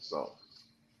floor. So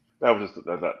that was just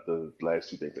the last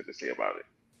two things I had to say about it.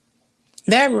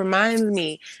 That reminds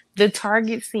me, the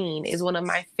Target scene is one of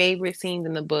my favorite scenes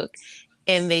in the book,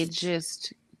 and they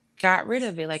just got rid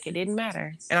of it like it didn't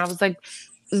matter. And I was like,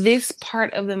 this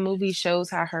part of the movie shows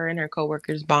how her and her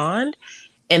coworkers bond,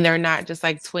 and they're not just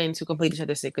like twins who complete each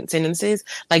other's sentences.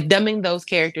 Like, dumbing those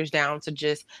characters down to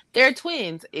just they're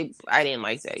twins. I didn't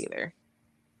like that either.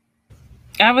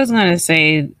 I was going to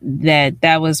say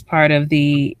that was part of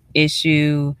the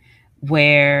issue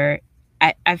where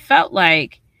I felt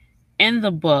like in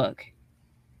the book,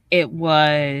 it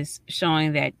was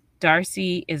showing that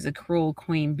Darcy is a cruel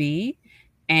queen bee,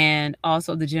 and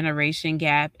also the generation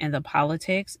gap and the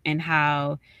politics, and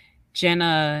how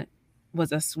Jenna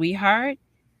was a sweetheart,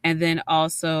 and then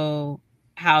also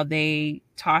how they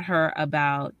taught her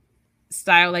about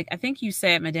style. Like I think you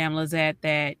said, Madame Lizette,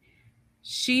 that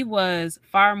she was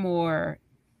far more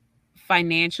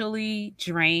financially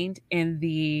drained in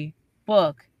the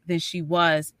book than she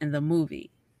was in the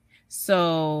movie.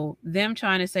 So them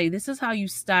trying to say this is how you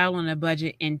style on a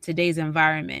budget in today's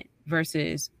environment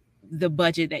versus the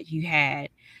budget that you had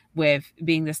with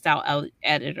being the style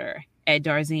editor at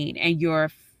Darzine and your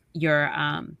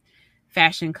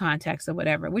fashion context or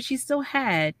whatever, which she still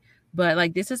had, but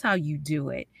like this is how you do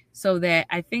it. So that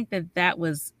I think that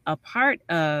was a part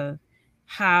of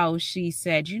how she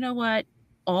said, you know what?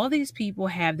 All these people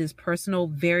have this personal,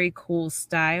 very cool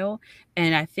style.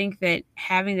 And I think that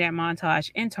having that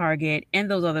montage in Target and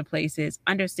those other places,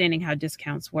 understanding how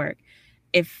discounts work,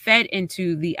 it fed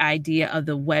into the idea of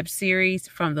the web series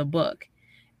from the book.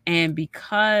 And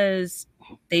because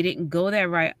they didn't go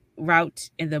that route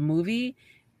in the movie,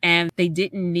 and they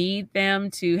didn't need them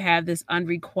to have this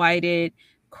unrequited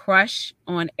crush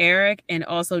on Eric and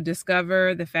also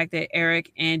discover the fact that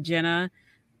Eric and Jenna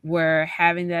were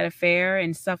having that affair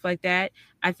and stuff like that.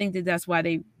 I think that that's why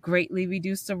they greatly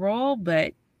reduced the role,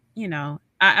 but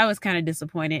I was kind of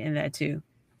disappointed in that too.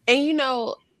 And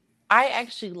I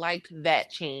actually liked that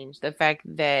change. The fact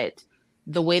that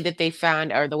the way that they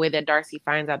found, or the way that Darcy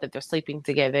finds out that they're sleeping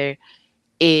together,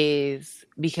 is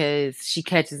because she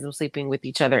catches them sleeping with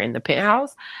each other in the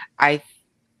penthouse.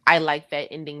 I like that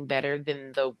ending better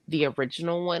than the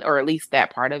original one, or at least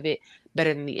that part of it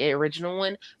better than the original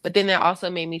one. But then that also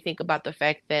made me think about the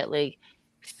fact that like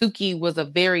Suki was a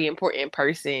very important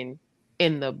person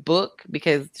in the book,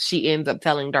 because she ends up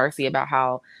telling Darcy about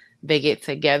how they get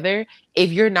together.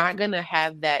 If you're not going to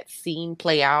have that scene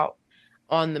play out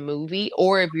on the movie,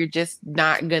 or if you're just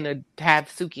not going to have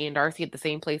Suki and Darcy at the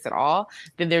same place at all,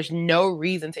 then there's no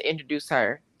reason to introduce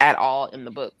her at all in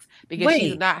the books, because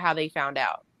she's not how they found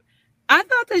out. I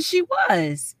thought that she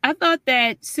was. I thought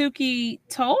that Suki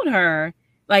told her,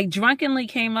 like drunkenly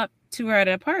came up to her at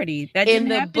a party. That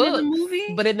didn't happen in the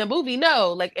movie? But in the movie,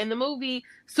 no. Like in the movie,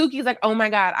 Suki's like, oh my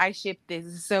God, I ship this.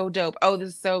 This is so dope. Oh, this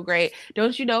is so great.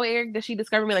 Don't you know, Eric, that she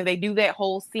discovered me? Like they do that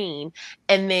whole scene.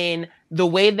 And then the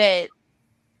way that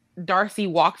Darcy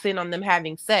walks in on them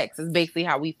having sex is basically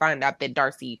how we find out that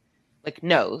Darcy like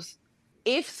knows.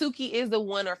 If Suki is the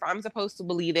one, or if I'm supposed to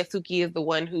believe that Suki is the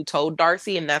one who told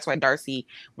Darcy, and that's why Darcy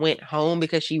went home,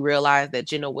 because she realized that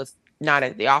Jenna was not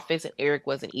at the office and Eric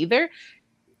wasn't either,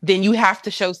 then you have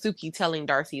to show Suki telling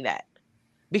Darcy that.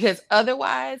 Because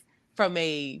otherwise, from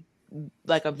a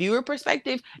viewer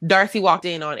perspective, Darcy walked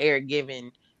in on Eric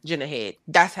giving Jenna head.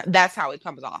 That's how it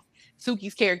comes off.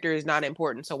 Suki's character is not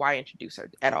important, so why introduce her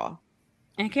at all?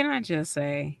 And can I just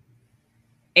say,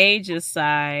 age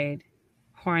aside,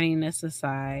 horniness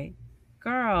aside,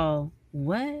 girl,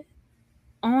 what?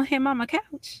 On him on my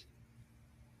couch?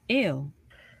 Ew.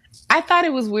 I thought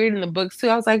it was weird in the books too.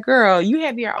 I was like, girl, you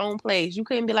have your own place. You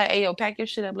couldn't be like, hey, yo, pack your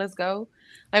shit up, let's go.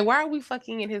 Like, why are we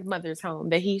fucking in his mother's home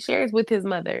that he shares with his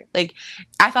mother? Like,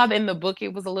 I thought in the book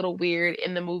it was a little weird.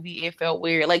 In the movie, it felt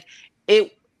weird. Like,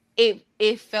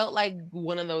 it felt like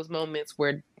one of those moments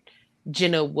where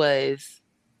Jenna was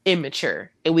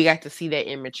immature, and we got to see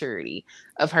that immaturity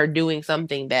of her doing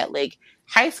something that like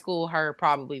high school her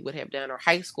probably would have done, or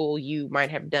high school you might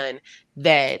have done,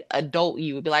 that adult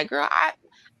you would be like, girl,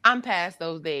 I'm past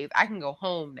those days. I can go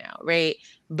home now, right?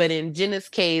 But in Jenna's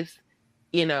case,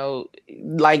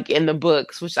 like in the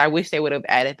books, which I wish they would have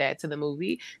added that to the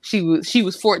movie, she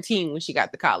was 14 when she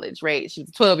got to college, right? She was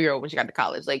a 12-year-old when she got to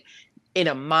college. Like in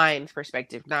a mind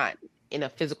perspective, not in a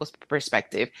physical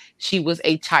perspective, she was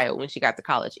a child when she got to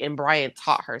college, and Brian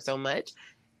taught her so much.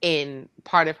 And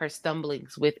part of her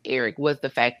stumblings with Eric was the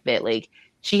fact that like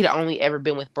she had only ever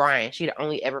been with Brian. She had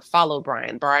only ever followed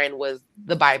Brian. Brian was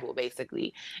the Bible,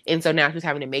 basically. And so now she's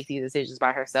having to make these decisions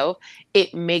by herself.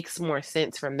 It makes more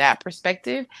sense from that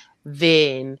perspective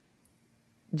than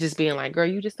just being like, girl,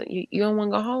 you don't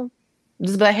want to go home?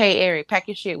 Just be like, hey, Eric, pack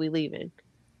your shit, we leaving.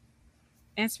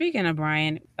 And speaking of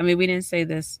Brian, I mean, we didn't say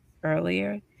this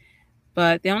earlier,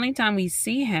 but the only time we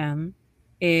see him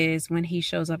is when he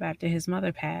shows up after his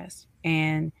mother passed.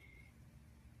 And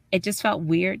it just felt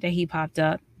weird that he popped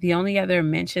up. The only other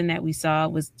mention that we saw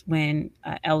was when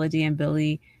Elodie and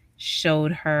Billy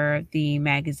showed her the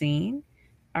magazine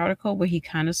article where he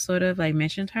kind of sort of like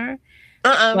mentioned her.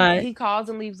 But he calls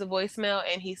and leaves a voicemail,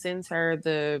 and he sends her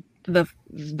the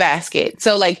basket.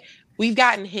 So like we've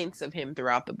gotten hints of him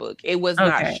throughout the book. It was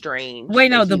not Okay. strange. Wait,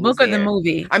 no, that the he was book or the there.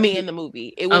 movie? I mean, in the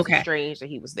movie, it wasn't Okay. strange that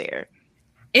he was there.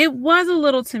 It was a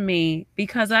little to me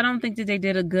because I don't think that they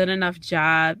did a good enough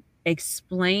job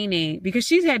explaining, because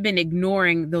she had been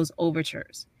ignoring those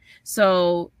overtures.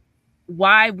 So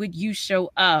why would you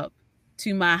show up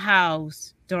to my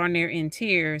house darn near in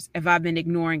tears if I've been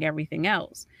ignoring everything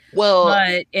else? Well,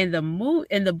 But in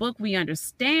the book, we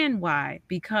understand why,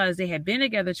 because they had been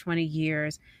together 20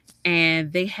 years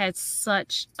and they had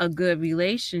such a good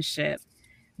relationship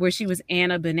where she was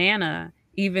Anna Banana,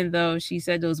 even though she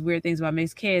said those weird things about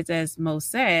mixed kids, as Mo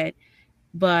said.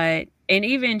 But, and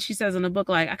even she says in the book,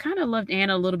 like, I kind of loved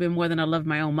Anna a little bit more than I loved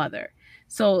my own mother.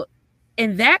 So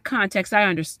in that context, I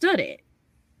understood it.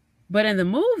 But in the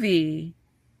movie,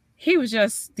 he was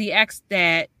just the ex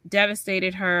that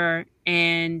devastated her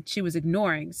and she was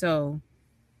ignoring. So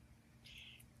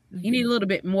you need a little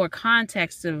bit more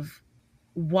context of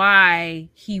why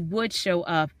he would show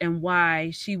up and why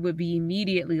she would be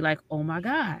immediately like, oh my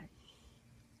God.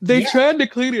 They tried to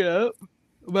clean it up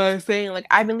by saying, like,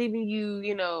 I've been leaving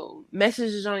you,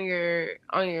 messages on your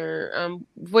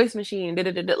voice machine.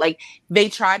 Like, they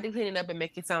tried to clean it up and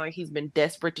make it sound like he's been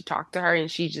desperate to talk to her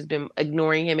and she's just been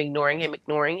ignoring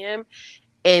him.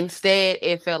 Instead,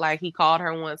 it felt like he called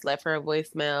her once, left her a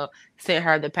voicemail, sent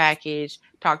her the package,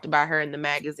 talked about her in the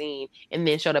magazine, and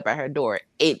then showed up at her door.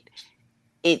 It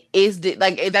is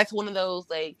like, that's one of those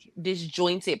like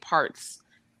disjointed parts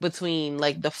between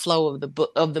like the flow of the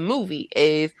book of the movie.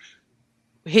 Is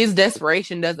his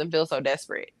desperation doesn't feel so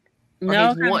desperate, or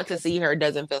his want to see her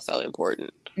doesn't feel so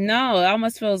important. No, it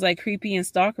almost feels like creepy and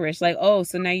stalkerish. Like, oh,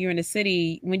 so now you're in the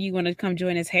city. When you want to come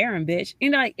join his harem, bitch?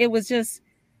 Like, it was just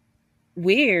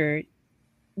weird.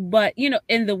 But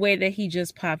in the way that he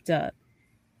just popped up,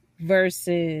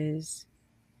 versus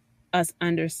us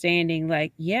understanding,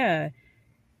 like, yeah,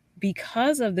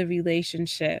 because of the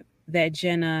relationship that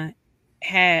Jenna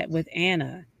had with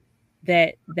Anna,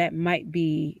 that might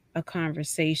be a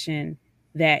conversation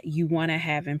that you want to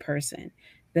have in person.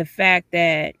 The fact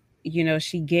that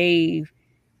she gave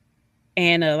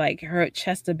Anna like her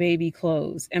Chester baby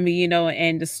clothes. I mean,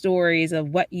 and the stories of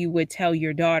what you would tell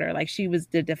your daughter, like she was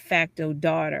the de facto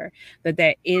daughter,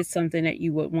 that is something that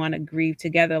you would want to grieve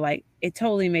together. Like, it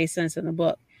totally made sense in the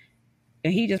book.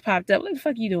 And he just popped up. What the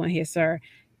fuck you doing here, sir?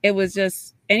 It was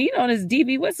just, and this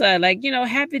DB, what's up? Like,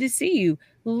 happy to see you.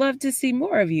 Love to see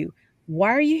more of you.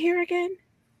 Why are you here again?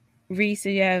 Reese,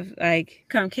 you have like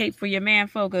come cape for your man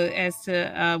folk as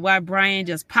to why Brian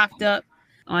just popped up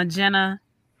on Jenna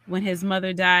when his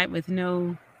mother died with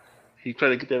no. He tried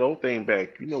to get that old thing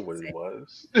back. You know what it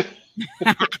was.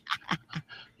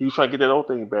 He was trying to get that old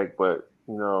thing back, but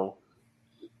he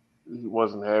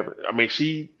wasn't having. I mean,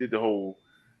 she did the whole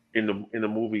in the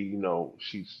movie.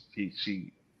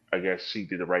 She I guess she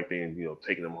did the right thing.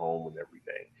 Taking him home and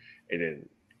everything, and then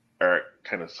Eric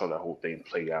kind of saw that whole thing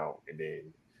play out, and then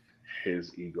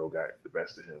his ego got the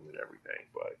best of him and everything.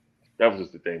 But that was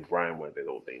just the thing. Brian wanted that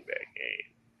old thing back,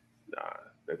 and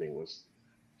that thing was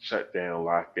shut down,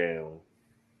 locked down,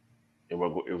 and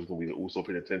it was going to be the Uso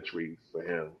penitentiary for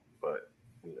him. But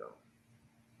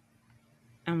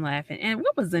I'm laughing. And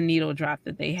what was the needle drop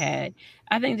that they had?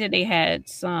 I think that they had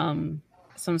some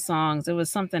songs. It was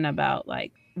something about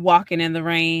like walking in the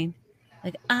rain,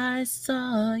 like I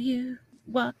saw you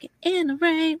walking in the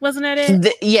rain. Wasn't that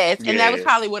it? Yes, and that was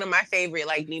probably one of my favorite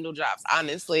like needle drops.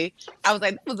 Honestly, I was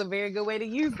like, that was a very good way to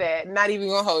use that. Not even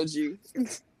gonna hold you.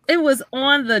 It was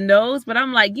on the nose, but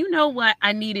I'm like, you know what?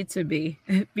 I needed to be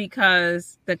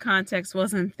because the context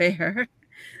wasn't there.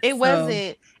 It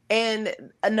wasn't. And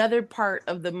another part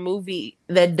of the movie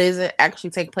that doesn't actually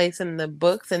take place in the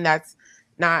books, and that's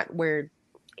not where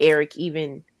Eric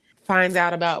even finds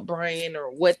out about Brian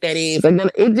or what that is. And then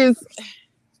it just,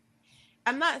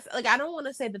 I'm not like, I don't want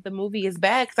to say that the movie is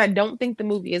bad, because I don't think the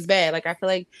movie is bad. Like, I feel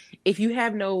like if you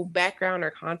have no background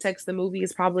or context, the movie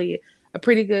is probably a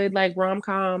pretty good like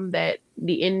rom-com that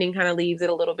the ending kind of leaves it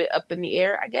a little bit up in the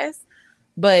air, I guess.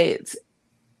 But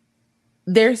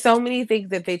there's so many things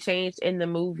that they changed in the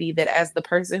movie that, as the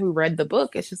person who read the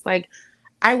book, it's just like,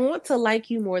 I want to like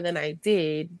you more than I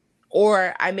did,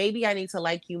 or I need to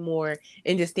like you more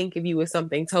and just think of you as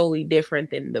something totally different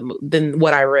than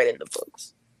what I read in the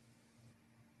books.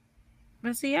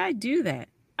 But see, I do that.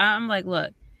 I'm like,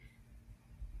 look,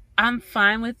 I'm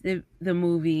fine with the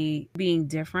movie being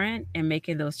different and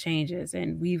making those changes,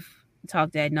 and we've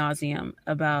talked ad nauseum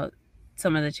about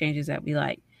some of the changes that we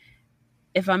like.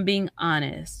 If I'm being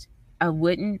honest, I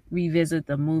wouldn't revisit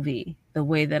the movie the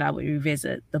way that I would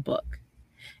revisit the book.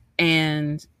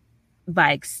 And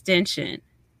by extension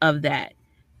of that,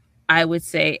 I would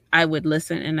say I would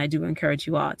listen, and I do encourage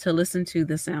you all to listen to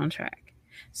the soundtrack.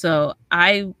 So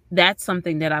that's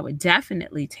something that I would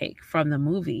definitely take from the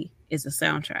movie is the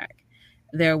soundtrack.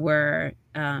 There were,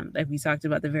 like we talked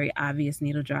about, the very obvious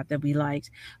needle drop that we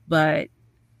liked, but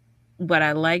what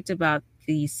I liked about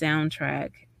the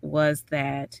soundtrack was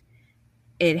that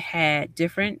it had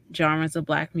different genres of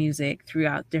Black music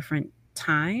throughout different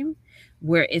time,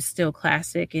 where it's still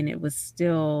classic and it was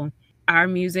still our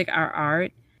music, our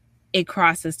art. It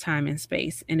crosses time and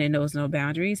space and it knows no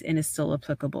boundaries and is still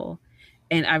applicable.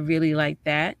 And I really like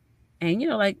that. And,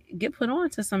 like get put on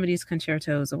to some of these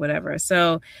concertos or whatever.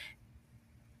 So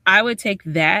I would take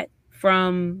that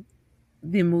from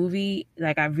the movie.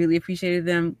 Like I really appreciated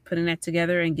them putting that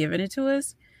together and giving it to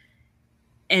us,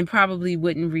 and probably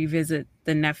wouldn't revisit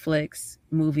the Netflix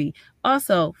movie.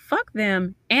 Also, fuck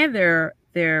them and their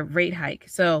rate hike.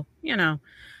 So,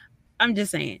 I'm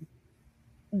just saying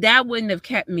that wouldn't have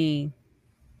kept me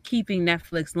keeping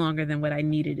Netflix longer than what I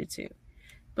needed it to.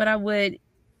 But I would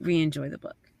re-enjoy the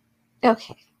book.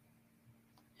 Okay.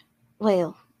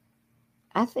 Well,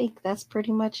 I think that's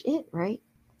pretty much it, right?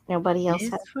 Nobody else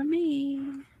has for me.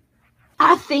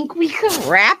 I think we could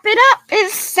wrap it up and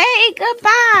say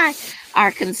goodbye.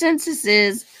 Our consensus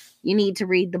is you need to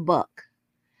read the book.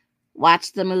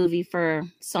 Watch the movie for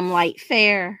some light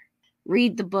fare.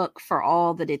 Read the book for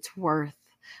all that it's worth.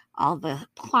 All the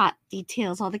plot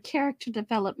details, all the character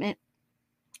development,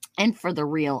 and for the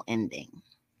real ending.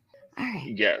 All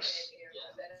right. Yes.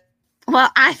 Well,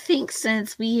 I think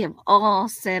since we have all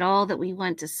said all that we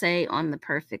want to say on The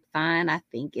Perfect Find, I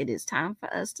think it is time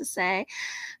for us to say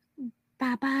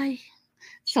bye-bye.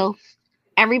 So,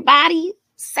 everybody,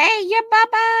 say your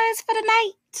bye-byes for the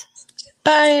night.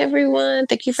 Bye, everyone.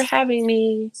 Thank you for having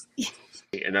me.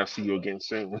 And I'll see you again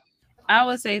soon. I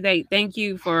would say that thank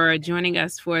you for joining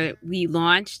us we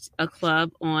launched a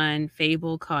club on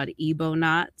Fable called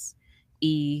Ebonauts,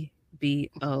 EBONAUTS,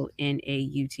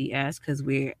 because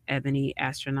we're ebony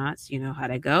astronauts. You know how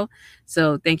that go.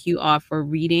 So thank you all for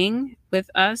reading with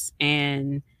us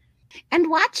and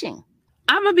watching.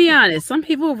 I'm gonna be honest, some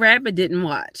people read but didn't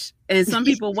watch, and some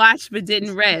people watched but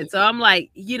didn't read. So I'm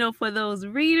like, for those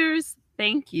readers,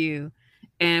 thank you.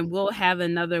 And we'll have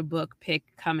another book pick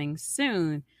coming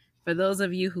soon. For those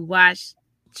of you who watched,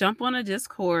 jump on a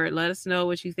Discord. Let us know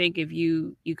what you think. If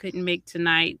you couldn't make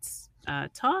tonight's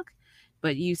talk,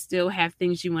 but you still have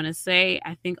things you want to say,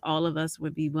 I think all of us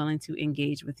would be willing to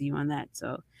engage with you on that.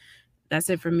 So that's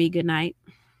it for me. Good night.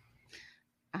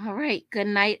 All right. Good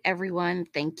night, everyone.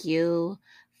 Thank you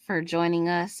for joining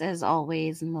us. As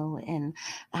always, Mo and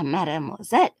Madame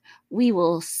Lizette. We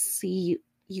will see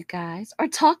you guys or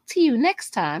talk to you next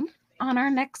time on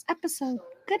our next episode.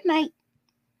 Good night.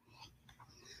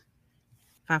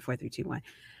 5, 4, 3, 2, 1.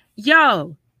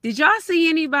 Yo, did y'all see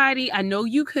anybody? I know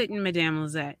you couldn't, Madame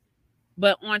Lizette,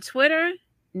 but on Twitter,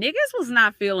 niggas was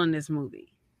not feeling this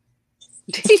movie.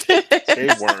 They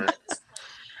weren't.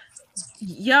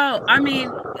 Yo, I mean,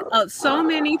 so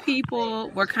many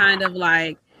people were kind of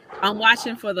like, I'm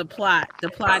watching for the plot. The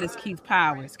plot is Keith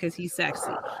Powers because he's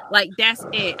sexy. Like, that's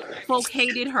it. Folk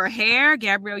hated her hair,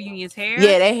 Gabrielle Union's hair.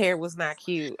 Yeah, that hair was not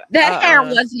cute. That hair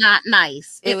was not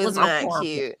nice. It was not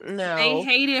cute. No. They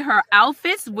hated her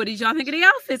outfits. What did y'all think of the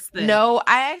outfits then? No,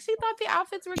 I actually thought the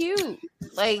outfits were cute.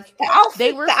 Like,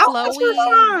 they were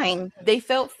flowy. They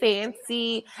felt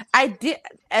fancy. I did,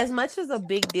 as much as a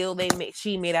big deal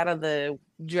she made out of the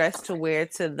dress to wear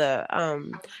to the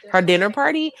her dinner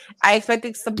party, I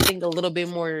expected something a little bit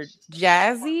more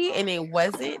jazzy, and it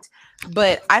wasn't.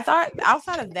 But I thought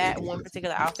outside of that one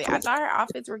particular outfit, I thought her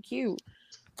outfits were cute.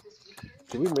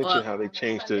 Did we mention how they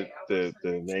changed the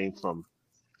name from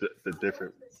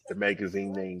the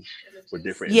magazine names were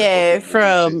different? Yeah,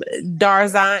 from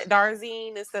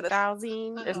Darzine instead of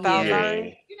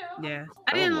Stylezine. Yeah.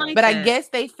 I didn't like but that. I guess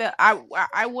they felt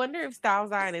I wonder if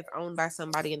Stylezine is owned by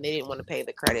somebody and they didn't want to pay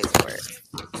the credits for it.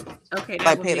 Okay.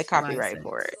 Like pay the copyright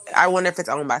for it. I wonder if it's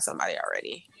owned by somebody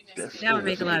already. That would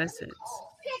make a lot of sense.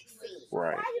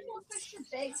 Right. Why you gonna put your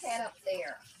big head up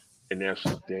there? And there's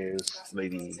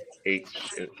Lady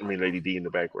D in the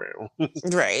background.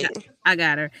 Right. I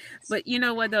got her. But you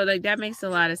know what though? Like that makes a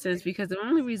lot of sense because the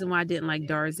only reason why I didn't like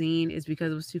Darzine is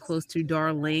because it was too close to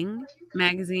Darling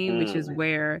magazine, which is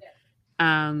where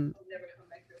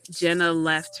Jenna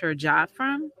left her job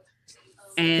from.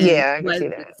 And was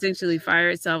essentially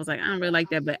fired. So I was like, I don't really like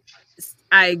that. But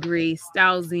I agree.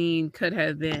 Stylezine could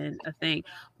have been a thing.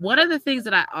 One of the things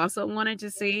that I also wanted to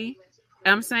see,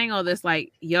 I'm saying all this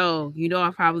like, yo,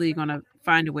 I'm probably going to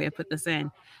find a way to put this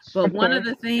in. But one of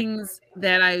the things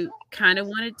that I kind of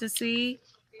wanted to see,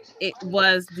 it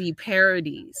was the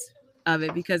parodies of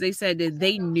it, because they said that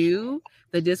they knew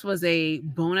that this was a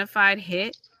bona fide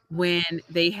hit when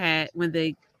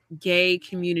the gay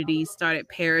community started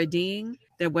parodying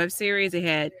their web series. They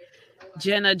had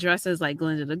Jenna dressed as like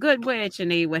Glinda the Good Witch, and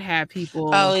they would have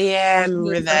people. Oh yeah, I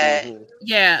remember that. Mhm.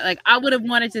 Yeah, like I would have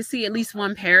wanted to see at least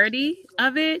one parody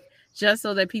of it, just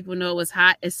so that people know it was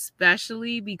hot,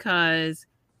 especially because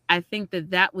I think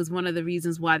that was one of the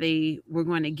reasons why they were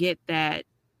going to get that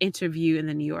interview in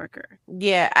the New Yorker.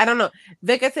 Yeah, I don't know.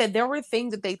 Like I said, there were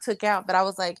things that they took out that I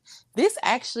was like, this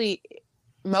actually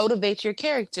motivates your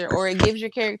character, or it gives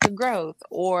your character growth,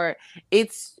 or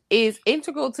it's is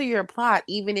integral to your plot,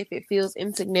 even if it feels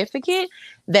insignificant.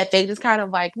 That they just kind of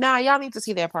like, nah, y'all need to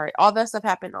see that part. All that stuff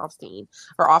happened off scene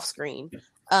or off screen.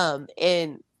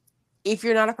 And if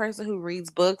you're not a person who reads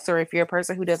books, or if you're a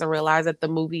person who doesn't realize that the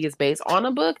movie is based on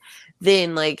a book,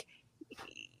 then like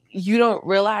you don't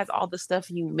realize all the stuff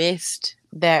you missed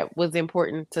that was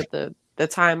important to the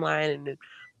timeline and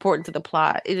important to the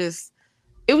plot. It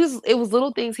was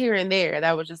little things here and there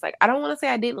that was just like, I don't want to say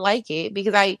I didn't like it,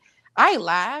 because I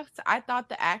laughed. I thought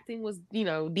the acting was,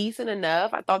 decent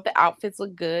enough. I thought the outfits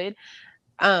looked good.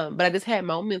 But I just had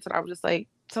moments when I was just like,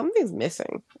 something's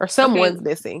missing, or someone's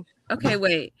missing. Okay,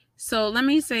 wait. So let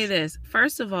me say this.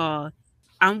 First of all,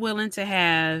 I'm willing to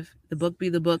have the book be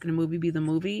the book and the movie be the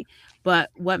movie. But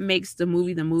what makes the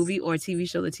movie, or TV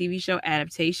show the TV show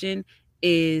adaptation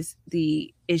is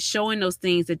showing those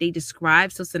things that they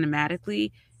describe so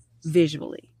cinematically,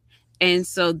 visually. And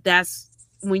so that's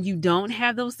when you don't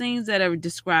have those things that are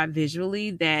described visually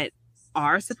that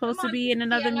are supposed to be in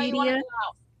another media,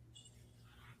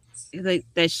 like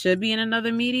that should be in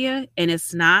another media, and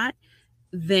it's not,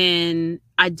 then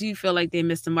I do feel like they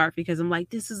missed the mark, because I'm like,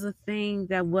 this is a thing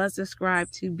that was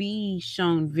described to be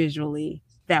shown visually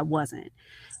that wasn't.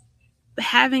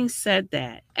 Having said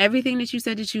that, everything that you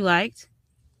said that you liked,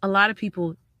 a lot of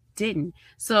people didn't.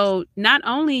 So not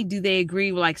only do they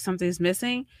agree with like something's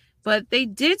missing, but they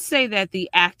did say that the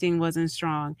acting wasn't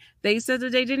strong. They said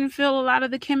that they didn't feel a lot of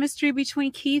the chemistry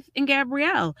between Keith and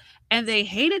Gabrielle, and they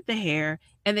hated the hair,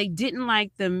 and they didn't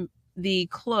like the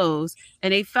clothes,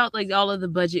 and they felt like all of the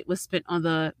budget was spent on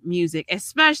the music,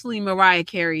 especially Mariah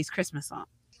Carey's Christmas song.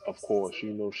 Of course,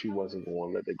 she wasn't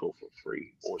going to let it go for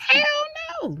free. Or Hell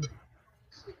no.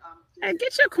 Hey,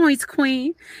 get your coins,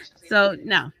 queen. So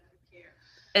no.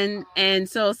 And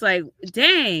so it's like,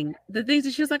 dang, the things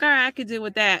that she was like, all right, I could deal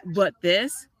with that. But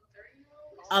this,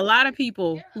 a lot of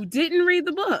people who didn't read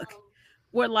the book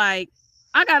were like,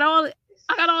 I got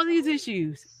all these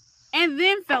issues, and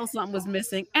then felt something was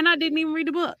missing, and I didn't even read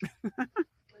the book.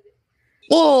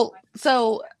 Well,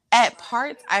 so at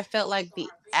parts I felt like the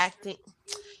acting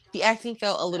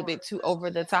felt a little bit too over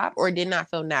the top, or did not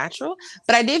feel natural.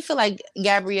 But I did feel like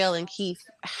Gabrielle and Keith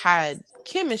had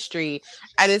chemistry.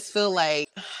 I just feel like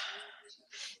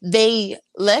they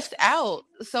left out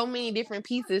so many different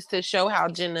pieces to show how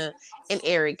Jenna and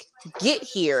Eric get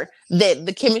here, that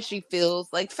the chemistry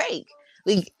feels like fake.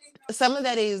 Like, some of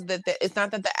that is that it's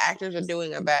not that the actors are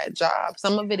doing a bad job.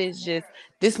 Some of it is just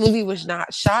this movie was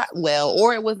not shot well,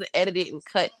 or it wasn't edited and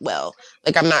cut well.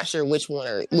 Like, I'm not sure which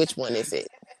one is it.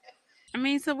 I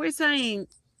mean, so we're saying,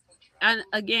 and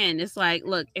again, it's like,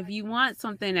 look, if you want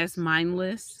something that's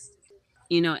mindless,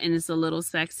 and it's a little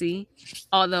sexy,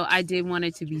 although I did want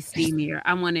it to be steamier.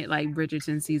 I wanted like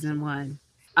Bridgerton season 1.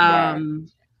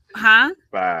 Huh?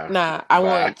 Bye. Nah, I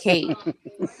want Kate.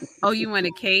 Oh, you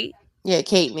wanted Kate? Yeah,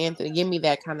 Kate and Anthony. Give me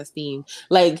that kind of steam.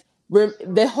 Like,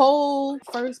 the whole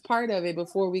first part of it,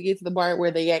 before we get to the part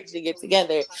where they actually get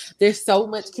together, there's so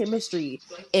much chemistry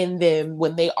in them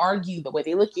when they argue, the way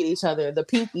they look at each other, the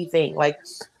pinky thing, like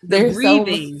there's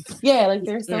breathing.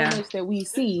 There's so much that we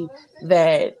see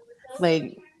that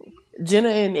like Jenna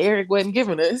and Eric wasn't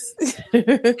giving us. They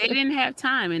didn't have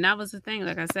time, and that was the thing,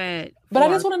 like I said. But I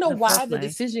just want to know why the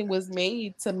decision was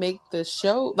made to make the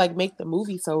show, like make the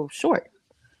movie so short.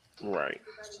 Right.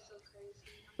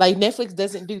 Like, Netflix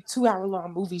doesn't do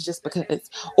 2-hour-long movies just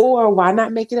because. Or why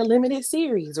not make it a limited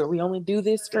series? Or we only do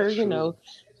this for,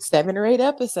 7 or 8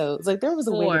 episodes. Like, there was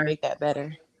a way to make that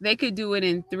better. They could do it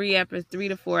in 3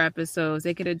 to 4 episodes.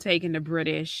 They could have taken the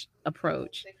British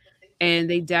approach. And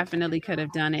they definitely could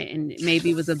have done it. And maybe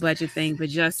it was a budget thing, but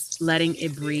just letting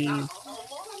it breathe.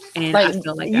 And I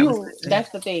feel like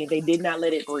that's the thing. They did not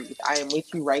let it breathe. I am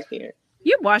with you right there.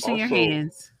 You're washing your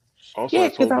hands. Also, yeah,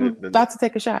 because I'm about to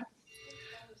take a shot.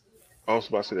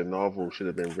 Also, I said the novel should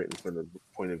have been written from the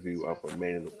point of view of a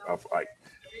man of like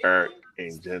Eric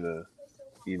and Jenna,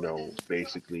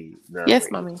 basically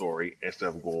narrating the story instead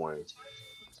of going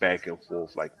back and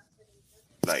forth like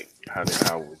how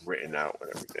it was written out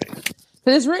and everything.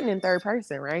 But it's written in third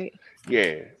person, right?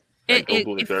 Yeah. Like it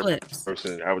Goku in the it third flips.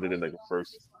 person. I would have done like the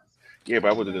first. Yeah,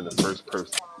 but I would have done the first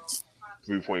person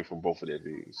viewpoint from both of their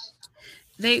views.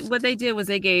 What they did was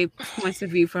they gave points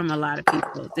of view from a lot of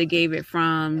people. They gave it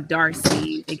from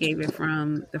Darcy. They gave it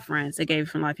from the friends. They gave it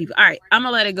from a lot of people. All right, I'm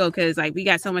gonna let it go because like we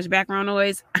got so much background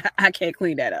noise. I can't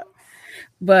clean that up.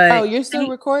 But Oh, you're still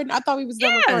recording? I thought we was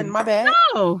done recording. My bad.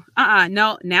 no,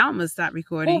 no. Now I'm gonna stop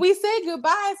recording. Well, we said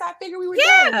goodbye, so I figured we were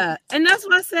done. Yeah, and that's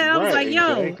what I said. I was Right, like,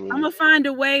 "Yo, exactly. I'm gonna find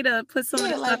a way to put some of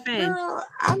Yeah, the like, stuff in." girl,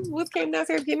 I was came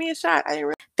downstairs, give me a shot. I didn't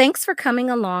really. Thanks for coming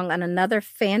along on another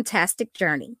fantastic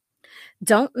journey.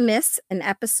 Don't miss an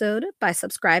episode by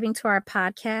subscribing to our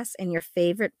podcast in your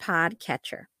favorite pod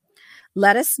catcher.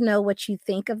 Let us know what you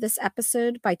think of this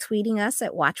episode by tweeting us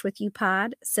at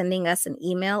WatchWithYouPod, sending us an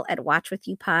email at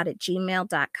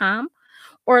watchwithyouPod@gmail.com,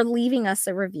 or leaving us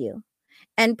a review.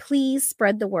 And please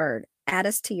spread the word. Add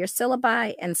us to your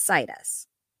syllabi and cite us.